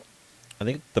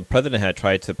think the president had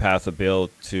tried to pass a bill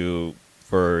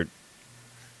for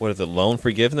loan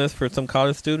forgiveness for some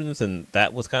college students, and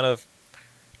that was kind of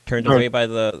turned away by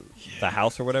the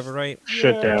House or whatever, right?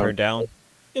 Shut down. Turned down.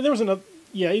 And there was another.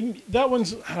 Yeah, that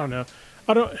one's. I don't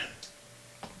know.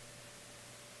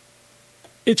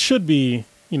 It should be.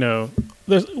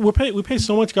 We pay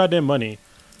so much goddamn money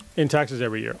in taxes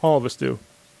every year. All of us do,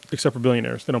 except for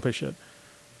billionaires. They don't pay shit.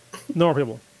 Normal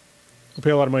people, we pay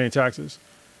a lot of money in taxes,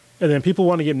 and then people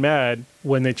want to get mad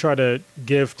when they try to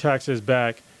give taxes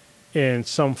back in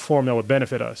some form that would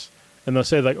benefit us. And they'll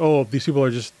say like, "Oh, these people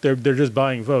are they're just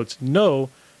buying votes." No,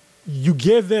 you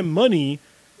give them money,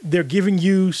 they're giving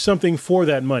you something for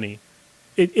that money.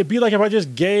 It'd be like if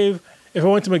I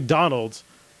went to McDonald's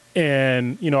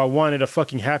and I wanted a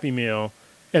fucking Happy Meal,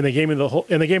 and they gave me the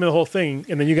whole thing,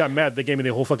 and then you got mad they gave me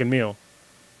the whole fucking meal.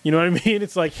 You know what I mean?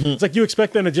 It's like you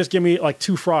expect them to just give me like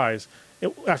 2 fries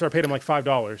after I paid them like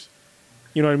 $5.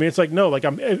 You know what I mean? It's like, no, like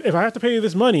if I have to pay you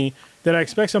this money, then I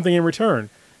expect something in return.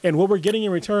 And what we're getting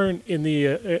in return in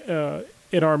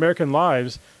in our American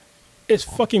lives is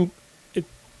fucking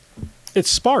it's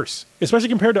sparse, especially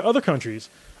compared to other countries.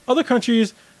 Other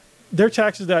countries, their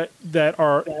taxes that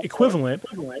are equivalent,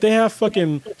 they have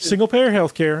fucking single payer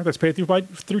healthcare that's paid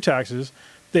through taxes.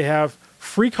 They have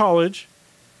free college.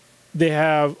 They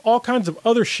have all kinds of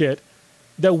other shit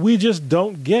that we just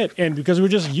don't get, and because we're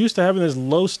just used to having this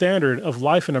low standard of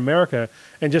life in America,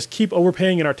 and just keep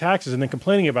overpaying in our taxes, and then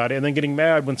complaining about it, and then getting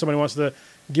mad when somebody wants to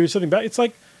give you something back. It's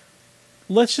like,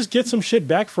 let's just get some shit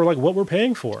back for like what we're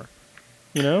paying for,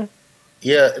 you know?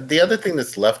 Yeah. The other thing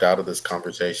that's left out of this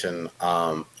conversation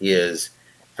is,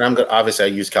 and obviously I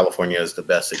use California as the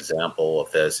best example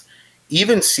of this.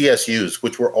 Even CSUs,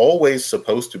 which were always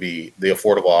supposed to be the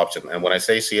affordable option. And when I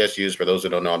say CSUs, for those who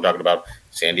don't know, I'm talking about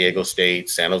San Diego State,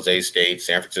 San Jose State,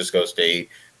 San Francisco State,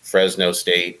 Fresno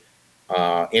State,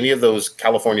 any of those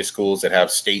California schools that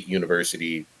have state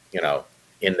university,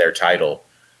 in their title.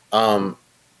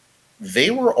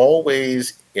 They were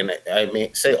always,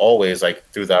 say always, like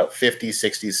through the 50s,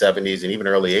 60s, 70s, and even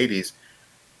early 80s,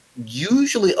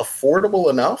 usually affordable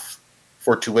enough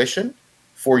for tuition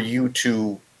for you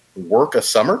to work a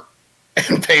summer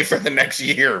and pay for the next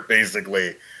year,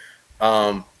 basically.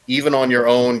 Even on your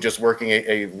own, just working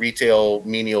a retail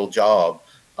menial job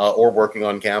or working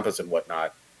on campus and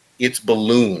whatnot, it's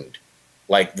ballooned.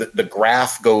 Like the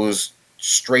graph goes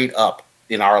straight up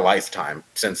in our lifetime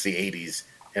since the 80s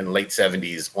and late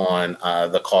 70s on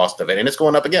the cost of it. And it's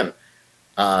going up again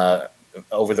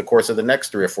over the course of the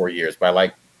next 3 or 4 years by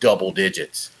like double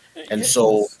digits. And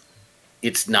so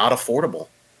it's not affordable.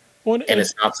 Well, and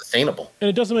it's not sustainable. And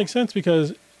it doesn't make sense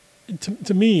because,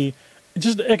 to me,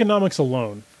 just the economics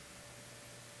alone,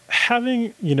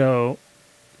 having,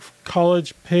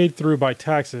 college paid through by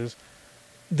taxes,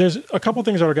 there's a couple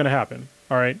things that are going to happen,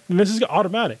 all right? And this is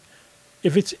automatic.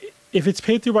 If it's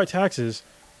paid through by taxes,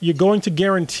 you're going to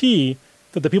guarantee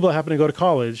that the people that happen to go to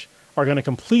college are going to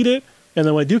complete it, and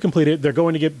then when they do complete it, they're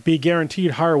going to be guaranteed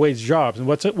higher wage jobs. And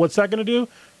what's that going to do?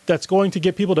 That's going to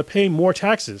get people to pay more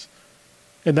taxes.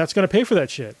 And that's going to pay for that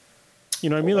shit.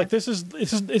 You know what I mean? Like this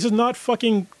is not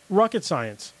fucking rocket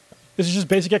science. This is just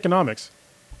basic economics.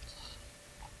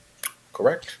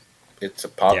 Correct. It's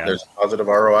there's a positive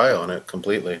ROI on it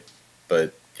completely.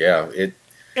 But yeah,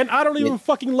 and I don't even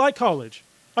fucking like college.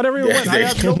 I never even went. I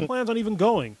have no plans on even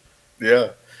going.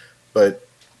 Yeah. But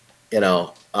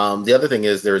the other thing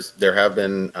is there have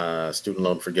been student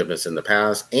loan forgiveness in the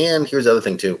past, and here's the other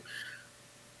thing too.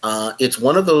 It's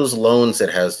one of those loans that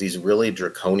has these really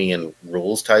draconian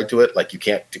rules tied to it. Like you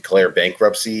can't declare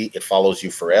bankruptcy. It follows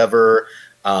you forever.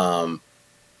 There's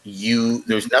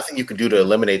nothing you can do to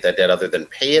eliminate that debt other than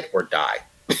pay it or die.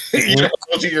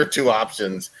 Those are your two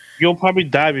options. You'll probably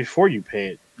die before you pay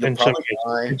it. In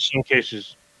some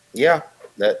cases. Yeah.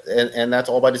 And that's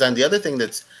all by design. The other thing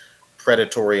that's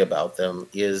predatory about them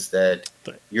is that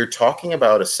you're talking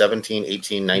about a 17,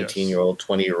 18, 19-year-old,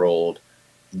 20-year-old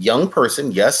young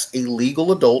person, yes, a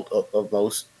legal adult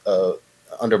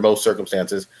under most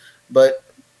circumstances, but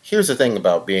here's the thing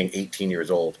about being 18 years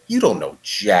old: you don't know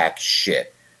jack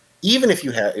shit. Even if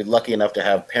you're lucky enough to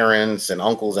have parents and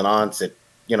uncles and aunts that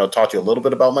taught you a little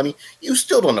bit about money, you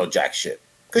still don't know jack shit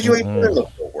because you ain't been in the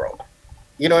real world.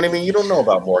 You know what I mean? You don't know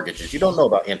about mortgages. You don't know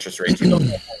about interest rates. You don't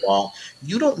know how long.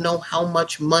 You don't know how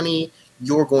much money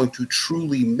you're going to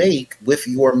truly make with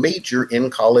your major in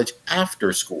college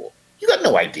after school. You got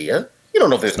no idea. You don't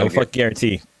know if there's no fuck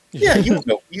guarantee. Yeah, you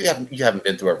haven't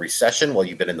been through a recession while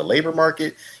you've been in the labor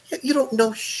market. You don't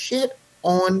know shit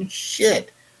on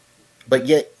shit. But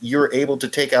yet you're able to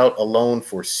take out a loan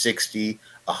for $60,000,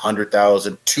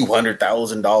 $100,000,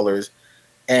 $200,000,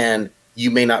 and you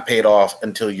may not pay it off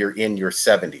until you're in your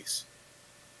 70s.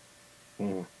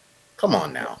 Come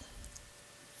on now.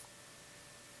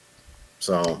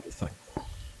 So.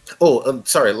 Oh,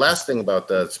 sorry. Last thing about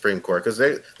the Supreme Court, because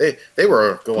they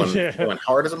were going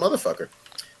hard as a motherfucker.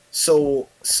 So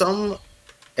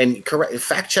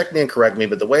fact check me and correct me,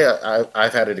 but the way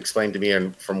I've had it explained to me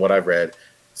and from what I've read,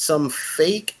 some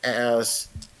fake ass,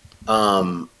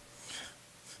 was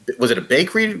it a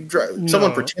bakery?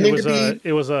 Someone pretending to be?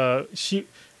 It was she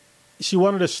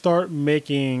wanted to start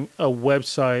making a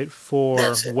website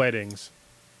for weddings.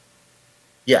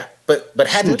 Yeah, but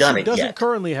hadn't done it yet. Doesn't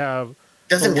currently have.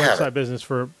 Doesn't have website business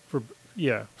for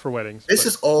weddings. This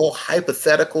is all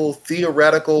hypothetical,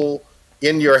 theoretical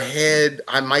in your head,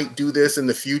 I might do this in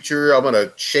the future. I'm going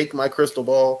to shake my crystal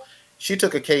ball. She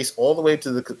took a case all the way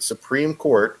to the Supreme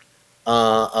Court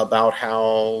about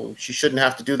how she shouldn't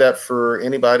have to do that for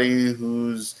anybody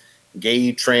who's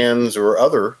gay, trans, or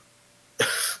other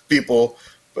people,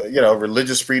 but,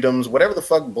 religious freedoms, whatever the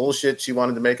fuck bullshit she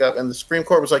wanted to make up. And the Supreme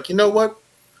Court was like, you know what?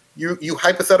 You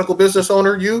hypothetical business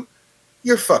owner,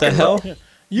 you're fucking The hell? right.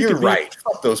 Yeah. You're right.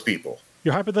 Fuck those people.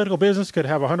 Your hypothetical business could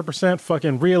have 100%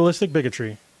 fucking realistic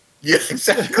bigotry. Yeah,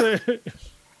 exactly.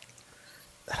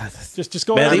 just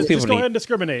go Man, ahead. these Just people go need- ahead and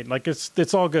discriminate. Like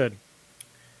it's all good.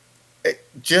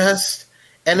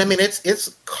 And I mean,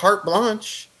 it's carte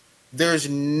blanche. There's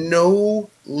no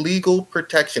legal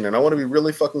protection, and I want to be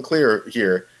really fucking clear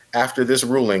here after this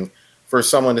ruling for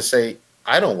someone to say,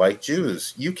 I don't like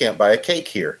Jews. You can't buy a cake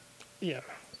here. Yeah.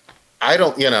 I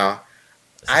don't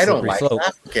slippery like slope.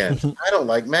 Africans. I don't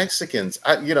like Mexicans.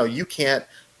 You can't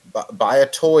buy a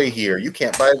toy here. You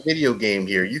can't buy a video game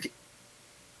here.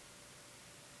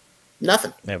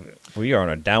 Nothing. Man, we are on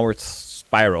a downward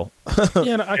spiral.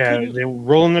 Yeah, and I Yeah, couldn't, they're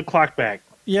rolling the clock back.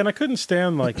 yeah, and I couldn't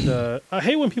stand like I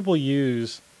hate when people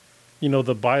use,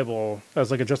 the Bible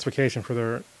as like a justification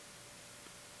for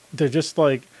they're just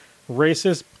like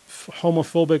racist,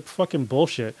 homophobic fucking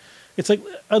bullshit. It's like,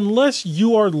 unless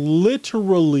you are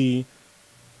literally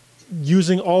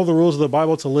using all the rules of the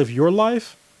Bible to live your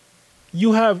life,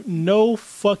 you have no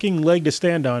fucking leg to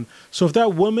stand on. So if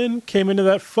that woman came into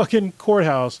that fucking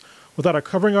courthouse without a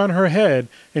covering on her head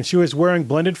and she was wearing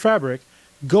blended fabric,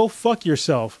 go fuck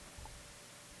yourself.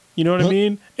 You know what I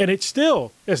mean? And it's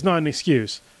not an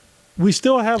excuse. We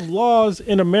still have laws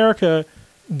in America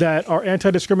that are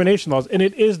anti-discrimination laws, and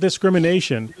it is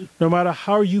discrimination no matter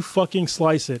how you fucking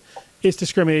slice it. It's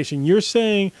discrimination. You're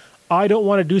saying, I don't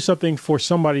want to do something for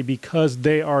somebody because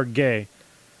they are gay.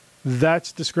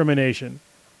 That's discrimination.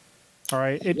 All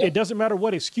right? It doesn't matter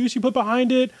what excuse you put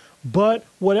behind it, but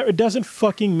whatever, it doesn't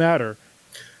fucking matter.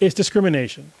 It's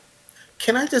discrimination.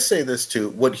 Can I just say this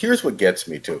too? Here's what gets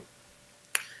me too.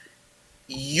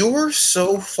 You're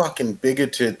so fucking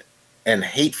bigoted and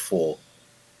hateful.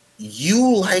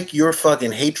 You like your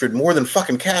fucking hatred more than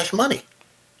fucking cash money.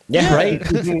 Yeah, right.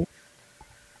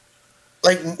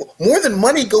 Like, more than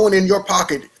money going in your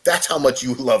pocket, that's how much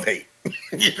you love hate.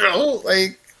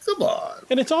 Like, come on.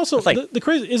 And it's also It's like- the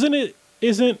crazy,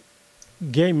 isn't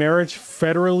gay marriage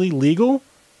federally legal?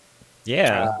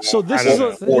 Yeah. So this I is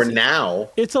don't Or now,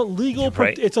 it's a legal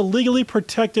Right. it's a legally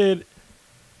protected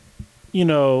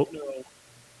union.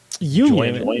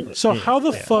 Enjoyment. So how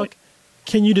the fuck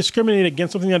can you discriminate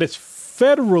against something that is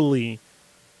federally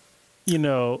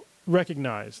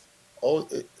recognized?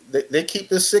 they keep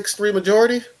this 6-3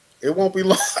 majority. It won't be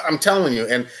long. I'm telling you.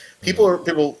 And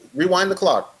people rewind the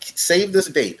clock. Save this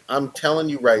date. I'm telling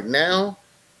you right now.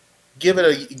 Give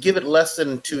it less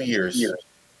than 2 years.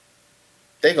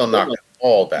 They gonna knock it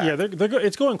all back. Yeah,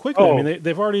 it's going quickly. Oh. I mean,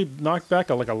 they've already knocked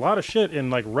back a lot of shit in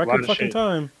like record of fucking shit.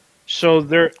 time. So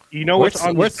there, what's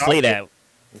on Where's the Slate docket?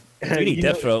 at? We need You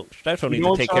know- Death Row. Death Row you needs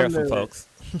know to take what's care on of some the- folks.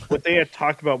 What they had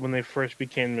talked about when they first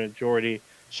became the majority.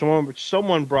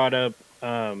 Someone brought up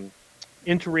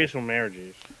interracial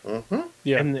marriages, Mm-hmm.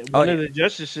 Yeah, and Oh, one of yeah. the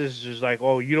justices is like,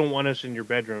 "Oh, you don't want us in your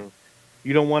bedroom.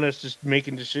 You don't want us just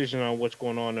making decisions on what's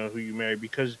going on and who you marry,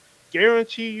 because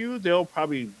guarantee you they'll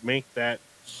probably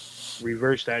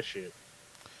reverse that shit."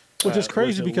 which is crazy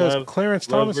was it because love- Clarence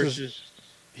Love Thomas versus,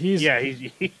 he's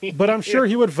but but I'm sure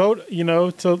he would vote,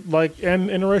 to like end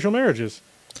interracial marriages.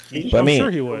 But I I'm mean, sure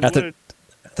he would. At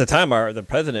the time, the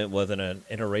president wasn't an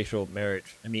interracial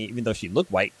marriage. I mean, even though she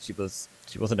looked white, she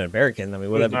wasn't an American. I mean,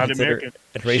 would that be not considered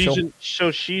American.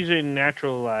 interracial? She's a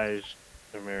naturalized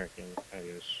American, I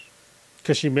guess.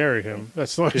 Because she married him.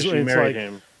 That's what Because it's she married like.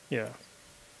 him. Yeah.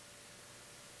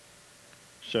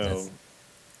 So,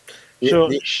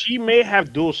 It- she may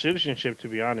have dual citizenship. To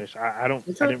be honest, I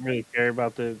didn't really care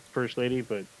about the first lady,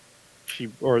 but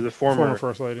the former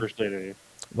First lady. first lady.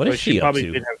 What But is she up probably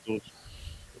to? did have dual.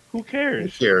 Who Who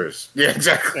cares? cares? Yeah,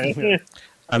 exactly.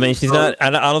 I mean, she's not. I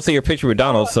don't see her picture with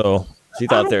Donald, so she's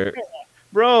I out don't there care.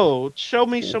 Bro, show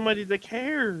me somebody that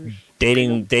cares.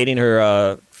 dating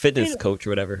her fitness coach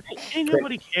or whatever. Ain't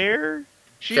nobody care.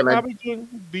 She's Can I- probably doing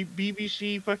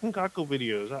BBC fucking cockle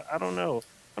videos. I don't know.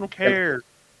 I don't care.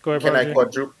 Go ahead,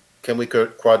 Can we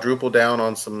quadruple down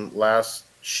on some last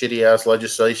shitty ass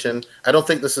legislation? I don't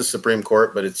think this is Supreme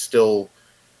Court, but it's still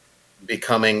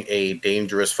becoming a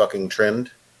dangerous fucking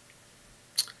trend.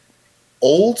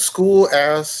 Old school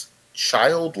ass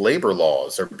child labor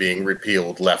laws are being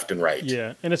repealed left and right.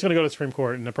 Yeah, and it's going to go to the Supreme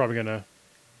Court, and they're probably going to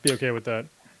be okay with that.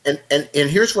 And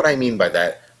here's what I mean by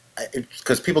that.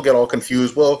 because people get all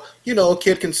confused. Well, a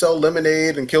kid can sell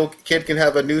lemonade and kid can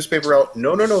have a newspaper out.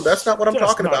 No, that's not what I'm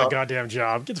talking That's not about. a goddamn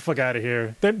job. Get the fuck out of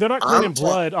here. They're not cleaning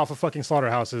blood off of fucking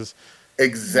slaughterhouses.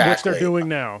 Exactly. Which they're doing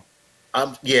now.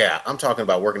 I'm talking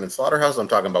about working in slaughterhouses. I'm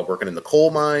talking about working in the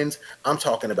coal mines. I'm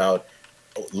talking about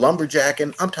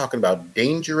lumberjacking. I'm talking about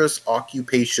dangerous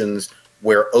occupations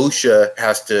where OSHA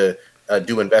has to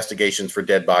do investigations for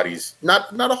dead bodies.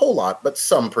 Not a whole lot, but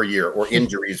some per year, or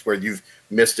injuries where you've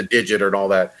missed a digit and all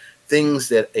that. Things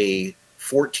that a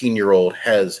 14-year-old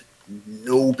has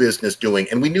no business doing.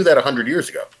 And we knew that 100 years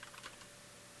ago.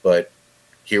 But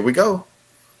here we go.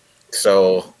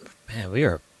 So... Man, we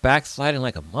are backsliding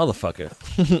like a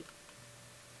motherfucker.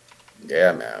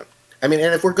 Yeah, man. I mean,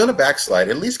 and if we're going to backslide,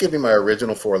 at least give me my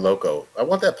original Four Loko. I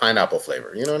want that pineapple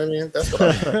flavor. You know what I mean? That's what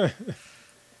I'm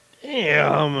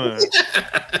Damn.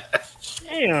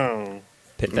 Damn.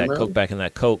 Put that Coke back in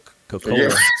that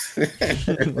Coca-Cola.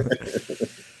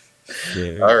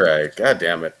 Yeah. All right. God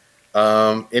damn it.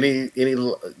 Any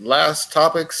last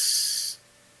topics?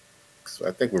 I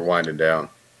think we're winding down.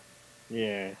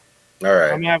 Yeah. All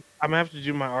right. I'm gonna have to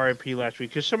do my RIP last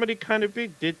week because somebody kind of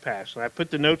big did pass. So I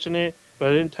put the notes in it, but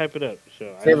I didn't type it up.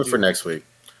 So save it for next week.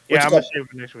 Yeah, I'm gonna save it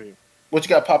for next week. What you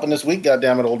got popping this week?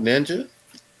 Goddamn it, old ninja.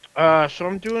 So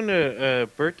I'm doing a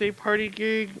birthday party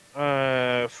gig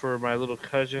for my little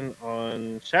cousin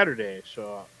on Saturday.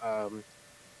 So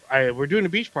we're doing a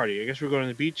beach party. I guess we're going to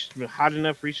the beach. It's been hot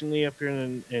enough recently up here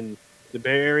in the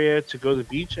Bay Area to go to the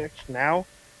beach actually now.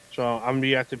 So I'm gonna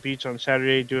be at the beach on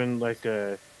Saturday doing like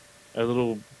a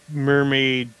little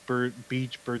mermaid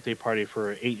beach birthday party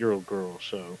for an 8-year-old girl.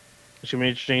 So it's gonna be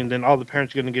interesting. Then all the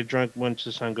parents are gonna get drunk once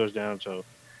the sun goes down. So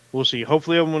we'll see.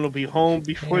 Hopefully everyone will be home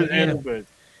before then, but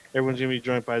everyone's gonna be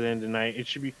drunk by the end of the night. It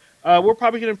should be. We're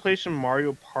probably gonna play some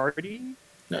Mario Party.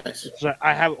 Nice. So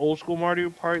I have old school Mario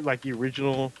Party, like the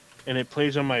original, and it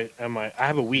plays on my. I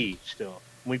have a Wii still.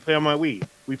 We play on my Wii.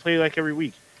 We play like every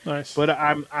week. Nice. But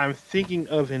I'm thinking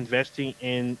of investing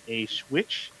in a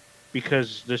Switch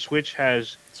because the Switch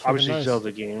has obviously nice.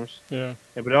 Zelda games. Yeah.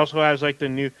 But it also has like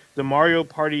the Mario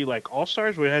Party like All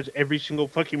Stars, where it has every single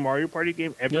fucking Mario Party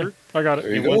game ever. Yeah, I got it.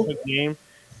 There you in go. one game.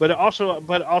 But also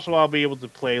I'll be able to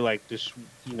play like this,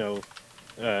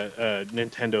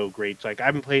 Nintendo greats. Like I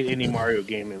haven't played any Mario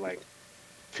game in like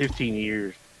 15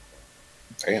 years.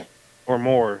 Damn. Or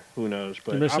more. Who knows?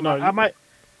 But I might.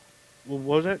 What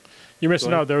was it? You're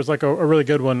missing out. There was like a really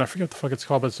good one. I forget what the fuck it's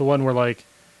called, but it's the one where like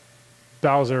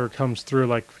Bowser comes through.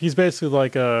 Like he's basically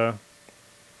like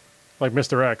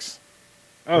Mr. X.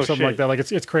 Or something like that. Like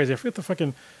it's crazy. I forget the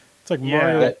fucking. It's like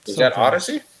Mario. Is that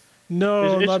Odyssey?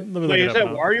 No, let me look it up. Is that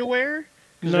now. WarioWare?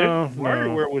 No,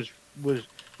 WarioWare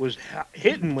was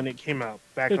hitting when it came out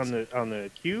back on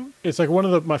the Cube. It's like one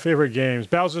of my favorite games.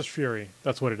 Bowser's Fury.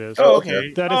 That's what it is. Oh,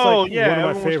 okay. That is one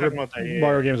of my favorite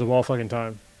Mario games of all fucking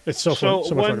time. It's so much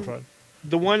fucking fun.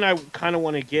 The one I kind of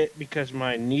want to get because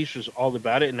my niece was all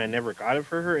about it and I never got it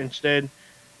for her. Instead,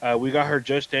 we got her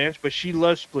Just Dance, but she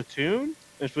loves Splatoon,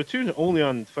 and Splatoon's only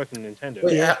on fucking Nintendo.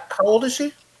 Wait, how old is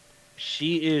she?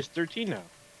 She is 13 now.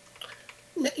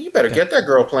 Man, you better get that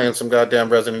girl playing some goddamn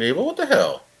Resident Evil. What the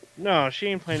hell? No, she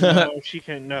ain't playing. No, she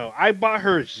can't. No, I bought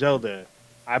her Zelda.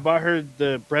 I bought her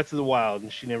the Breath of the Wild,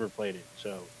 and she never played it.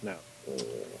 So no.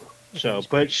 So,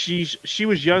 but she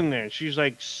was young then. She's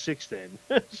like 6 then.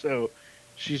 So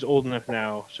she's old enough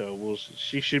now. So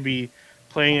she should be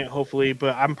playing it hopefully.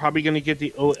 But I'm probably gonna get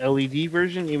the OLED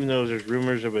version, even though there's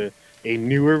rumors of a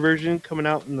newer version coming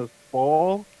out in the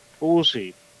fall. But we'll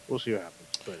see. We'll see what happens.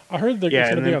 But I heard that it's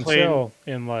gonna be on sale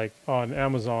in on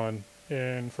Amazon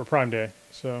and for Prime Day.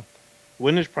 So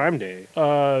when is Prime Day?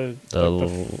 The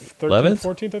 13th, 11th?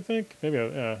 14th, I think. Maybe.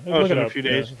 Yeah. Oh, look so it in up. a few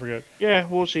days. Yeah, I forget. Yeah,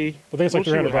 we'll see. I think it's like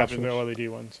 $300 $300 for the OLED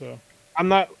one. So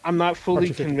I'm not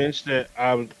fully convinced that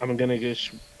I'm gonna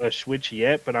get a Switch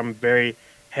yet, but I'm very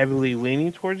heavily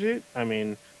leaning towards it. I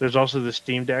mean, there's also the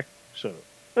Steam Deck, so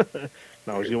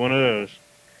I was get one of those.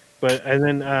 But and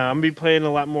then I'm gonna be playing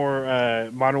a lot more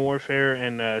Modern Warfare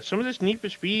and some of this Need for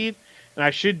Speed, and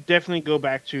I should definitely go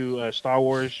back to Star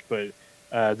Wars. But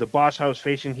the boss I was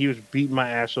facing, he was beating my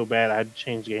ass so bad I had to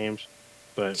change games.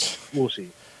 But we'll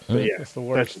see. But yeah,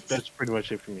 that's pretty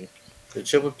much it for me.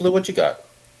 Chill with Blue, what you got?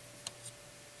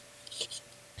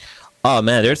 Oh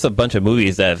man, there's a bunch of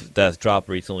movies that's dropped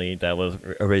recently that was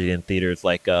originally in theaters.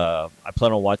 Like I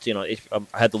plan on watching on.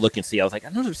 I had to look and see. I was like, I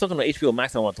know there's something on HBO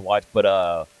Max I want to watch,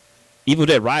 but Evil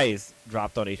Dead Rise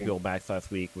dropped on HBO Max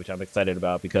last week, which I'm excited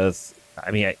about because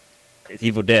I mean, it's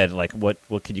Evil Dead. Like, what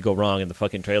could you go wrong? And the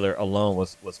fucking trailer alone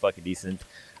was fucking decent.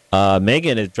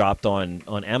 Megan is dropped on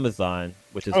Amazon,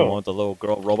 which is the one with the little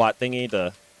girl robot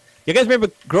thingy. You guys remember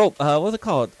what was it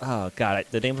called? Oh god,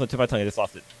 the name of the tip of my tongue. I just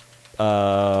lost it.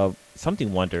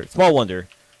 Something Wonder, Small Wonder.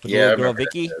 With the Yeah, I little girl remember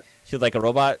Vicky. that. She was like a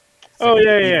robot. It's Oh like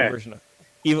yeah, the evil yeah. version of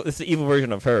evil. It's the evil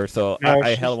version of her. So No, I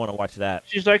she's- hella want to watch that.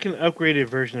 She's like an upgraded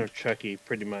version of Chucky,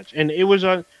 pretty much. And it was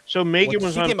on. So Megan Well,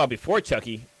 was she on. came out before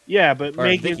Chucky, Yeah, but or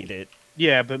Megan. Vicky did.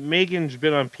 Yeah, but Megan's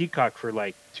been on Peacock for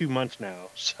like 2 months now.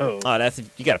 So Oh,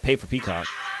 you got to pay for Peacock.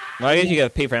 Well, I guess you got to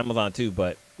pay for Amazon too,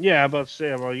 but yeah, I'm about to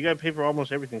say, well, you got to pay for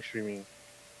almost everything streaming.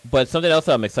 something else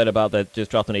I'm excited about that just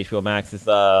dropped on HBO Max is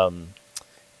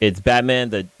it's Batman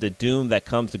the Doom that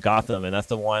comes to Gotham, and that's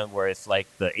the one where it's like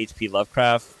the H.P.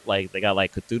 Lovecraft, like they got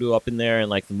like Cthulhu up in there and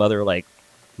like some other like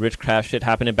witchcraft shit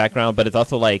happening in the background, but it's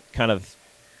also like kind of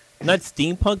not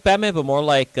steampunk Batman, but more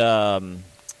like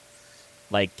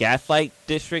Gaslight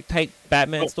District type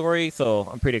Batman story. So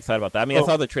I'm pretty excited about that. I mean, I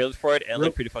saw the trailers for it and it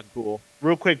looked pretty fucking cool.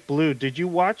 Real quick, Blue, did you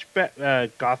watch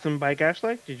Gotham by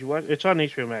Gaslight? Did you watch? It's on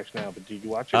HBO Max now, but did you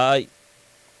watch it?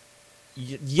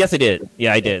 Yes, I did.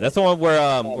 Yeah, I did. That's the one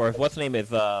where what's the name is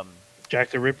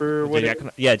Jack the Ripper or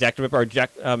whatever? Jack the Ripper or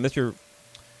Mr.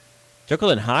 Jekyll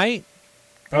and Hyde.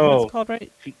 What Oh, it's called,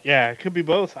 right? yeah, it could be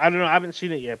both. I don't know. I haven't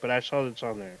seen it yet, but I saw that it's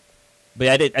on there. But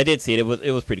yeah, I did see it.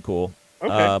 It was pretty cool.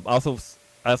 Okay. I also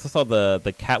saw the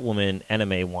Catwoman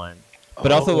anime one.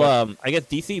 But Oh, also, yeah. I guess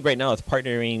DC right now is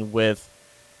partnering with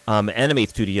anime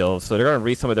studios, so they're gonna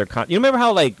release some of their content. You remember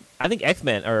how like I think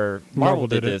X-Men or Marvel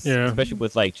did this, yeah. especially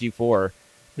with like G4.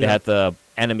 They Yeah. had the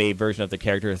anime version of the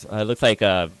characters. It looks like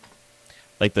the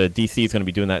DC is gonna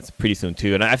be doing that pretty soon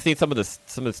too. And I've seen some of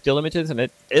the still images, and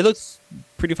it looks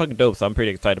pretty fucking dope. So I'm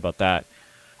pretty excited about that.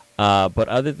 But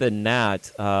other than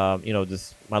that,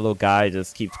 just my little guy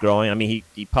just keeps growing. I mean,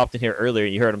 he popped in here earlier,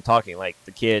 and you heard him talking. Like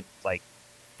the kid, like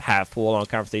have full-on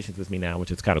conversations with me now, which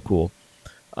is kind of cool.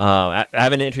 I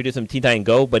haven't introduced him to Teen Titan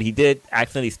Go, but he did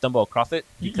accidentally stumble across it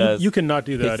because You cannot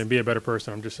do that and be a better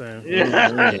person. I'm just saying. Yeah,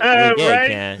 yeah, right? he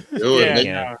can. Do it. Yeah, Make-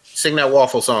 yeah. Sing that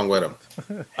waffle song with him.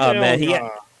 Oh man,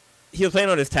 Hell he was playing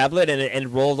on his tablet and it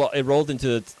rolled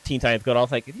into Teen Titans Go. And I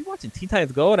was like, "Is he watching Teen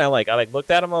Titans Go?" And I looked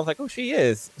at him. I was like, "Oh, she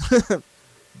is."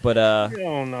 But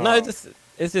Hell no. no,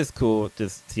 it's just cool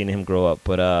just seeing him grow up.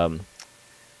 But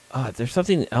there's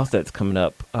something else that's coming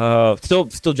up. Still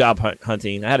job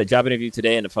hunting. I had a job interview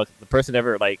today, and the person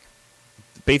never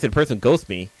basically the person ghosted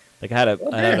me. Like I had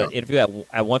an interview at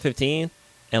 1:15,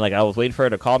 and like I was waiting for her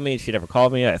to call me. She never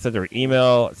called me. I sent her an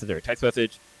email. I sent her a text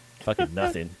message. Fucking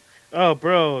nothing. Oh,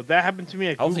 bro, that happened to me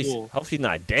at Hopefully, Google. hope she's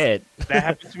not dead. That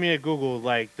happened to me at Google.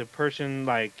 Like the person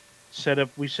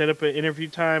we set up an interview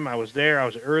time. I was there. I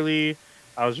was early.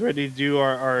 I was ready to do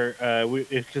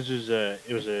because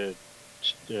it was a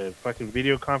fucking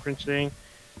video conference thing.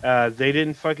 They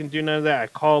didn't fucking do none of that. I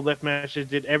called, left messages,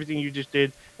 did everything you just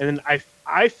did, and then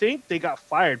I think they got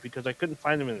fired because I couldn't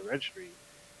find them in the registry.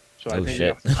 So I think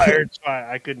shit. they got fired. So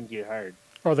I couldn't get hired.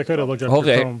 Or they could have looked up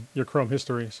Okay. your Chrome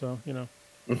history. So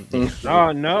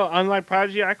No, unlike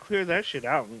Prodigy, I cleared that shit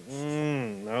out.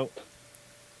 Nope.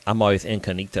 I'm always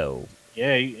incognito.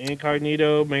 Yeah,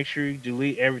 incognito. Make sure you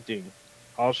delete everything,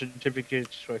 all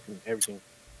certificates, fucking everything.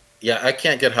 Yeah, I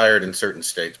can't get hired in certain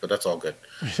states, but that's all good.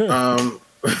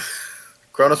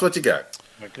 Kronos, what you got?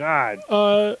 My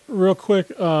God. real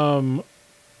quick,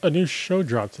 a new show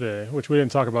dropped today, which we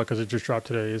didn't talk about because it just dropped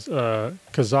today. Is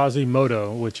Kazazi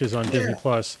Moto, which is on Disney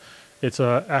Plus. It's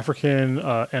a African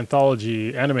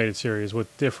anthology animated series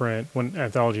with different. When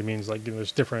anthology means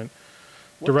there's different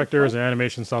directors and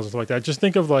animation styles and stuff like that. Just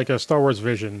think of like a Star Wars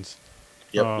Visions.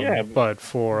 Yep. Yeah. But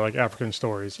for like African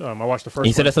stories. I watched the first.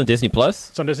 You said one. that's on Disney Plus?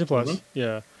 It's on Disney Plus.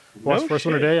 Yeah, watched No the first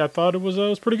one shit. today. I thought it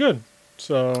was pretty good.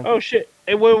 So Oh shit!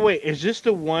 Hey, wait. Is this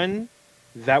the one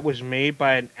that was made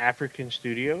by an African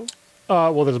studio?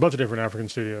 well, there's a bunch of different African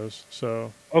studios.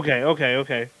 So Okay.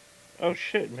 Oh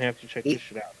shit! I have to check this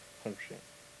shit out.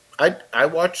 100%. I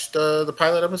watched the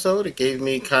pilot episode. It gave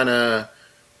me kind of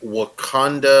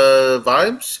Wakanda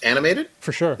vibes, animated,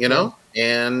 for sure,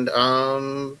 and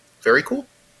very cool.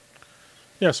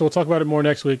 Yeah, so we'll talk about it more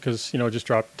next week because it just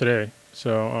dropped today.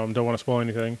 So don't want to spoil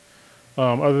anything.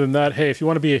 Other than that, hey, if you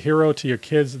want to be a hero to your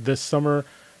kids this summer,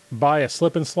 buy a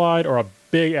slip and slide or a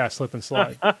big ass slip and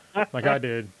slide, like I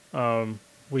did.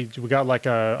 We got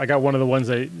I got one of the ones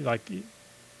that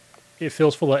it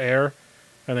fills full of air,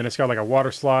 and then it's got like a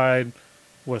water slide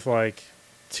with like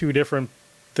 2 different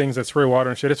things that spray water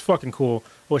and shit. It's fucking cool.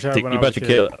 I wish I had when I was a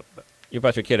kid. You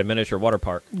bought your kid a miniature water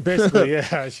park. Basically,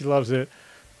 yeah, she loves it.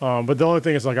 But the only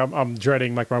thing is, I'm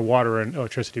dreading my water and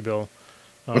electricity bill.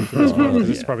 Because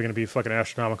it's probably going to be fucking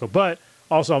astronomical. But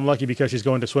also, I'm lucky because she's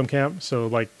going to swim camp. So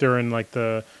during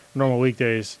the normal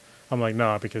weekdays, I'm like,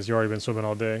 nah, because you've already been swimming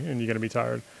all day and you're going to be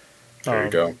tired. There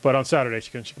you go. But on Saturday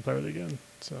she can play with it again.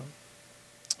 So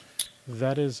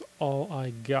that is all I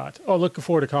got. Oh, looking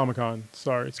forward to Comic-Con.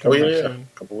 Sorry, it's coming up soon.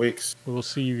 A couple weeks. We will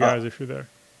see you guys if you're there.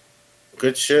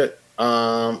 Good shit.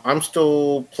 I'm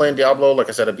still playing Diablo. Like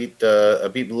I said, I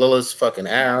beat Lila's fucking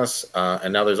ass,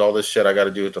 and now there's all this shit I got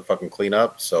to do to fucking clean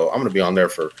up. So I'm gonna be on there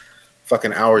for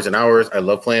fucking hours and hours. I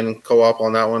love playing co-op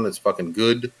on that one. It's fucking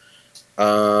good.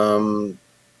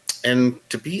 And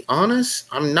to be honest,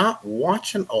 I'm not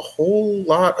watching a whole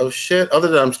lot of shit other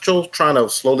than I'm still trying to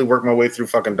slowly work my way through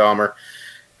fucking Dahmer.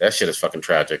 That shit is fucking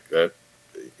tragic.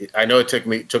 I know it took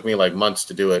me like months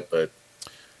to do it, but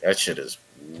that shit is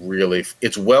really,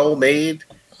 it's well made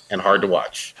and hard to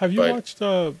watch. Have you watched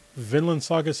Vinland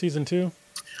Saga Season 2?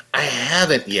 I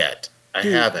haven't yet. I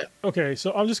haven't. Okay,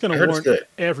 so I'm just going to warn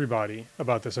everybody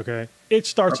about this, okay? It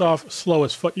starts off slow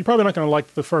as fuck. You're probably not going to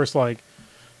like the first, like,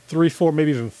 3, 4,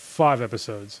 maybe even 5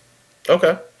 episodes.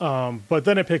 Okay. But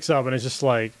then it picks up, and it's just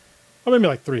like, well, maybe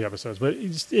like 3 episodes, but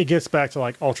it gets back to,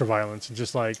 like, ultra-violence and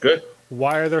just like,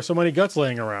 why are there so many guts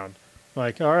laying around?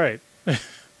 Like, all right.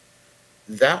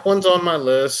 That one's on my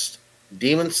list.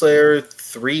 Demon Slayer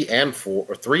 3 and 4,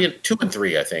 or 2 and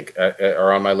 3, I think,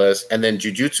 are on my list. And then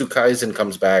Jujutsu Kaisen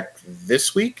comes back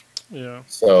this week. Yeah.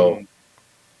 So,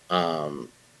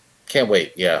 can't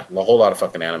wait. Yeah, a whole lot of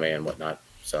fucking anime and whatnot.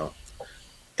 So,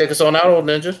 take us on out, old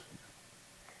ninja.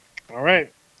 All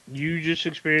right. You just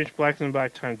experienced Black and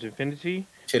Black times Infinity.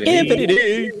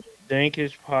 Infinity.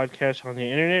 Dankest podcast on the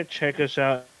internet. Check us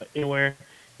out anywhere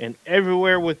and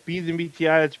everywhere with Beats and BTI.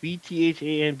 That's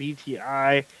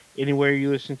BTHANBTI. Anywhere you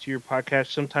listen to your podcast.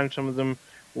 Sometimes some of them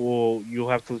you'll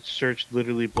have to search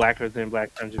literally Blacker Than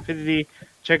Black times Infinity.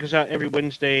 Check us out every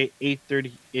Wednesday,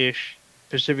 8:30-ish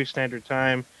Pacific Standard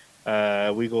Time.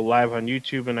 We go live on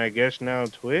YouTube and I guess now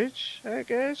Twitch, I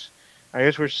guess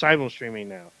we're simul streaming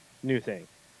now. New thing.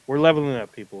 We're leveling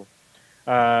up, people.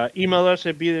 Email us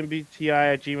at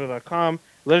beatandbti@gmail.com.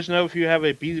 Let us know if you have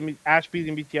a Ask Beats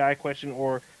and BTI question,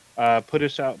 or put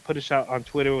us out on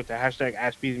Twitter with the hashtag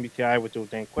Ask Beats and BTI with the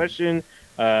dang question.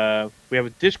 We have a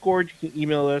Discord. You can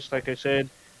email us, like I said,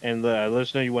 and let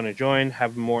us know you want to join,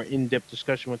 have a more in-depth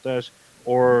discussion with us,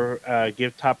 or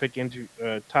give topic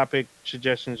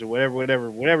suggestions or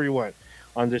whatever you want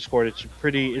on Discord. It's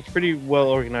pretty well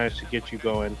organized to get you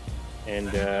going.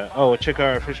 And check out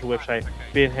our official website,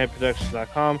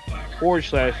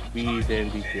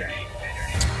 BitHeadProductions.com/BeatsandBTI.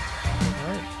 All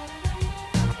right.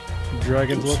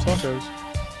 Dragons love tacos.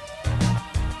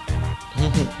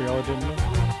 For y'all that didn't know.